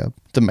a banger.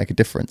 Doesn't make a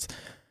difference.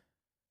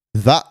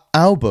 That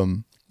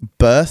album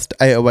birthed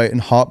 808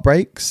 and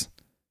Heartbreaks.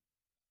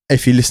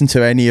 If you listen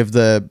to any of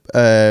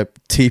the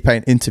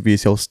T-Pain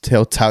interviews,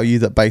 he'll tell you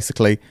that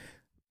basically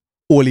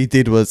all he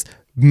did was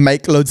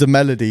make loads of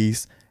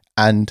melodies,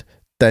 and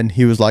then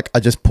he was like, I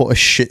just put a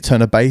shit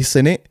ton of bass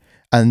in it.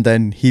 And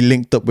then he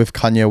linked up with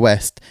Kanye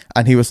West,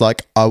 and he was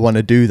like, I want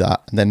to do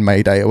that. And then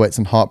made 808s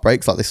and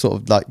Heartbreaks. Like, this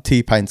sort of like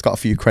T-Pain's got a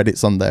few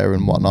credits on there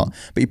and whatnot.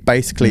 But he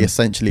basically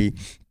essentially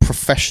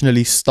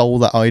professionally stole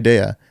that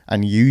idea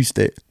and used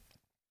it.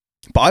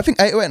 But I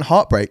think 808 and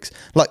Heartbreaks,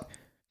 like,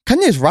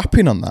 Kanye's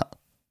rapping on that.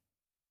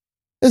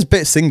 There's a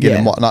bit of singing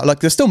and whatnot.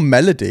 Like, there's still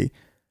melody.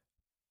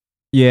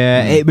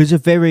 Yeah, it was a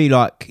very,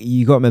 like,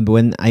 you got to remember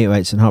when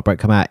 808s and Heartbreak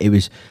come out, it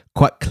was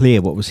quite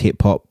clear what was hip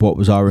hop, what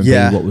was R&B,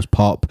 what was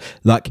pop.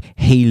 Like,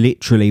 he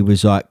literally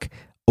was like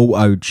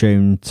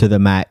auto-tuned to the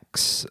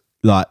max,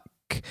 like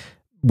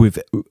with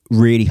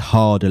really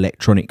hard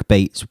electronic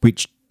beats,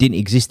 which didn't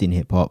exist in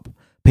hip hop.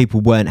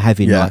 People weren't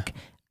having like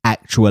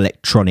actual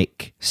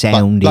electronic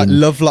sounding. Like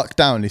Love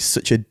Lockdown is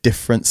such a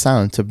different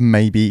sound to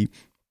maybe,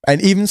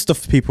 and even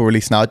stuff people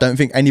release now, I don't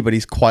think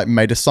anybody's quite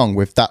made a song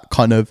with that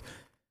kind of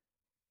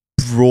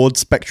broad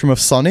spectrum of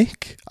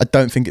Sonic, I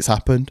don't think it's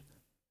happened.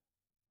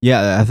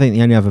 Yeah, I think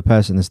the only other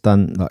person that's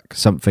done like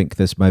something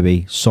that's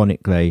maybe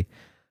sonically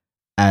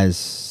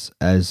as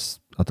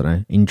I don't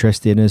know,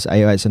 interesting as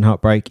 808s and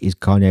Heartbreak is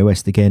Kanye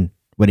West again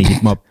when he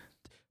did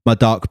my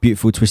Dark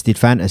Beautiful Twisted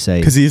Fantasy.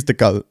 Because he's the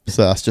GOAT,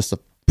 so that's just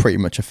pretty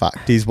much a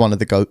fact. He's one of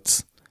the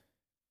GOATs.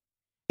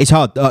 It's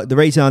hard. The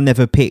reason I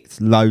never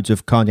picked loads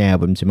of Kanye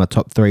albums in my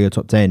top 3 or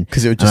top 10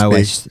 because it would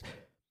just be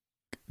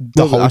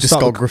the whole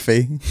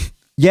discography.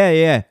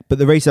 Yeah. But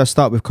the reason I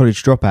start with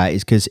College Dropout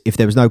is because if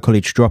there was no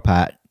College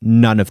Dropout,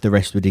 none of the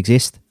rest would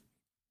exist.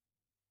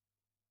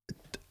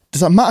 Does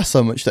that matter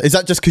so much? Is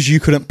that just because you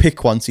couldn't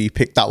pick one, so you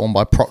picked that one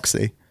by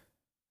proxy?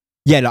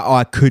 Yeah, like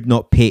I could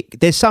not pick.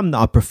 There's some that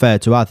I prefer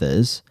to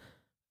others,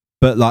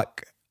 but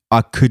like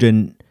I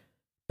couldn't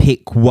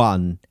pick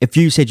one. If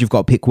you said you've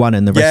got to pick one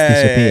and the rest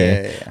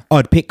disappear,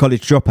 I'd pick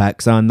College Dropout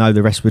because I know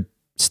the rest would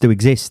still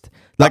exist.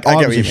 Like I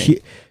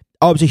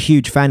was a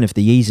huge fan of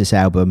the Yeezus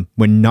album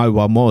when no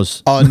one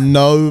was. Oh,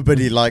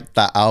 nobody liked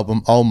that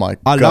album. Oh my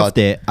God. I loved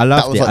it. I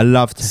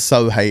loved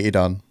so hated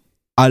on.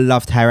 I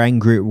loved how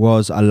angry it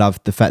was. I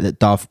loved the fact that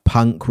Daft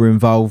Punk were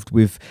involved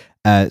with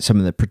some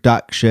of the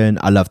production.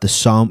 I loved the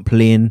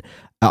sampling.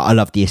 I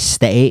loved the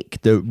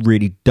aesthetic, the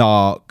really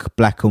dark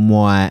black and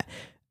white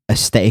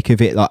aesthetic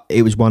of it. Like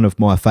it was one of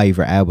my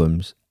favourite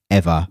albums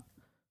ever.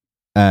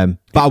 But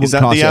I wouldn't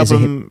class it as a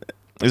hip.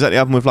 Is that the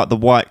album with like the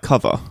white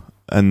cover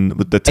and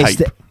with the tape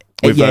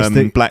with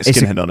Black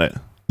Skinhead on it?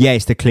 Yeah,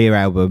 it's the Clear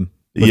album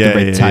with the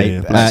red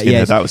tape. Black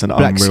Skinhead, that was an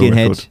Black unreal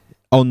Skinhead, record.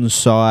 On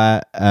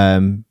Sight,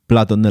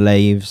 Blood on the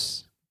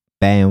Leaves,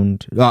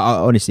 Bound.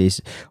 Honestly,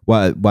 it's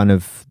one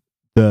of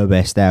the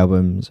best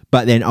albums.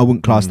 But then I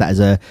wouldn't class that as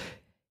a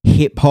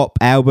hip hop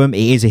album.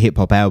 It is a hip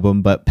hop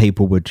album, but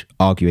people would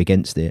argue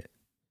against it.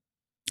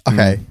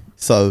 Okay,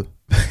 so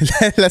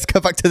let's go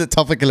back to the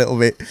topic a little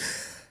bit.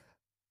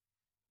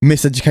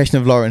 Miseducation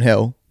of Lauryn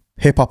Hill,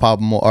 hip hop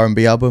album or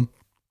R&B album?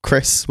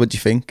 Chris, what do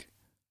you think?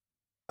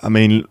 I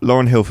mean,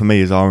 Lauryn Hill for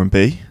me is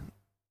R&B.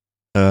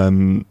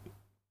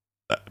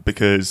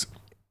 Because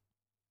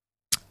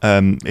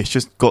it's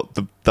just got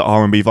the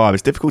R&B vibe.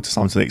 It's difficult to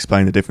sometimes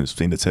explain the difference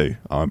between the two,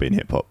 R&B and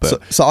hip hop.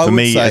 But so for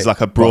me, it's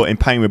like in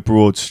painting with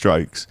broad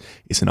strokes,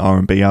 it's an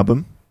R&B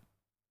album.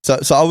 So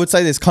I would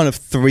say there's kind of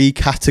 3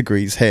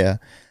 categories here.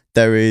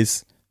 There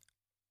is,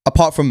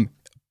 apart from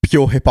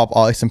pure hip hop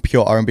artists and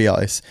pure R&B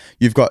artists,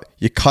 you've got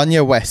your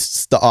Kanye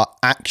Wests that are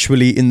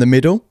actually in the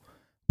middle,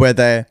 where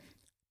they're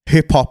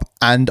hip hop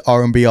and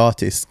R&B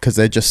artists because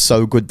they're just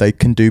so good they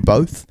can do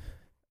both.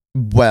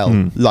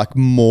 Like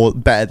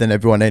better than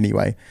everyone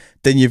anyway.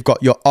 Then you've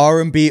got your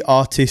R&B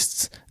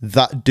artists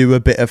that do a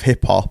bit of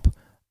hip hop,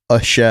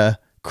 Usher,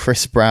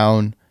 Chris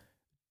Brown,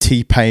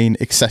 T-Pain,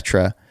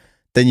 etc.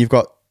 Then you've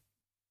got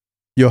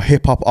your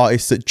hip hop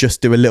artists that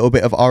just do a little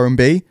bit of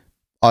R&B,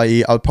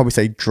 i.e. I would probably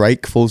say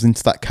Drake falls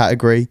into that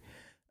category.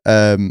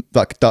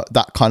 Like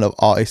that kind of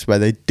artist where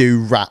they do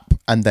rap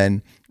and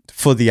then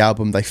for the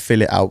album they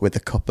fill it out with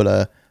a couple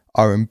of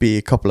R&B,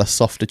 a couple of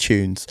softer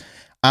tunes.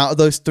 Out of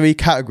those 3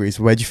 categories,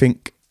 where do you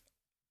think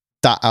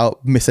that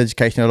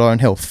Miseducation of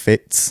Lauryn Hill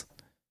fits?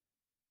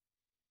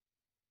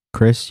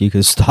 Chris, you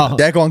can start.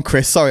 Yeah, go on,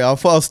 Chris. Sorry, I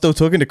thought I was still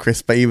talking to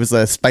Chris, but he was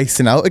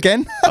spacing out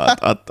again.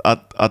 I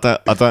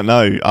don't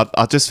know.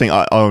 I just think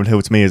Lauryn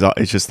Hill to me is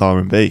just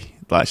R&B.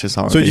 Like it's just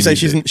R&B. So would you say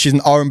she's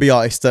an R&B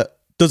artist that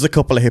does a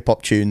couple of hip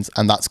hop tunes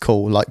and that's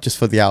cool, like just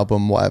for the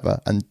album,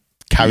 whatever, and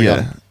carry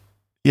on?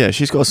 Yeah,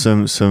 she's got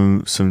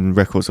some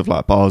records of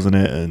like bars in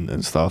it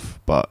and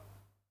stuff, but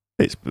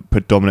it's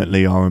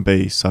predominantly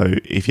R&B. So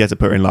if you had to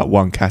put her in like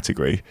one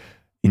category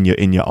in your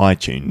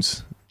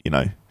iTunes,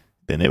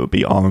 then it would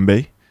be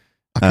R&B,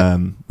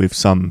 with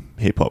some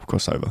hip hop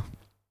crossover.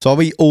 So are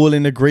we all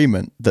in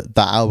agreement that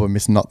album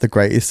is not the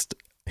greatest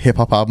hip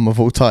hop album of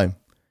all time?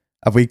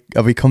 Have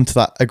we come to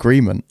that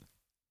agreement?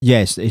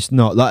 Yes, it's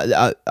not. Like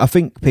I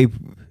think people.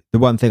 The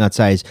one thing I'd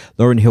say is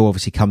Lauryn Hill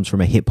obviously comes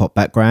from a hip hop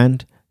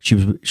background. She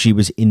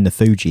was in the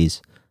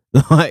Fugees,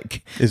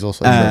 like is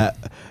also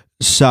true.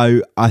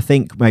 So I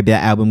think maybe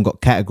that album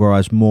got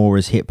categorized more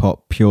as hip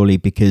hop purely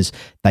because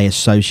they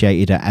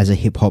associated it as a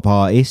hip hop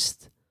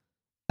artist.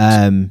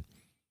 The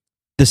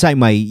same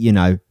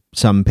way,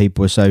 some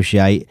people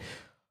associate,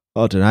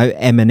 I don't know,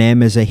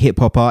 Eminem as a hip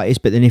hop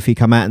artist, but then if he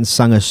come out and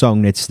sung a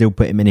song, they'd still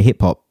put him in a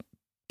hip hop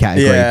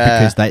category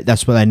because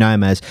that's what they know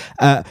him as.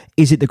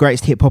 Is it the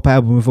greatest hip hop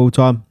album of all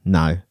time?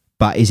 No.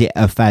 But is it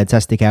a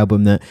fantastic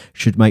album that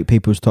should make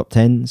people's top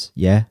 10s?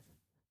 Yeah.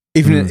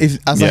 Even as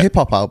a hip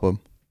hop album?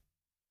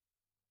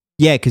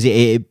 Yeah, because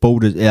it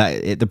borders.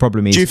 The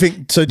problem is. Do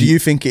you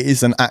think it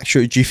is an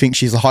actual? Do you think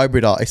she's a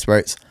hybrid artist where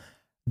it's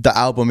the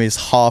album is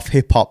half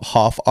hip hop,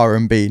 half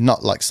R&B?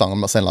 Not like song.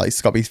 I'm not saying like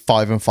it's got to be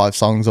 5 and 5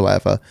 songs or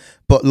whatever.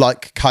 But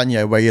like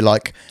Kanye, where you're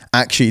like,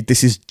 actually,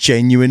 this is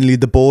genuinely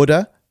the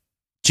border.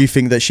 Do you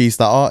think that she's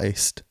that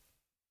artist?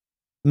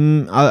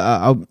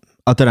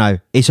 I don't know.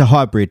 It's a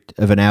hybrid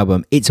of an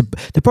album.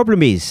 The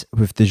problem is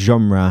with the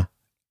genre,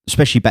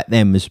 especially back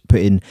then, was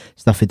putting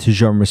stuff into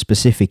genre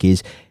specific.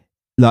 Is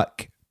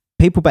like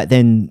people back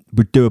then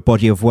would do a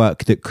body of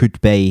work that could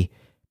be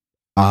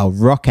a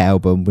rock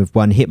album with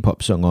one hip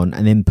hop song on,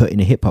 and then put in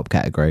a hip hop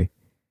category.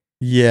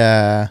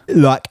 Yeah.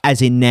 Like,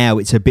 as in now,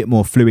 it's a bit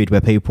more fluid,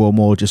 where people are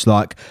more just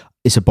like,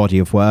 it's a body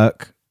of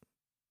work.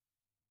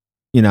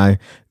 You know,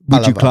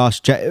 would you class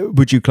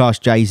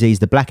Jay-Z's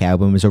The Black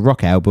Album as a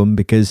rock album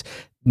because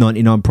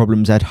 99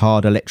 Problems had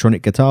hard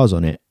electronic guitars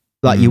on it?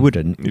 Like, you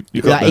wouldn't.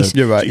 You're right.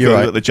 You're right. You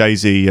got the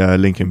Jay-Z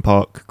Linkin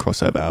Park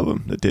crossover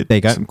album that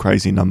did some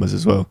crazy numbers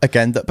as well.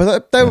 Again,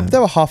 but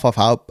there were half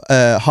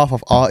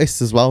of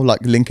artists as well.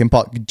 Like Linkin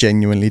Park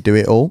genuinely do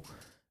it all,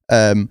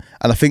 and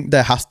I think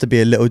there has to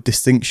be a little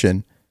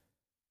distinction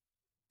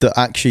that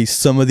actually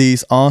some of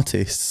these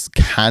artists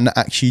can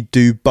actually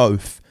do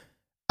both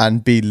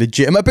and be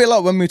legit. A bit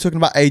like when we were talking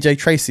about AJ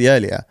Tracey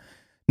earlier.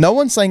 No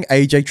one's saying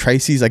AJ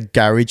Tracey's a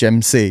garage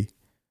MC,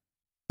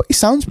 but he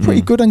sounds pretty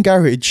good on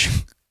garage.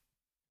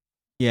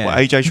 Yeah. What,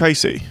 AJ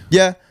Tracey?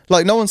 Yeah,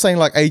 like no one's saying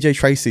like AJ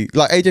Tracey.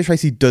 Like AJ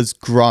Tracey does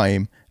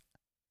grime,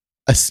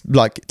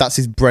 like that's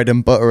his bread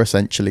and butter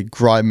essentially,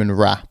 grime and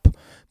rap.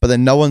 But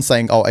then no one's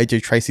saying, oh,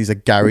 AJ Tracey's a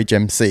garage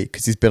MC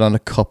because he's been on a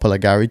couple of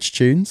garage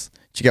tunes.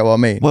 Do you get what I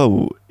mean?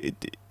 Well,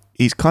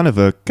 he's kind of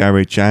a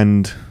garage,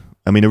 and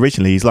I mean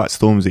originally he's like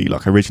Stormzy.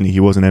 Like originally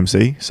he was an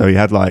MC, so he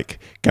had like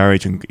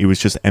garage and he was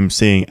just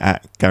MCing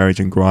at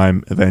garage and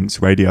grime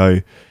events,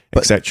 radio,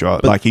 etc.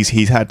 Like he's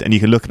had, and you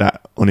can look at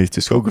that on his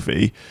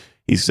discography.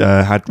 He's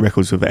had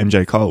records with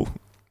MJ Cole.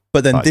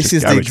 But then like this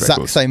is the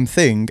exact same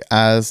thing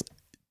as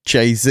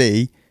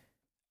Jay-Z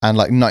and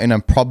like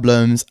 99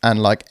 Problems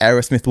and like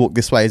Aerosmith Walk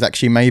This Way. Is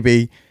actually,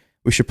 maybe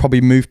we should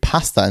probably move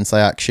past that and say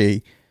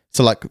actually,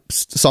 so like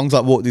songs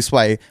like Walk This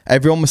Way,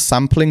 everyone was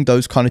sampling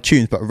those kind of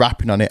tunes but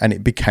rapping on it, and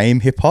it became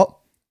hip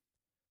hop.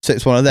 So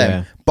it's one of them.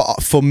 Yeah.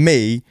 But for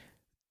me,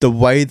 the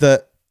way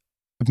that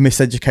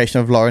Miseducation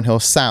of Lauryn Hill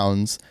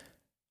sounds,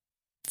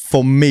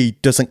 for me,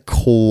 doesn't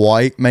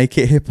quite make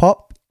it hip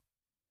hop.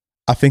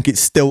 I think it's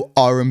still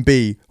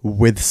R&B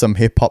with some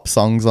hip hop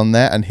songs on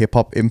there and hip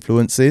hop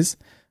influences.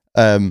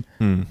 But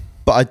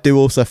I do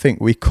also think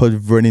we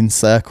could run in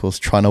circles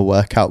trying to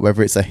work out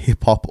whether it's a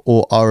hip hop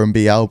or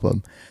R&B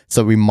album.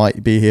 So we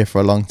might be here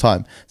for a long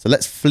time. So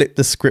let's flip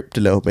the script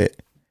a little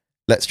bit.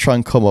 Let's try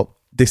and come up.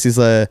 This is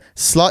a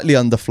slightly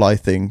on the fly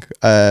thing.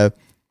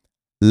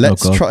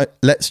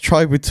 Let's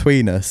try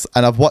Between Us.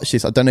 And I've watched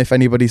this. I don't know if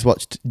anybody's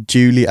watched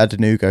Julie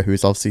Adenuga, who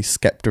is obviously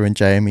Skepta and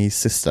JME's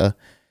sister.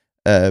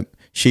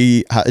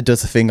 She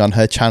does a thing on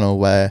her channel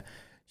where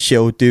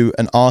she'll do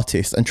an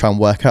artist and try and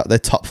work out their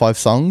top 5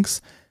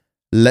 songs.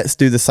 Let's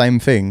do the same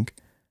thing.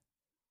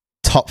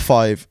 Top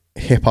 5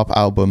 hip hop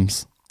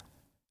albums.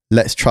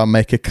 Let's try and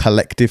make a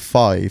collective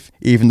 5,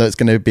 even though it's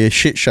going to be a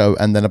shit show.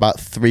 And then about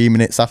 3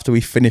 minutes after we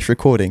finish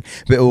recording,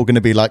 we're all going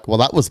to be like, well,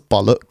 that was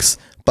bollocks,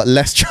 but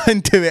let's try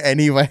and do it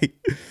anyway.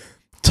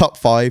 Top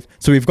 5.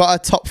 So we've got our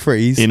top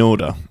 3s in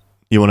order. Do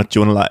you want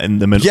to like in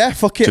the middle? Yeah,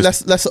 fuck it.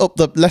 Let's up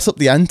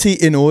the ante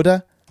in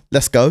order.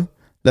 Let's go.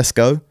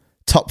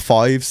 Top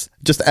 5s,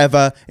 just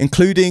ever,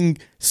 including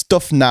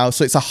stuff now.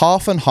 So it's a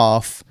half and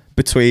half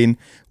between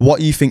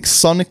what you think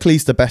sonically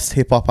is the best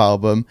hip hop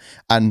album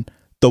and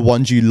the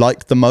ones you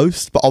like the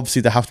most. But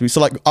obviously they have to be.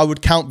 So like I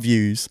would count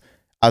Views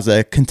as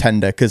a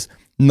contender because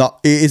it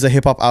is a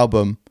hip hop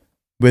album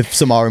with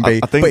some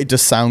R&B, but it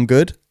does sound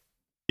good.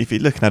 If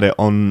you're looking at it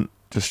on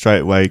just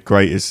straight away,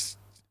 greatest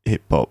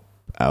hip hop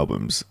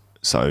albums.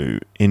 So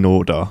in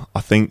order,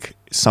 I think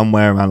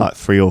somewhere around like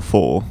 3 or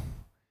 4.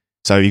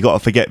 So you got to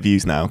forget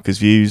Views now, because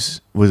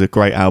Views was a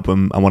great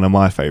album and one of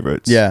my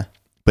favourites. Yeah,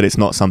 but it's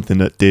not something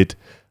that did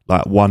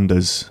like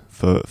wonders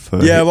for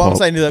yeah. What I'm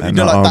saying is that you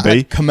know, like that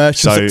had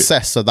commercial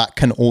success, so that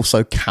can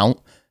also count.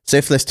 So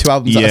if there's 2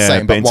 albums that are the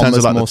same, but one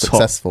was more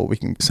successful, we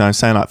can. So I'm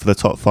saying like for the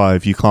top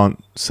 5, you can't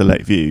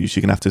select Views.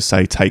 You're gonna have to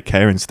say Take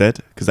Care instead,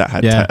 because that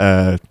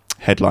had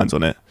headlines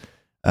on it,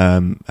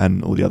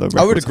 and all the other.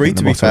 I would agree,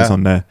 to be fair,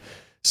 on there.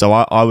 So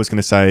I was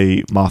gonna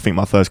say I think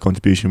my first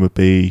contribution would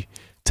be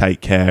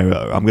Take Care.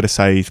 I'm gonna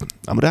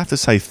have to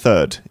say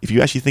third. If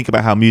you actually think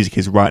about how music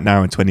is right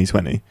now in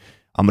 2020,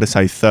 I'm gonna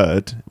say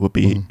third would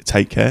be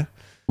Take Care,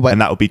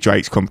 and that would be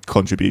Drake's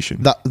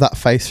contribution. That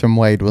face from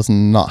Wade was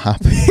not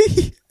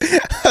happy.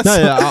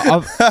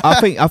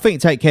 I think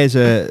Take Care's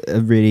a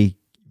really,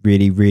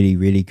 really, really,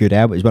 really good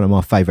album. It's one of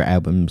my favourite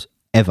albums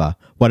ever.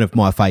 One of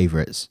my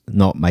favourites,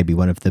 not maybe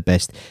one of the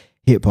best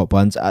hip hop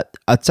ones.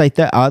 I'd say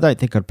third. I don't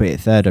think I'd put it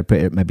third. I'd put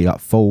it maybe like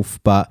 4th,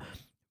 but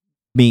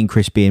me and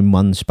Chris being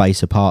one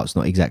space apart's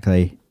not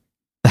exactly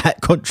that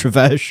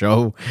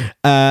controversial.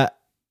 I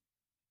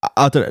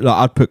don't like.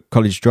 I'd put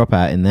College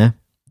Dropout in there.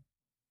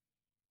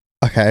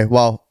 Okay,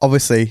 well,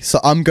 obviously, so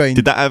I'm going.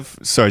 Did that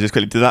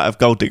have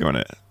Gold Digger on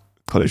it?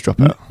 College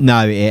Dropout?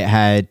 No, it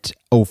had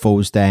All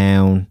Falls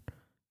Down,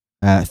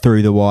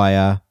 Through the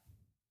Wire.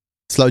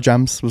 Slow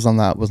Jams was on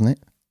that, wasn't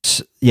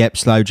it? Yep,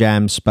 Slow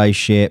Jams,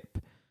 Spaceship.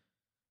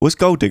 Was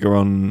Gold Digger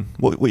on?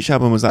 Which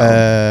album was that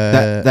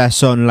on?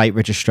 That's on Late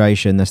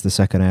Registration. That's the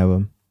second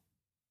album.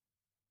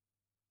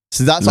 So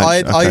So that's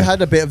I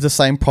had a bit of the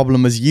same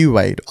problem as you,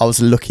 Wade. I was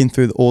looking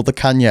through all the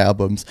Kanye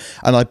albums,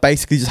 and I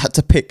basically just had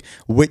to pick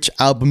which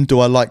album do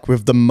I like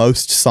with the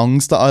most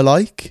songs that I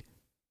like.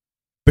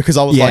 Because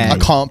I was like, I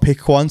can't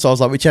pick one. So I was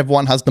like, whichever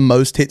one has the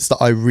most hits that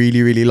I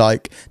really, really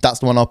like, that's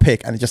the one I'll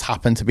pick. And it just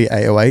happened to be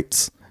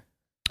 808s.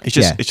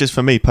 It's just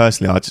for me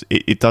personally,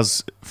 it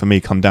does for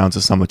me come down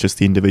to some of just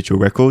the individual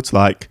records.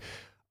 Like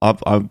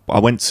I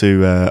went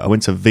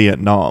to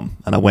Vietnam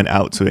and I went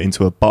out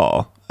into a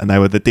bar and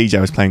the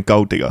DJ was playing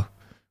Gold Digger.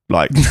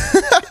 Like,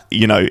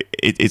 you know,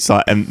 it's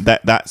like, and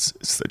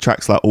that's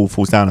tracks like All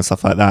Falls Down and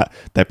stuff like that.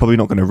 They're probably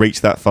not going to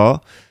reach that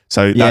far.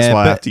 So that's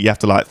why you have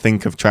to like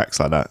think of tracks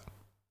like that.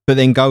 But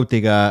then Gold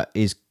Digger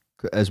is,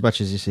 as much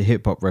as it's a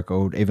hip hop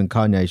record, even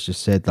Kanye's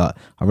just said that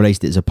I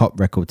released it as a pop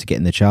record to get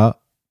in the chart.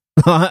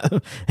 I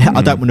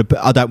don't want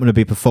to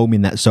be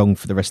performing that song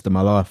for the rest of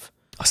my life.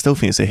 I still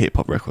think it's a hip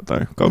hop record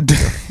though. Gold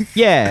Digger.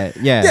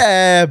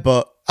 Yeah,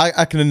 but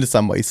I can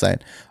understand what you're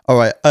saying. All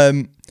right,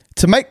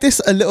 to make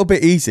this a little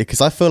bit easier,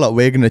 because I feel like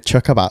we're going to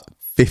chuck about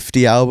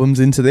 50 albums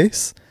into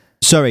this.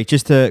 Sorry,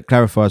 just to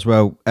clarify as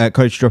well,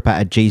 College Dropout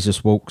had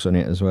Jesus Walks on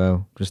it as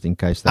well, just in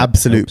case. That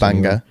absolute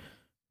banger.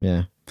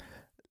 Anyone.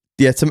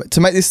 Yeah, to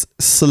make this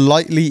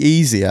slightly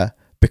easier,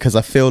 because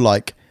I feel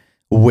like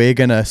we're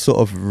going to sort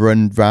of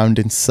run round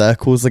in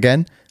circles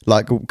again,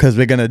 like, because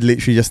we're going to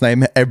literally just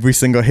name every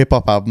single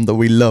hip-hop album that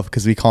we love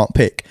because we can't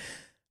pick.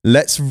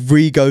 Let's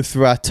re-go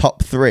through our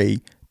top three,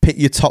 pick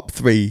your top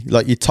three,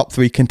 like your top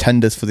three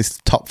contenders for this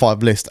top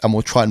 5 list, and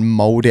we'll try and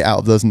mould it out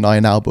of those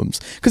 9 albums.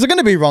 Because we're going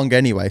to be wrong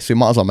anyway, so we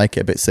might as well make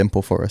it a bit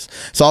simple for us.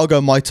 So I'll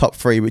go my top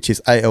 3, which is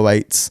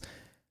 808s,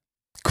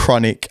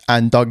 Chronic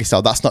and Doggy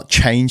Style. That's not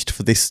changed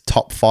for this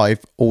top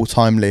 5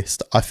 all-time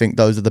list. I think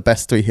those are the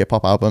best 3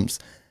 hip-hop albums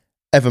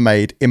ever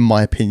made, in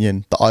my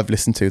opinion, that I've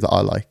listened to that I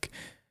like.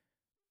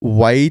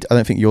 Wade, I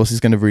don't think yours is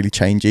going to really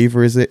change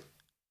either, is it?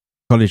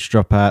 College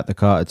Dropout, the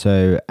Carter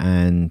 2,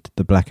 and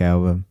the Black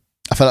Album.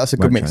 I feel that's a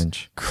good mix.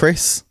 Change.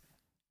 Chris,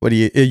 are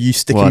you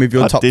sticking with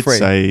your top 3? I did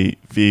say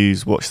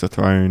Views, Watch the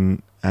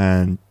Throne,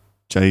 and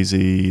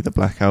Jay-Z, the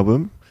Black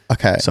Album.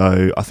 Okay.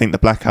 So I think the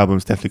Black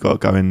Album's definitely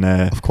got to go in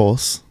there. Of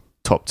course.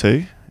 Top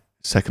 2,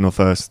 second or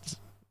first,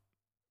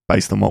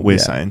 based on what we're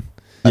saying.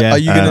 Yeah. Are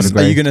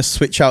you gonna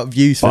switch out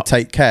Views for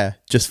Take Care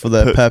just for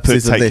the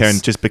purposes of Take this? Care,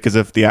 and just because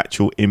of the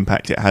actual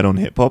impact it had on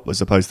hip hop,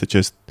 as opposed to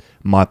just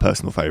my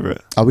personal favourite.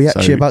 Are we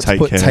actually about to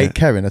put Take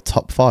Care in a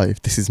top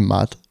 5? This is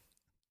mad.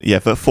 Yeah,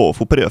 for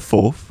 4th, we'll put it at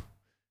 4th.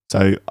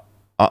 So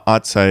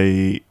I'd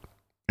say,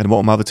 and what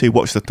are my other 2?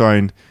 Watch the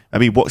Throne.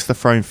 Maybe Watch the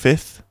Throne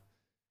 5th.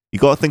 You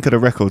got to think of the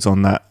records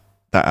on that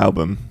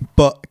album.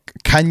 But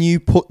can you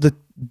put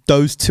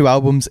those 2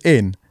 albums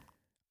in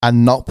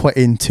and not put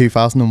in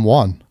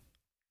 2001?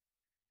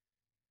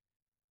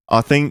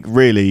 I think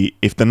really,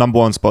 if the number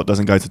 1 spot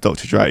doesn't go to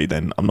Dr. Dre,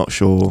 then I'm not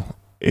sure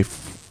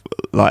if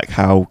like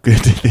how good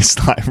this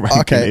like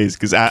ranking is,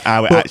 because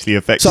how it actually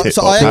affects hip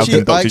hop. How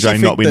can Dr. Dre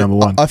not be number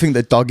 1? I think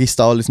that Doggy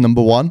Style is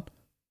number 1,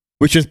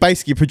 which was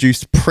basically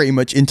produced pretty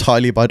much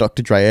entirely by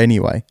Dr. Dre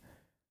anyway.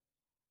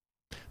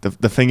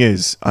 The thing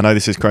is, I know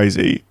this is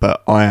crazy,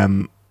 but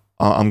I'm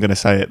going to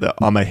say it, that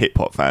I'm a hip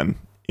hop fan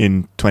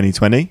in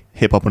 2020,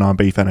 hip hop and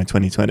R&B fan in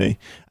 2020,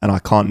 and I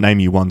can't name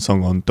you one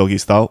song on Doggy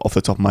Style off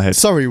the top of my head.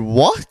 Sorry,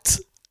 what?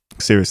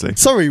 Seriously.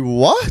 Sorry,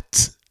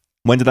 what?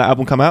 When did that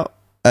album come out?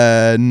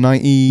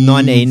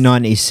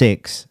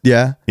 1996.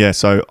 Yeah. Yeah,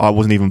 so I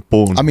wasn't even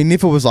born. I mean,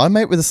 neither was I,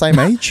 mate. We're the same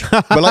age.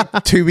 We're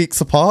like 2 weeks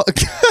apart.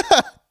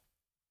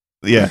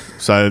 Yeah,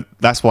 so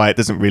that's why it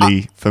doesn't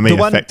really, for me,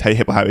 affect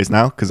hip hop how it is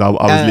now, because I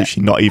was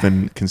literally not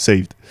even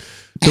conceived.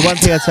 The one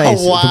thing I'd say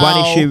is the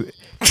one issue.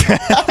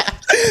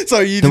 So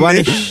you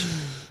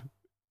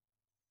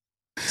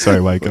Sorry,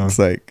 wait, go on.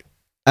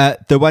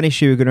 The one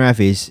issue we're going to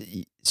have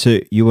is, so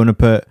you want to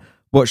put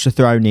Watch the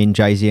Throne in,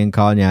 Jay-Z and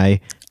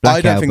Kanye,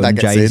 Black Album,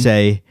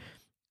 Jay-Z,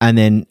 and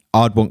then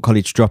I'd want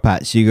College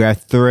Dropout. So you're going to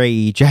have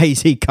 3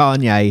 Jay-Z,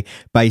 Kanye,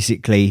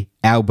 basically,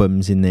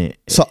 albums in there.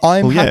 So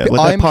I'm happy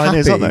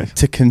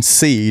to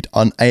concede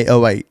on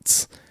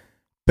 808s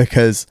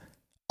because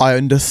I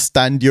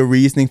understand your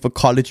reasoning for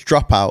College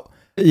Dropout.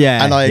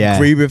 Yeah. And I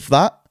agree with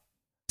that.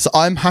 So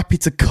I'm happy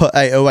to cut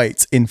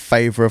 808s in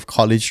favour of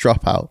College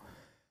Dropout.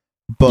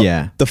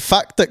 But the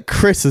fact that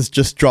Chris has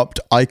just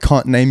dropped I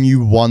Can't Name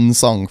You One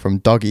Song from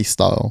Doggy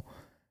Style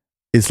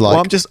is like...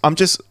 Well, I'm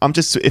just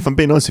if I'm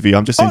being honest with you,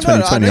 I'm just in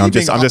 2020. I'm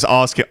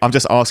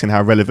just asking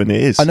how relevant it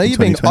is. I know you're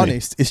being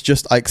honest. It's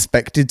just I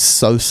expected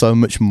so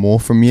much more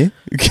from you.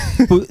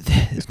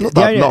 It's not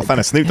that I'm not a fan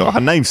of Snoop Dogg. I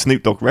name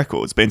Snoop Dogg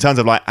records, but in terms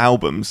of like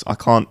albums, I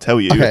can't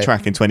tell you a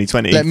track in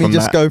 2020. Let me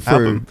just go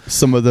through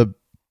some of the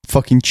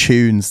fucking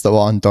tunes that were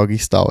on Doggy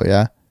Style,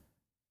 yeah?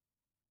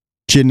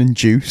 Gin and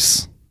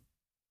Juice.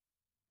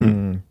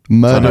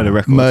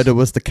 Murder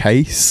Was the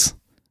Case.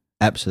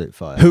 Absolute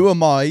fire. Who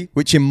Am I,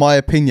 which in my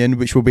opinion,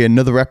 which will be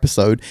another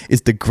episode,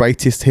 is the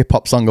greatest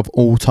hip-hop song of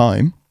all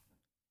time.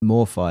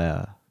 More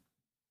fire.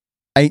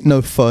 Ain't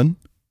No Fun.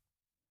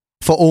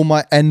 For All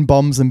My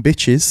N-Bombs and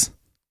Bitches.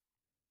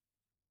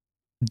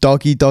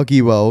 Doggy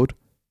Doggy World.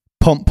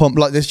 Pump Pump.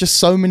 Like, there's just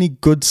so many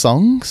good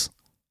songs.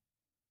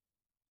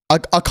 I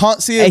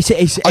can't see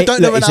it. I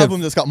don't know an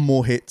album that's got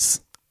more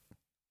hits.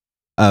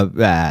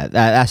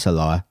 That's a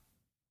lie.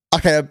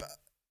 Okay,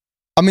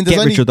 I mean,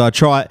 Get Rich or Die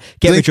Trying.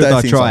 Get Rich or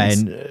Die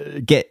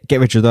Trying. Get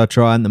Rich or Die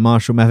Trying. The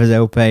Marshall Mathers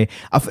LP.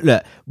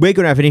 Look, we're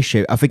gonna have an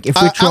issue. I think if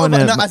we're trying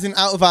to, as in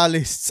out of our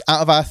lists,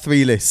 out of our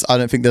 3 lists, I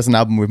don't think there's an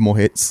album with more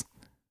hits.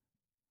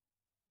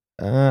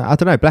 I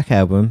don't know. Black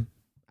Album.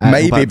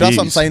 Maybe, but that's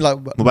what I'm saying. Like,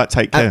 what about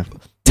Take Care?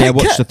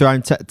 Watch the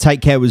Throne.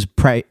 Take Care was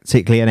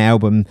practically an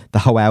album. The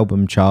whole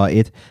album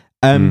charted.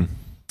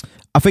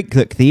 I think,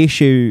 look, the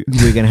issue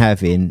we're going to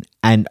have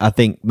and I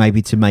think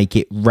maybe to make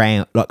it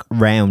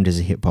round as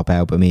a hip hop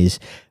album is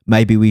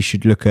maybe we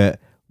should look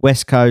at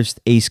West Coast,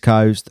 East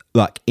Coast,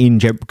 like in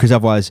general, because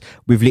otherwise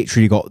we've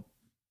literally got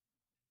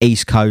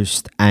East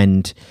Coast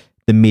and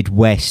the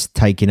Midwest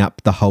taking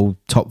up the whole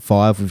top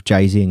 5 with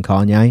Jay-Z and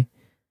Kanye.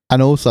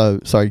 And also,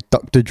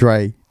 Dr.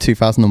 Dre,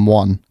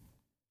 2001.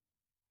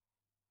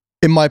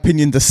 In my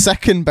opinion, the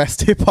second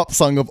best hip hop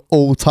song of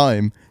all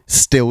time,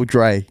 Still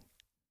Dre.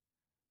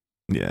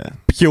 Yeah,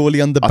 purely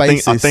on the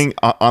basis. I think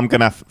I'm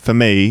gonna have, for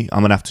me,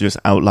 I'm gonna have to just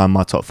outline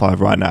my top 5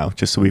 right now,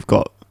 just so we've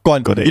got. Go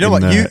on. Got it. You know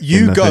what?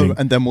 You go, thing.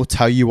 and then we'll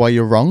tell you why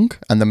you're wrong,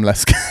 and then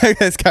let's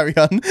carry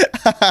on.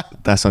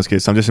 That sounds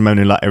good. So I'm just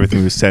remembering like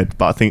everything we've said,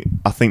 but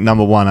I think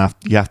number 1,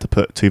 you have to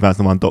put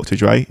 2001 Dr.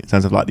 Dre in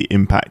terms of like the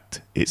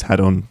impact it's had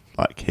on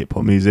like hip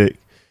hop music.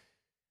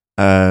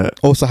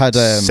 Also had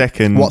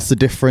second. What's the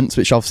Difference,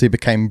 which obviously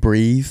became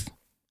Breathe.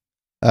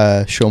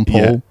 Sean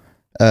Paul.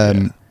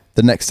 Yeah.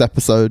 The next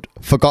episode,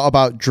 Forgot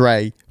About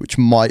Dre, which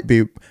might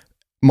be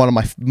one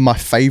of my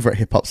favourite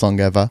hip hop song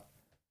ever.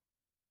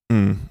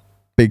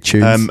 Big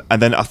tunes.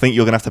 And then I think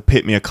you're gonna have to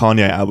pick me a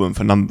Kanye album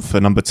for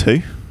number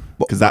 2,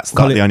 because that's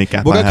like the only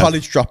gap. We'll I go have.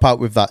 College Dropout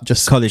with that.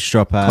 Just College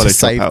Dropout. To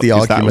save the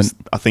argument.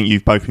 I think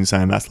you've both been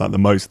saying that's like the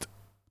most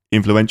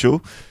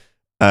influential.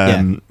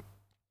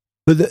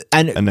 But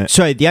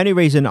the only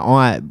reason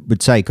I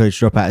would say College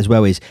Dropout as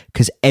well is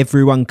because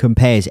everyone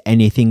compares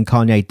anything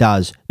Kanye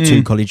does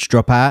to College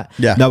Dropout.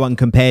 Yeah. No one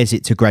compares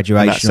it to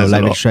Graduation or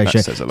Late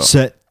Registration.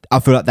 So I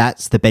feel like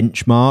that's the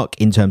benchmark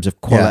in terms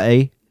of quality.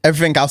 Yeah.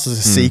 Everything else is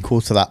a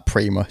sequel to that,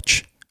 pretty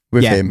much,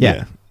 with him.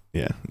 Yeah.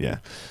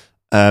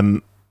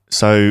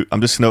 So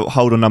I'm just going to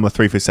hold on number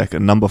 3 for a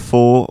second. Number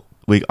 4,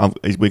 we're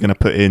going to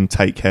put in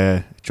Take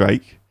Care,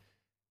 Drake.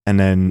 And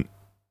then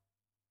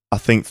I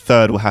think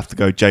 3rd will have to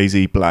go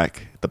Jay-Z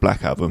Black, the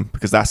Black album,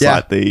 because that's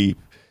that's the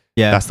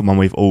one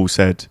we've all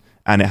said,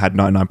 and it had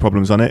 99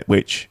 Problems on it,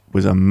 which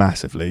was a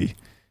massively,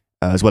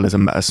 as well as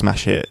a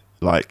smash hit.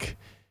 Like,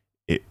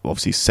 it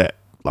obviously set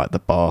like the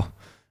bar.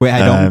 We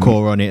had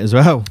Encore on it as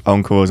well.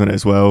 Encore was on it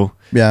as well.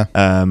 Yeah.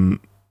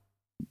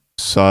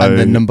 So and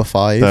then number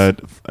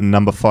 5.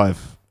 Number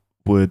 5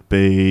 would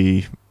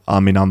be. I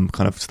mean, I'm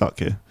kind of stuck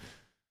here.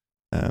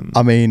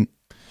 Do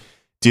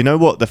you know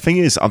what the thing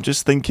is? I'm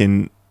just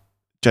thinking.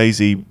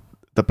 Jay-Z,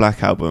 the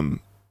Black album,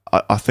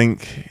 I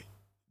think,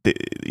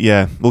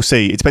 we'll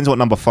see. It depends what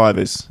number 5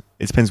 is.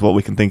 It depends what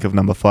we can think of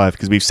number 5,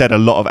 because we've said a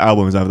lot of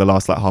albums over the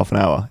last like half an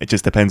hour. It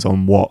just depends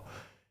on what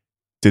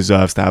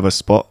deserves to have a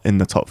spot in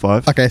the top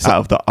 5 out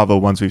of the other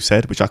ones we've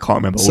said, which I can't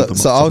remember all of them.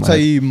 So I'll tell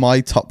you my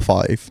top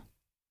 5.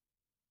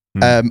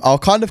 I'll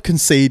kind of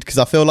concede, because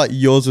I feel like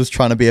yours was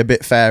trying to be a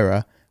bit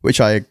fairer, which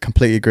I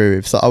completely agree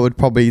with. So I would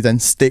probably then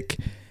stick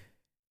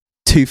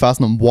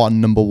 2001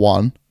 number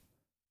 1.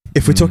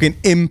 If we're talking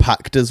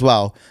impact as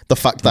well, the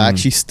fact that I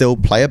actually still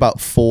play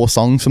about 4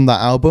 songs from that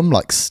album,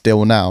 like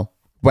still now,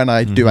 when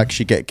I do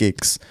actually get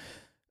gigs.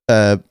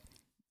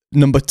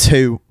 Number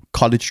 2,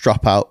 College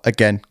Dropout.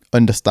 Again,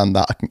 understand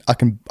that. I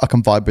can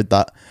vibe with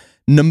that.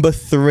 Number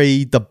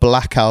 3, the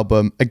Black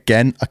album.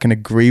 Again, I can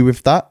agree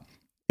with that.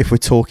 If we're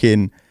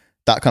talking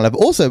that kind of.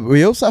 Also,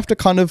 we also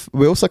kind of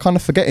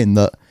forgetting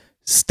that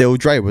Still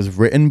Dre was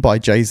written by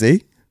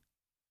Jay-Z.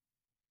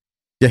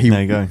 Yeah,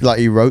 there you go. Like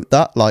he wrote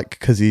that, like,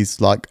 because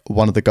he's like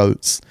one of the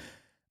GOATs.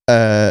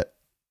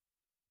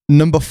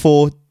 Number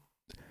 4,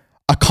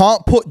 I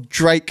can't put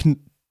Drake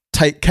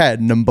Take Care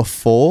number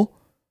 4,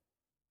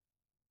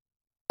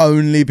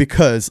 only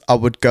because I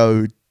would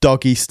go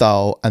Doggy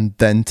Style and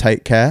then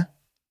Take Care.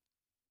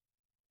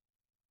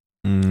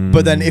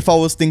 But then if I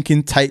was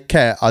thinking Take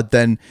Care, I'd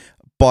then,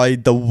 by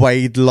the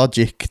Wade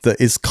logic that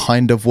is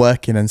kind of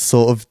working and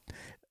sort of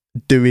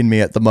doing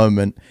me at the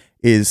moment,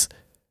 is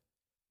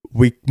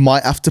we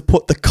might have to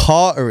put the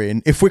Carter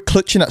in. If we're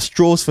clutching at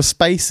straws for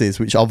spaces,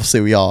 which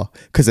obviously we are,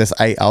 because there's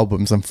 8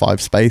 albums and 5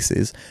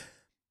 spaces,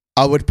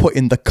 I would put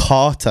in the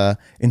Carter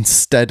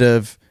instead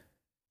of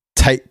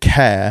Take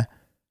Care,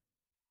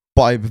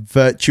 by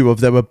virtue of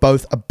they were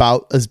both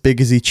about as big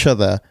as each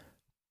other,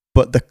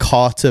 but the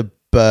Carter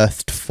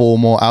birthed 4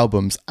 more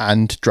albums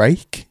and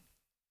Drake.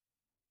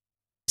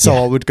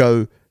 So I'd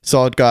go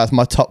as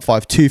my top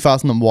 5: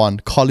 2001,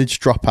 College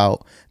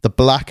Dropout, the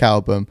Black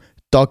album,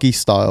 Doggy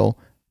Style,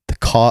 the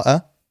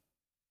Carter.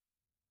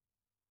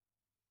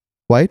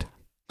 Wade?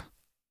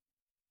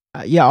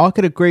 Yeah, I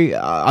could agree.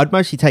 I'd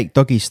mostly take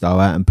Doggy Style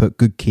out and put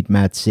Good Kid,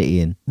 Mad City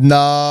in.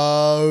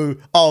 No.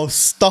 Oh,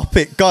 stop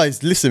it.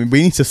 Guys, listen,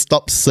 we need to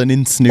stop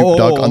sunning Snoop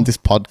Dogg on this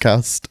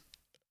podcast.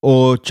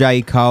 Or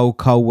J. Cole,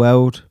 Cold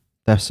World.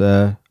 That's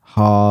a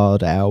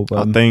hard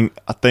album.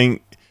 I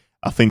think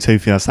two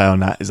things I say on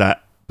that is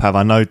that, Pav,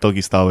 I know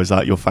Doggy Style is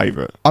like your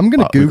favourite. I'm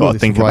going to Google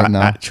this think right about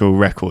now. actual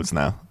records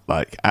now,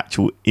 like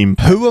actual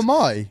impact. Who am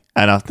I?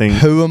 And I think...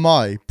 Who am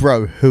I?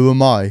 Bro, who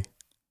am I?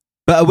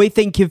 But are we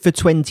thinking for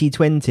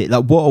 2020?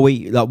 Like, what are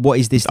we? Like, what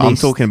is this I'm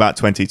list? talking about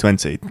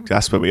 2020.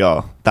 That's where we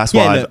are. That's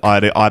Yeah,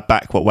 why I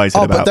back what Way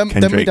said about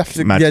Kendrick. Then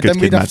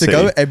we'd have to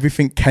go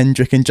everything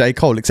Kendrick and J.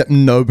 Cole, except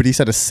nobody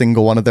said a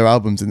single one of their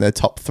albums in their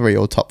top 3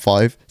 or top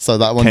 5. So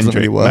that one doesn't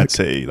really work. Mad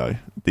City, though.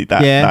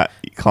 That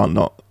you can't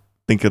not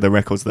think of the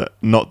records that,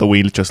 not the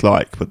we just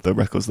like, but the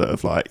records that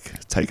have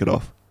like taken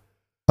off.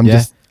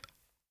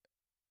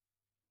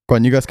 Go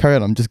on, you guys carry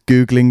on. I'm just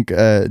Googling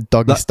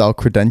Doggy Style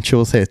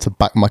credentials here to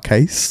back my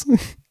case.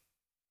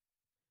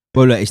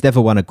 Well, look, it's never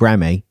won a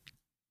Grammy.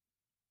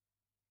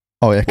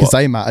 Oh, yeah, because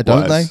they matter,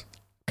 don't they?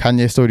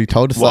 Kanye's already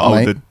told us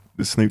that, mate.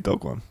 The Snoop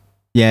Dogg one.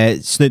 Yeah,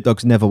 Snoop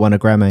Dogg's never won a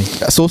Grammy.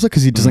 That's also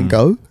because he doesn't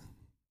go.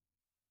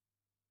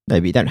 No,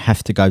 but you don't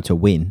have to go to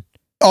win.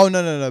 Oh,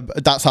 no.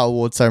 That's how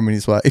award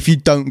ceremonies work. If you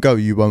don't go,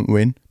 you won't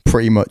win,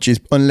 pretty much.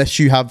 Unless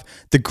you have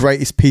the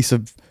greatest piece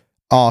of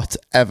art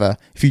ever.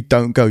 If you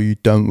don't go, you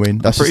don't win.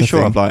 That's I'm pretty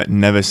sure I've like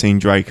never seen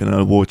Drake in an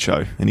award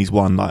show, and he's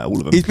won like all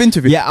of them. He's been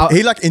to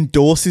he like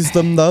endorses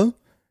them though.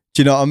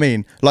 Do you know what I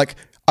mean? Like,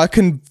 I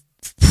can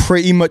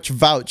pretty much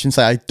vouch and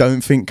say I don't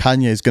think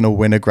Kanye is going to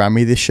win a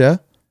Grammy this year.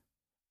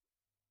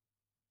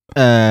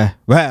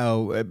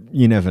 Well,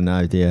 you never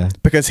know, dear.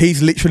 Because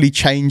he's literally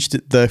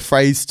changed the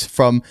phrase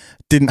from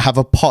didn't have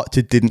a pot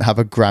to didn't have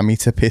a Grammy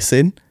to piss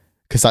in,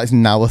 because that's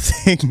now a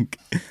thing.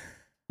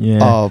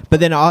 Yeah.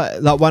 But then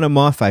one of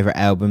my favourite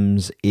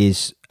albums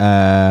is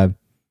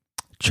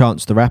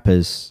Chance the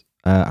Rapper's.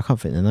 I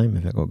can't think of the name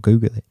of it, I've got to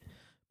Google it.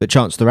 But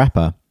Chance the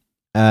Rapper.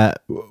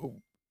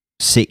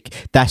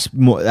 Sick.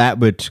 That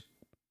would,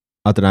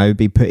 I don't know,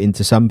 be put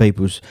into some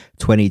people's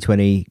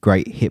 2020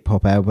 great hip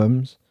hop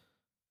albums.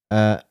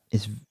 So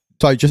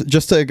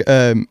just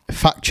to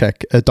fact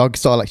check, Doggy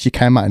Style actually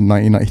came out in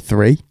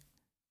 1993.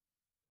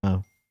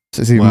 Oh,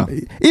 so it's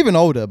even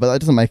older, but that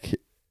doesn't make it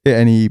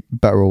any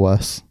better or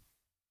worse.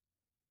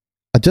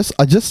 I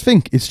just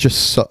think it's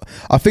just so.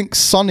 I think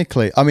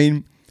sonically, I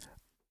mean,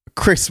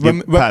 Chris,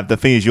 Pat, the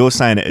thing is, you're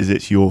saying it as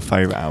it's your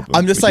favourite album.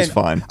 I'm just saying, is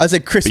fine. I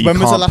said, Chris, but when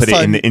was the last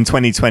time in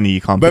 2020?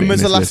 You can't. When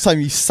was the last time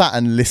you sat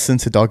and listened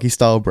to Doggy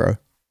Style, bro?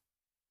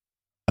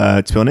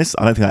 To be honest,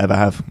 I don't think I ever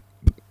have.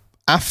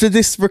 After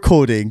this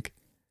recording,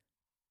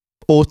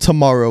 or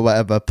tomorrow, or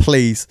whatever,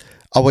 please,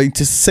 I want you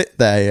to sit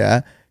there,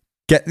 yeah,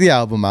 get the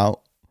album out.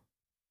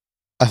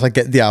 As I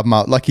get the album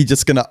out, like you're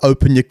just gonna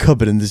open your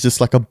cupboard and there's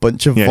just like a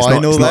bunch of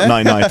vinyl there.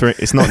 Not 1993.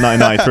 It's not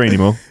 1993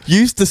 anymore.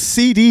 Use the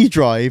CD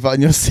drive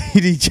on your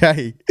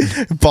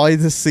CDJ. Buy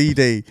the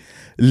CD.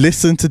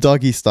 Listen to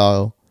Doggy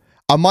Style.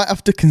 I might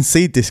have to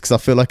concede this because I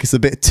feel like it's a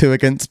bit 2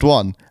 against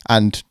 1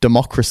 and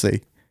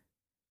democracy.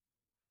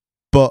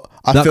 But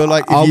I feel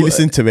like if you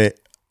listen to it,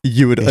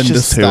 you would understand.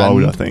 It's just too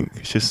old, I think.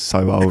 It's just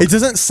so old. It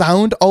doesn't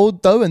sound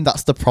old though, and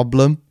that's the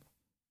problem.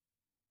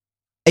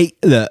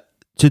 Look.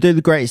 To do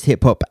the greatest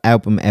hip hop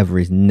album ever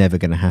is never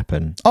going to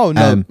happen. Oh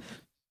no,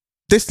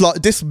 this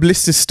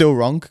list is still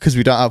wrong because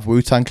we don't have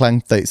Wu-Tang Clan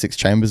 36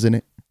 Chambers in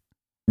it.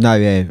 No,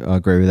 yeah, I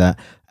agree with that.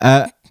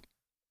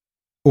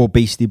 Or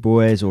Beastie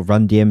Boys, or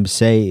Run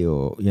DMC,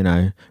 or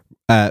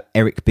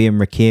Eric B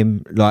and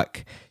Rakim.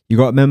 Like, you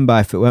got to remember,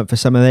 if it weren't for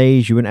some of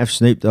these, you wouldn't have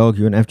Snoop Dogg,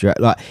 you wouldn't have Drake.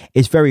 Like,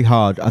 it's very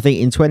hard. I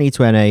think in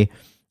 2020,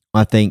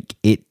 I think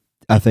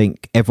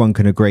everyone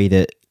can agree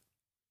that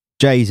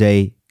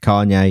Jay-Z,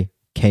 Kanye,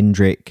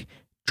 Kendrick,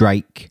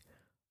 Drake,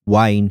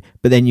 Wayne,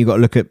 but then you got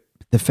to look at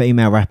the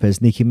female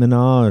rappers. Nicki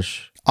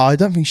Minaj. I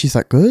don't think she's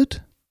that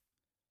good.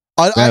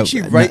 I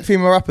actually rate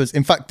female rappers.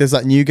 In fact, there's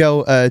that new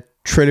girl,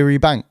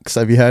 Trillery Banks.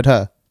 Have you heard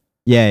her?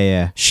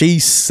 Yeah.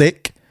 She's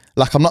sick.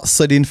 Like, I'm not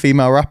studying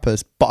female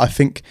rappers, but I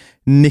think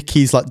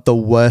Nicki's like the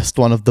worst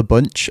one of the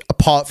bunch,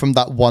 apart from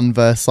that one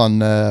verse on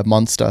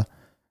Monster.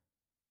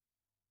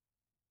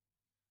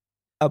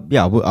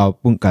 Yeah, I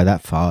wouldn't go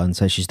that far and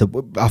say she's the.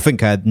 I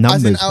think her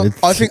numbers.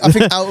 I think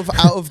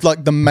out of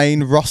like the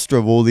main roster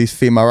of all these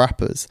female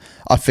rappers,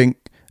 I think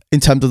in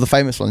terms of the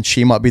famous ones,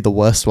 she might be the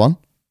worst one.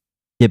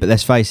 Yeah, but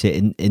let's face it.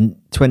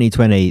 In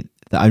 2020,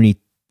 the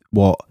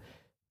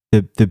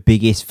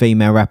biggest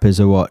female rappers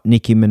are what?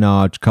 Nicki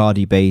Minaj,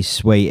 Cardi B,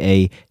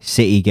 Sweetie,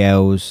 City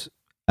Girls,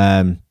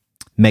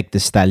 Meg Thee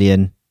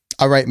Stallion.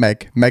 I rate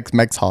Meg.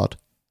 Meg's hard.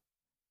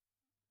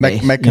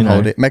 Meg can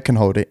hold it. Meg can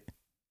hold it.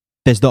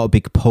 There's not a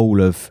big pool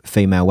of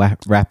female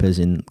rappers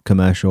in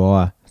commercial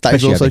eye. That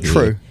is also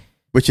true,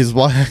 which is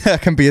why I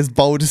can be as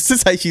bold as to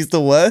say she's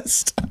the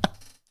worst.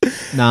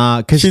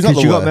 Nah, because you got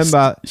to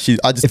remember.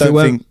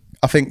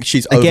 I think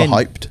she's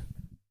overhyped.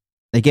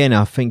 Again,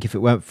 I think if it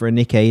weren't for a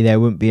Nicki, there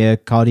wouldn't be a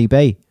Cardi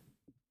B.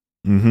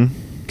 Mm-hmm.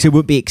 because it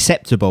would be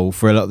acceptable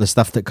for a lot of the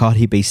stuff that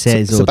Cardi B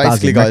says So or does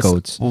basically, in guys,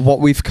 records. what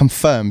we've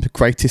confirmed: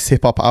 greatest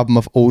hip hop album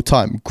of all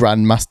time,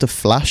 Grandmaster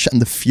Flash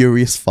and the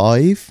Furious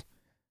 5.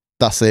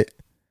 That's it.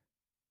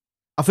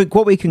 I think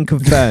what we can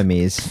confirm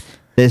is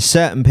there's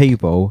certain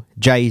people,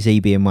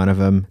 Jay-Z being one of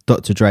them,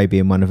 Dr. Dre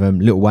being one of them,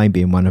 Lil Wayne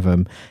being one of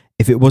them.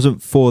 If it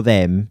wasn't for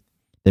them,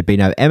 there'd be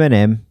no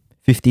Eminem,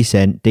 50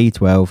 Cent,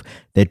 D12.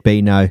 There'd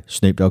be no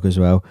Snoop Dogg as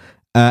well.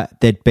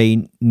 There'd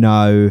be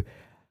no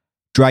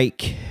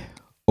Drake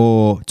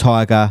or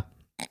Tyga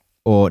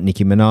or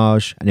Nicki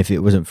Minaj. And if it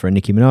wasn't for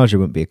Nicki Minaj, there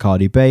wouldn't be a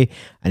Cardi B.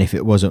 And if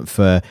it wasn't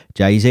for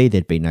Jay-Z,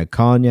 there'd be no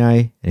Kanye.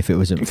 And if it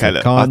wasn't for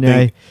look,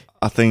 Kanye,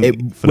 I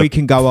think we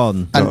can go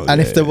on. And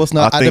if there was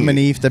no Adam and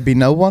Eve, there'd be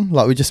no one.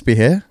 Like, we'd just be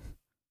here.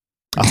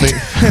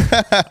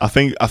 I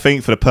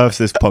think for the purpose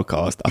of this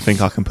podcast, I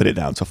think I can put it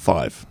down to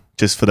 5,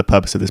 just for the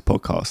purpose of this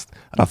podcast.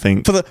 And I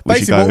think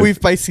what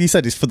we've basically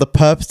said is, for the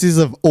purposes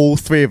of all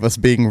three of us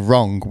being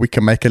wrong, we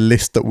can make a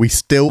list that we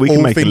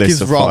all think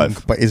is wrong,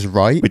 but is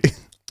right.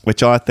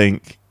 Which I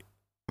think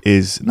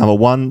is number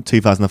 1,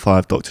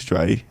 2005, Dr.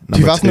 Dre.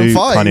 Number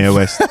 2005? 2, Kanye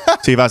West.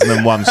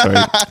 2001, sorry.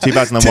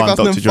 2001,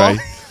 Dr. Dre.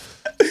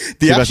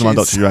 2001,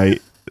 Dr. Dre.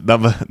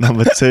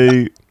 Number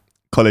 2,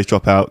 College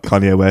Dropout,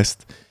 Kanye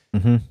West.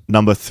 Mm-hmm.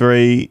 Number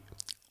 3,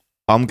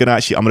 I'm gonna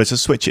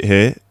just switch it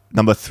here.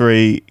 Number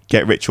 3,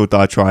 Get Rich or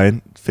Die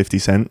Trying, 50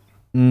 Cent.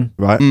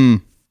 Right?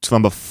 So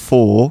number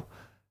 4,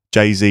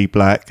 Jay-Z,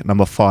 Black.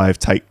 Number 5,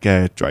 Take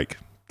Care, Drake.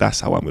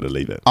 That's how I'm gonna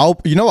leave it.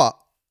 You know what?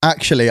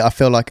 Actually, I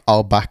feel like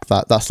I'll back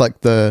that. That's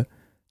like the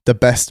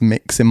best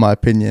mix, in my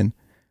opinion.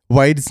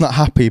 Wade's not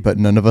happy, but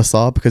none of us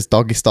are, because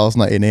Doggy Style's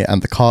not in it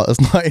and the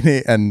Carter's not in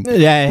it and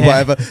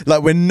whatever.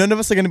 Like, when none of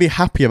us are going to be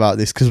happy about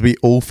this because we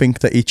all think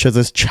that each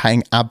other's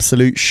chatting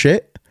absolute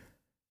shit.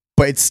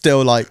 But it's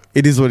still like,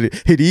 it is what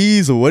it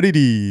is.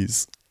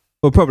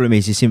 Well, the problem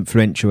is it's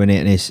influential in it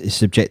and it's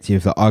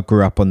subjective. Like, I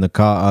grew up on the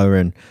Carter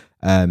and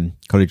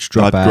College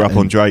Dropout. I grew up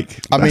on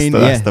Drake.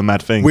 That's the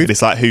mad thing.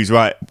 It's like, who's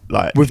right?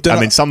 Like,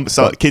 some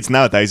kids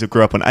nowadays have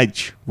grew up on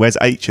H. Where's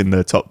H in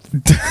the top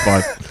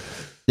 5?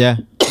 Yeah.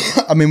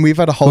 I mean, we've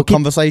had a whole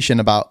conversation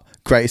about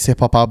greatest hip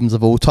hop albums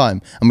of all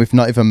time, and we've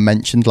not even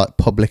mentioned like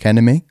Public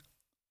Enemy.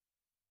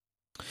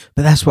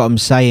 But that's what I'm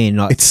saying.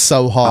 Like, it's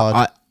so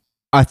hard.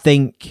 I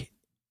think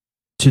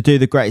to do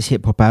the greatest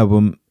hip hop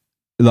album,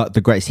 like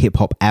the greatest hip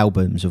hop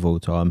albums of all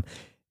time,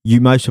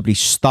 you most probably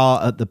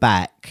start at the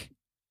back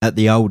at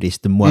the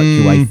oldest and work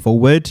your way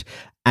forward.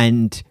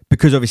 And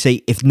because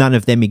obviously, if none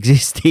of them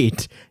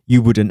existed,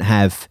 you wouldn't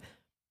have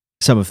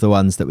some of the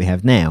ones that we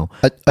have now.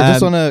 I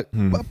just want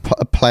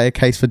to play a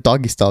case for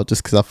Doggy Style,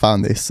 just because I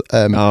found this.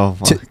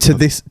 To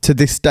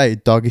this day,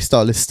 Doggy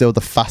Style is still the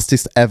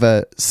fastest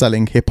ever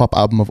selling hip hop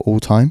album of all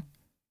time.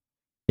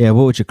 Yeah,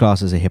 what would you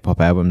class as a hip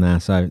hop album now?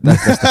 So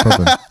that's the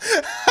problem.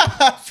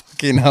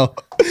 Fucking hell.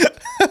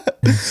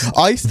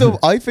 I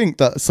think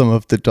that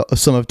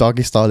some of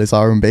Doggy Style is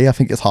R&B. I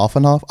think it's half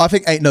and half. I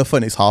think Ain't No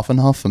Fun is half and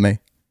half for me.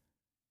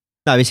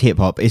 No, it's hip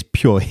hop. It's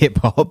pure hip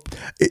hop.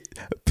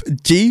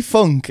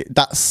 G-Funk,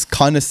 that's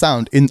kind of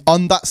sound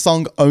on that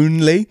song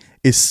only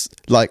is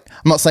like,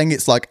 I'm not saying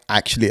it's like,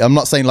 actually, I'm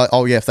not saying like,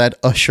 oh yeah, if they had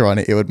Usher on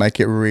it, it would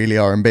make it really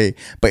R&B,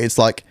 but it's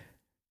like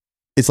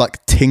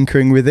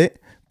tinkering with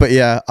it. But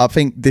yeah, I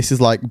think this is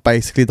like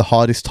basically the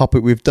hardest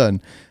topic we've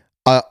done.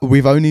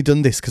 We've only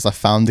done this because I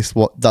found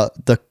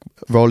the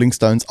Rolling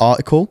Stones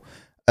article.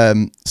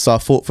 So I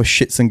thought, for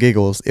shits and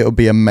giggles, it would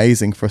be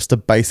amazing for us to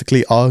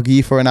basically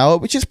argue for an hour,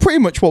 which is pretty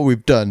much what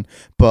we've done.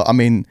 But I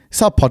mean, it's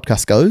how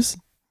podcast goes.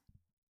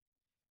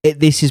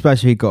 This is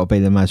basically got to be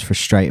the most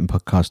frustrating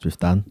podcast we've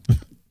done.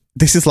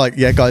 This is like,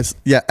 yeah, guys,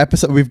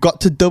 episode. We've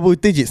got to double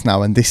digits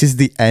now, and this is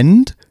the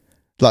end.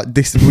 Like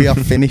this, we are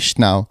finished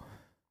now.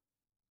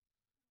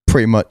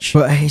 Pretty much.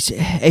 But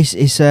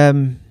it's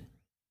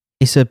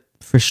a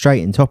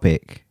frustrating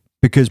topic,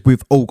 because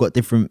we've all got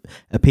different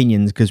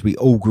opinions, because we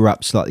all grew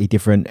up slightly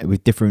different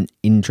with different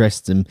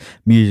interests and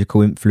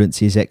musical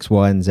influences, X,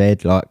 Y, and Z.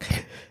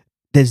 Like,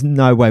 there's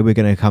no way we're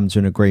going to come to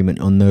an agreement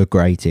on the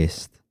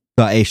greatest.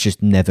 Like, it's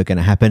just never going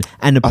to happen.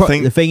 And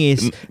the thing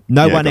is,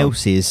 no one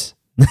else is.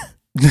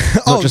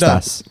 Not just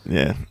us.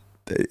 Yeah.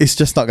 It's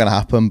just not going to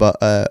happen. But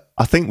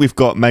I think we've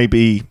got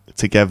maybe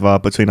together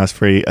between us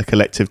three a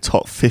collective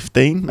top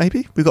 15.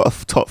 Maybe we've got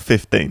a top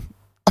 15.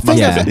 I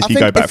think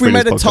if we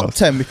made a top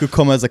 10, we could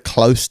come as a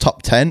close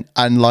top 10,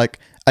 and like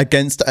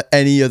against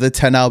any other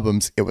 10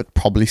 albums, it would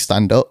probably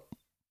stand up.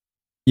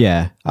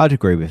 Yeah, I'd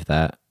agree with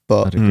that.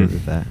 But What can you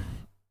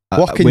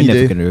do? We're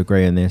never going to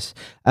agree on this.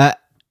 How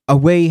are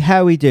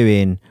we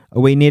doing?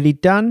 Are we nearly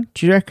done?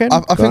 Do you reckon?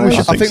 I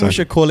think we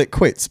should call it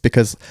quits,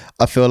 because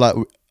I feel like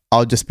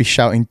I'll just be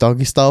shouting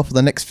Doggy Style for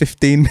the next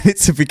 15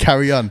 minutes if we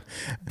carry on.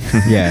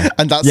 Yeah.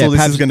 And that's all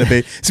this is going to be.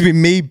 It's going to be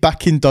me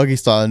back in Doggy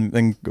Style,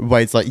 and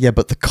Wade's like, yeah,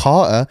 but the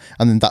Carter,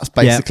 and then that's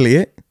basically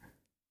it.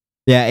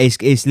 Yeah,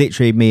 it's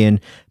literally me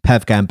and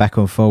Pav going back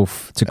and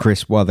forth to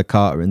Chris while the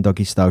Carter and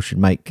Doggy Style should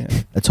make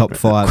a top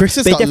 5. Chris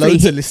has got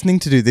loads of listening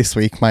to do this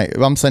week, mate.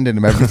 I'm sending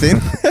him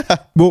everything.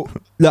 Well,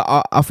 look,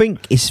 I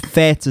think it's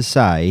fair to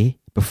say,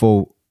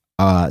 before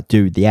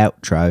do the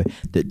outro,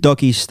 that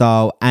Doggy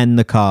Style and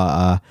the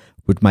Carter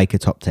would make a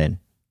top 10.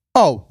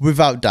 Oh,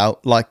 without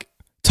doubt. Like,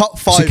 top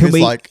 5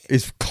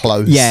 is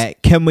close. Yeah,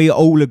 can we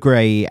all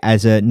agree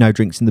as a No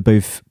Drinks in the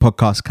Booth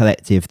podcast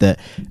collective that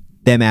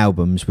them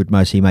albums would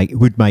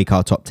make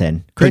our top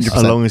 10? Chris? 100%.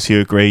 As long as you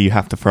agree, you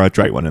have to throw a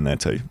Drake one in there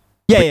too.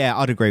 Yeah,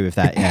 I'd agree with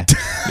that, yeah.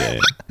 Yeah.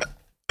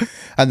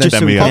 And then,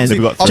 Just we obviously,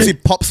 got obviously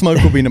Pop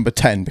Smoke will be number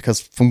 10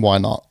 because from why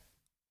not?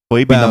 Well,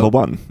 he'd be Well, number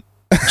 1.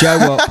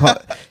 Joe,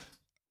 what?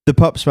 The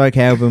Pop Smoke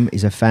album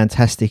is a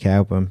fantastic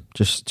album.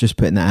 Just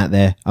putting that out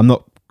there. I'm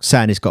not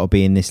saying it's got to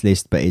be in this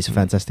list, but it's a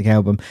fantastic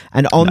album.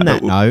 And on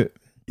that note,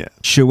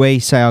 shall we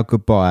say our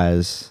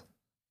goodbyes?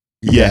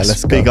 Yes,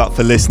 let's big go. up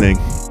for listening.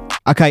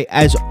 Okay,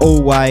 as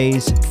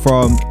always,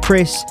 from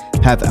Chris,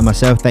 Pav and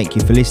myself, thank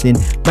you for listening.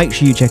 Make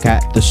sure you check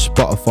out the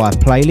Spotify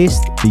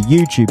playlist, the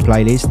YouTube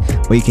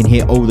playlist, where you can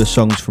hear all the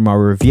songs from our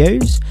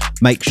reviews.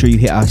 Make sure you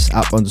hit us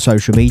up on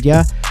social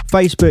media,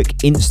 Facebook,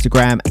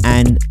 Instagram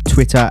and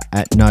Twitter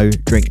at No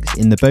Drinks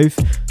in the Booth.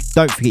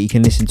 Don't forget you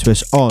can listen to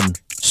us on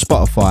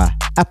Spotify,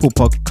 Apple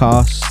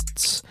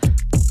Podcasts,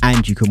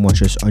 and you can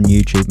watch us on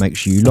YouTube. Make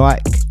sure you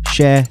like,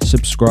 share,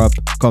 subscribe,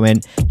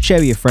 comment, share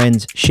with your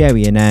friends, share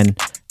with your nan,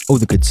 all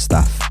the good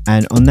stuff.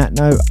 And on that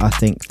note, I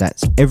think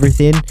that's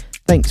everything.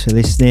 Thanks for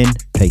listening.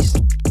 Peace.